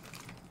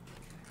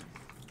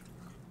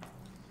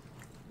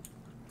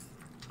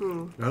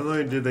 Not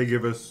only did they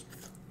give us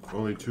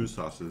only 2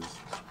 sauces,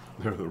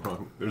 they're the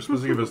wrong. They're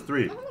supposed to give us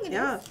 3.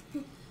 Yeah.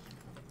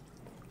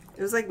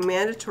 It was like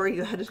mandatory.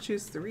 You had to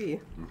choose 3.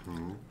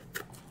 Mm-hmm.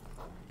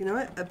 You know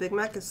what? A Big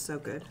Mac is so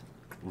good.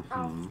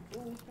 Mm-hmm.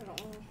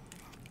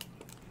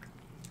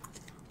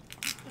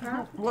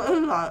 What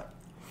is that?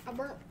 A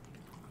burnt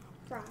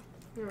fry.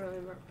 You really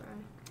burnt fry.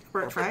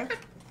 Burnt fry?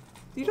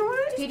 You don't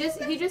want it?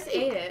 He just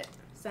ate it,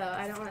 so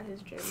I don't want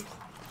his germs.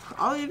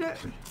 I'll eat it.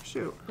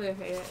 Shoot. Who ate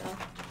it though?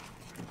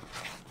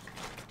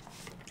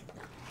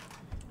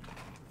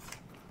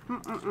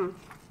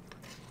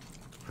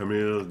 How many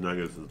of those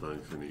nuggets is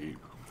Lennox gonna eat?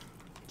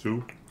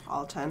 2?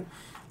 All 10.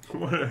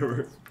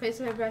 Whatever.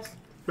 Face my breast.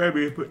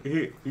 Baby,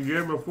 he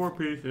gave him a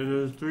 4-piece and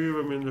there's 3 of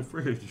them in the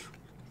fridge.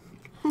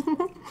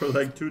 For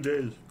like 2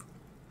 days.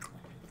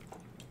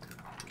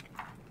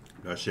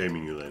 Not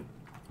shaming you, Len.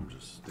 I'm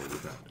just stating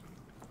that.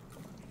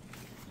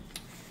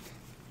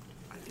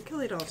 I think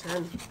he'll eat all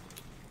 10.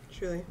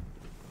 Truly.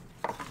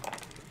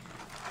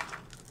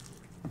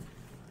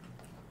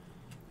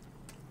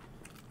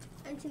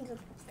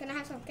 Can I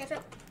have some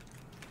ketchup?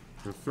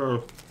 Yes,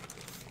 sir.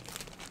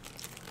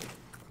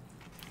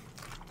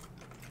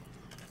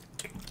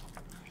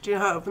 Do you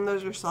know how to open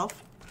those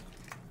yourself?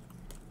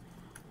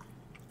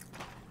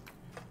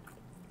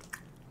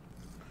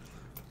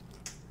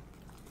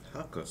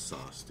 Taco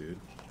sauce, dude.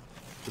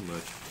 Too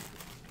much.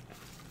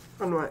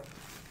 On what?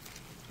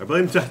 I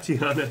blame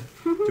Tatiana.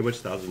 Too much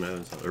Thousand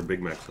Island sauce or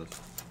Big Mac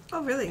sauce.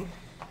 Oh, really?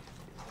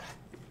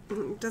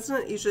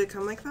 Doesn't it usually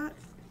come like that?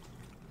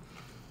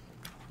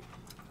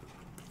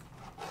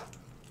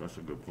 That's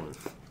a good point.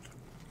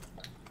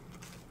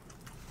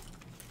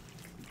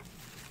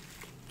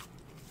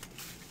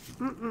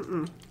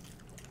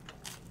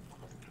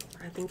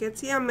 I think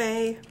it's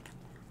yummy.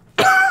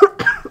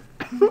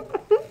 You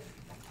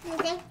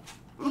okay?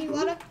 Need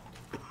water?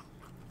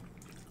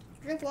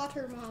 Drink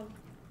water, Mom.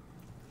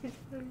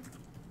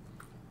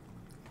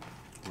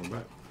 All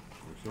right.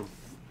 Some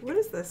What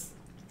is this?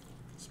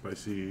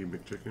 spicy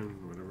McChicken,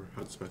 whatever.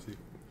 Hot spicy.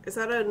 Is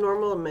that a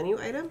normal menu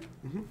item?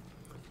 Mm-hmm.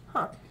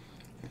 Huh.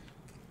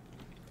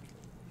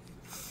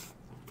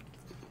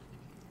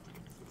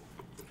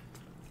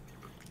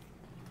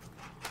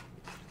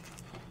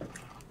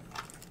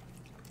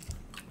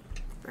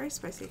 Very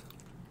spicy.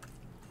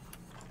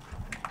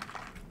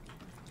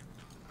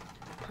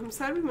 I'm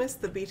sad we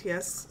missed the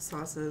BTS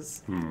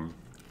sauces.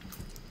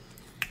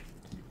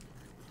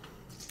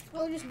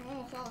 Oh, just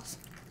normal sauce.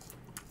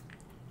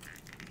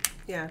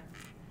 Yeah.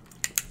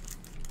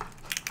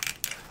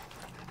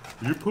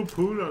 You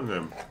poo-pooed on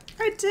them.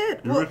 I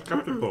did. You were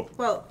skeptical.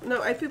 Well,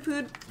 no, I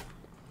poo-pooed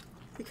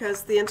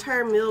because the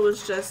entire meal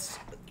was just...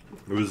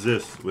 It was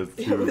this with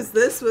It two. was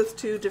this with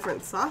 2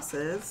 different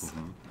sauces.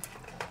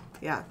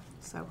 Yeah,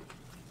 so...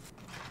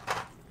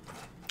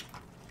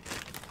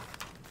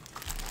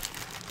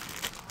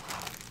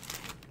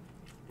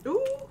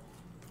 Ooh!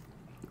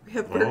 We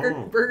have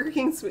Burger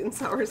King sweet and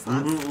sour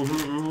sauce.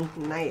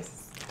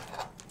 Nice.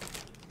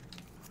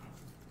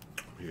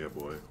 Yeah,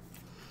 boy.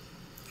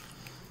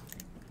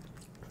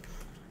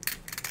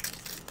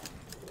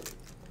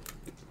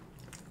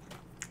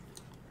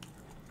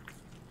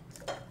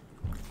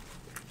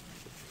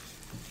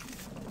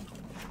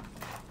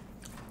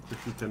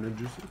 This is tender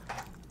juicy.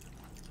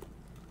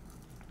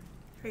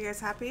 Are you guys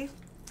happy?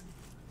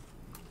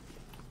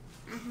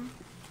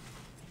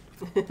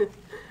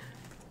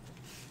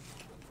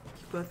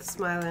 Both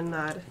smile and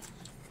nod.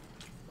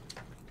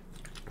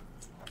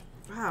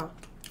 Wow.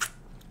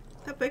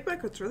 That Big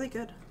Mac was really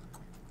good.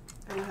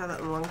 I haven't had that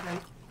in a long time.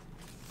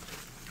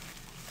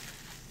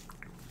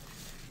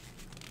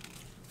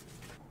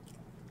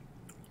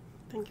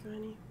 Thank you,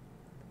 honey.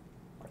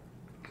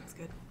 That's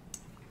good.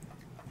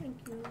 Thank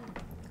you.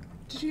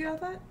 Did you have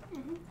that?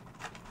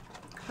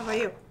 How about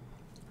you?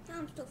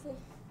 I'm still full.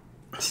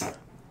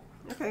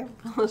 Okay,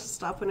 I'll just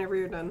stop whenever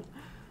you're done.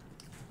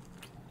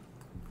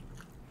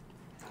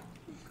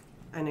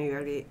 I know you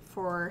already ate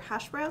 4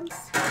 hash browns.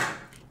 Yeah,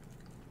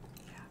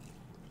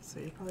 so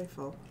you're probably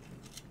full.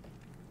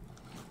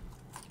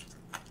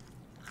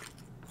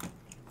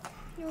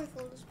 You're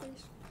full of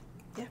space.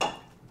 Yeah,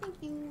 Thank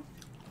you.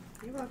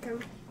 you're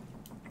welcome.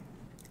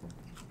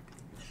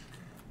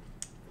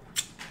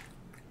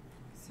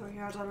 So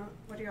you're all done.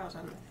 What are you all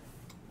done with?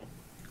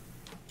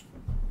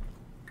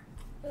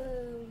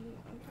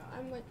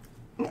 I might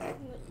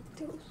eat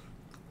those.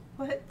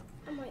 What?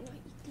 I might not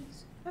eat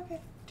these. Okay.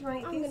 Do you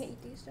want to eat I'm these? gonna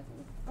eat these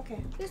definitely. Okay.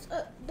 Just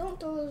don't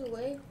throw those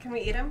away. Can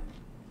we eat them?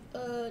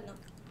 No.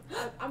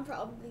 I'm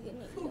probably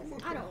gonna eat them.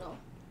 I don't know.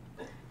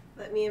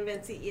 Let me and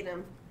Vincey eat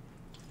them.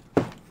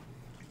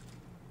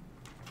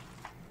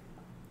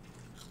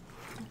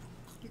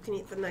 You can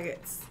eat the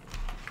nuggets.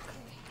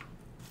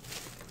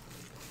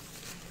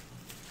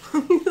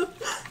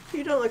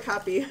 You don't look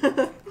happy.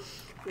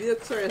 You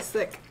look sort of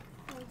sick.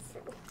 I'm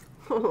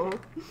full.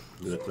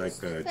 You look like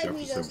Fed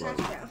me Jefferson those Bar.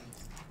 hash browns.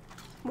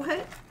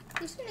 What?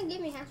 He's gonna give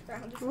me hash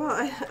browns. Well,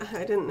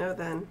 I didn't know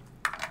then.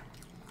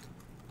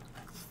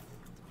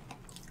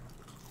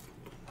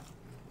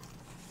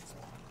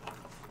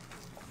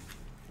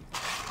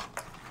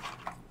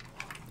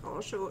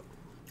 I'll show it.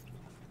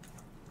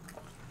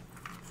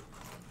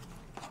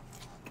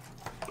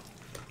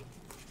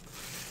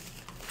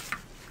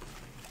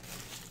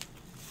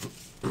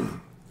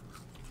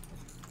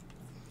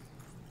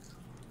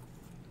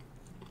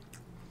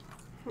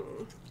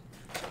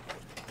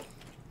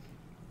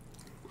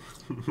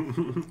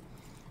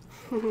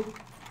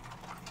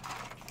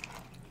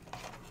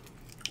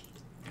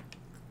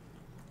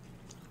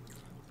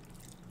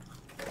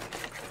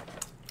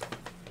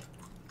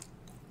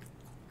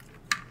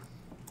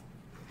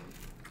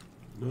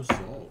 No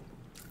salt.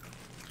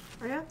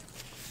 Oh yeah?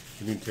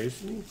 Can you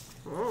taste me?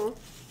 Oh.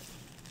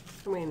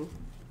 I mean,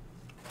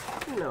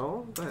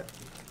 no, but...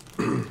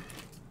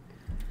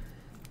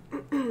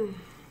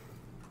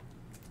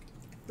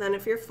 Then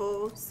if you're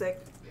full, sick,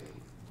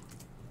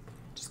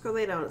 just go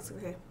lay down. It's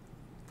okay.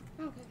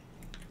 Okay.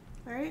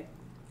 Alright?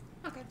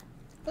 Okay.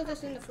 Put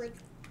this in the fridge.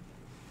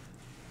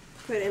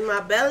 Put it in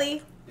my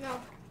belly. No.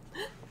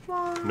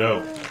 Why?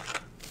 No.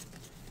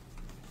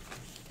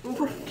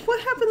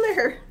 What happened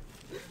there?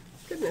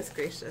 Goodness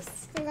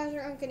gracious. You guys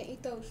aren't gonna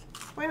eat those.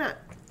 Why not?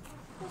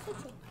 That's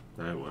okay.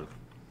 I won.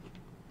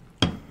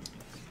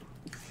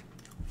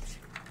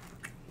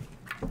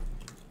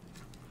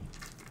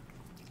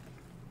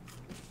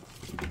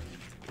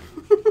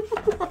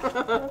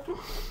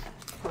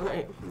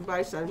 Alright,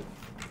 bye, son.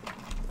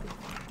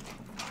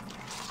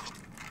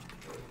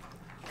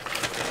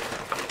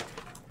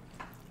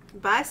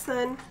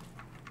 Bison.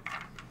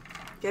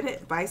 Get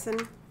it?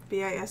 Bison?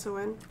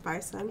 B-I-S-O-N?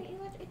 Bison? You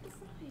guys ate the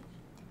fries.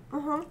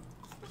 Uh-huh.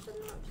 I said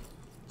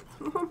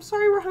not. I'm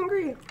sorry, we're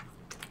hungry.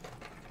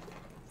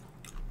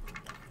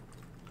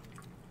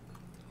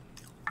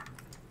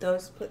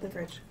 Those, put in the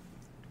fridge.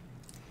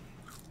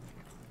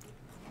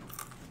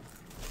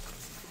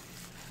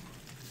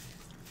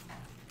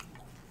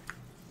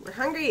 We're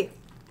hungry.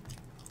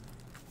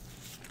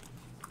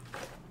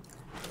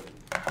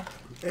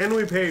 And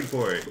we paid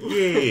for it.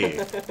 Yay!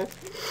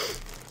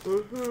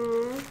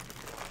 Mm-hmm.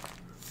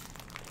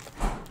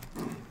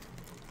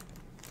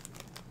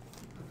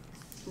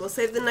 We'll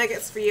save the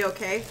nuggets for you,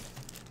 okay?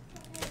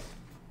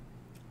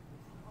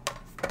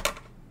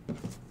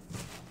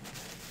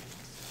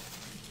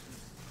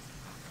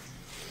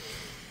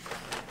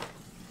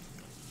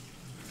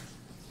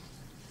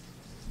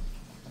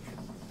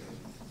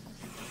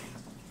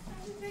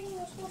 I've been taking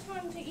this whole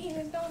time to eat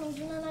McDonald's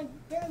and then I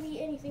barely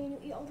eat anything and you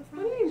eat all the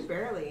fries. What do you mean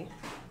barely?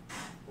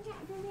 Yeah,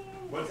 barely.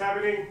 What's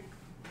happening?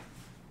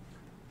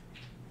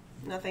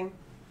 Nothing.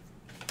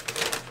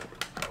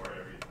 Or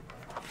everything.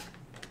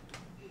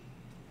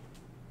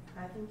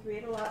 I think you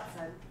ate a lot,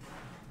 son.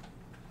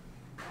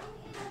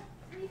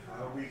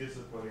 How we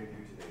disappointed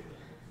you today?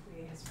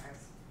 We ate his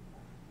fries.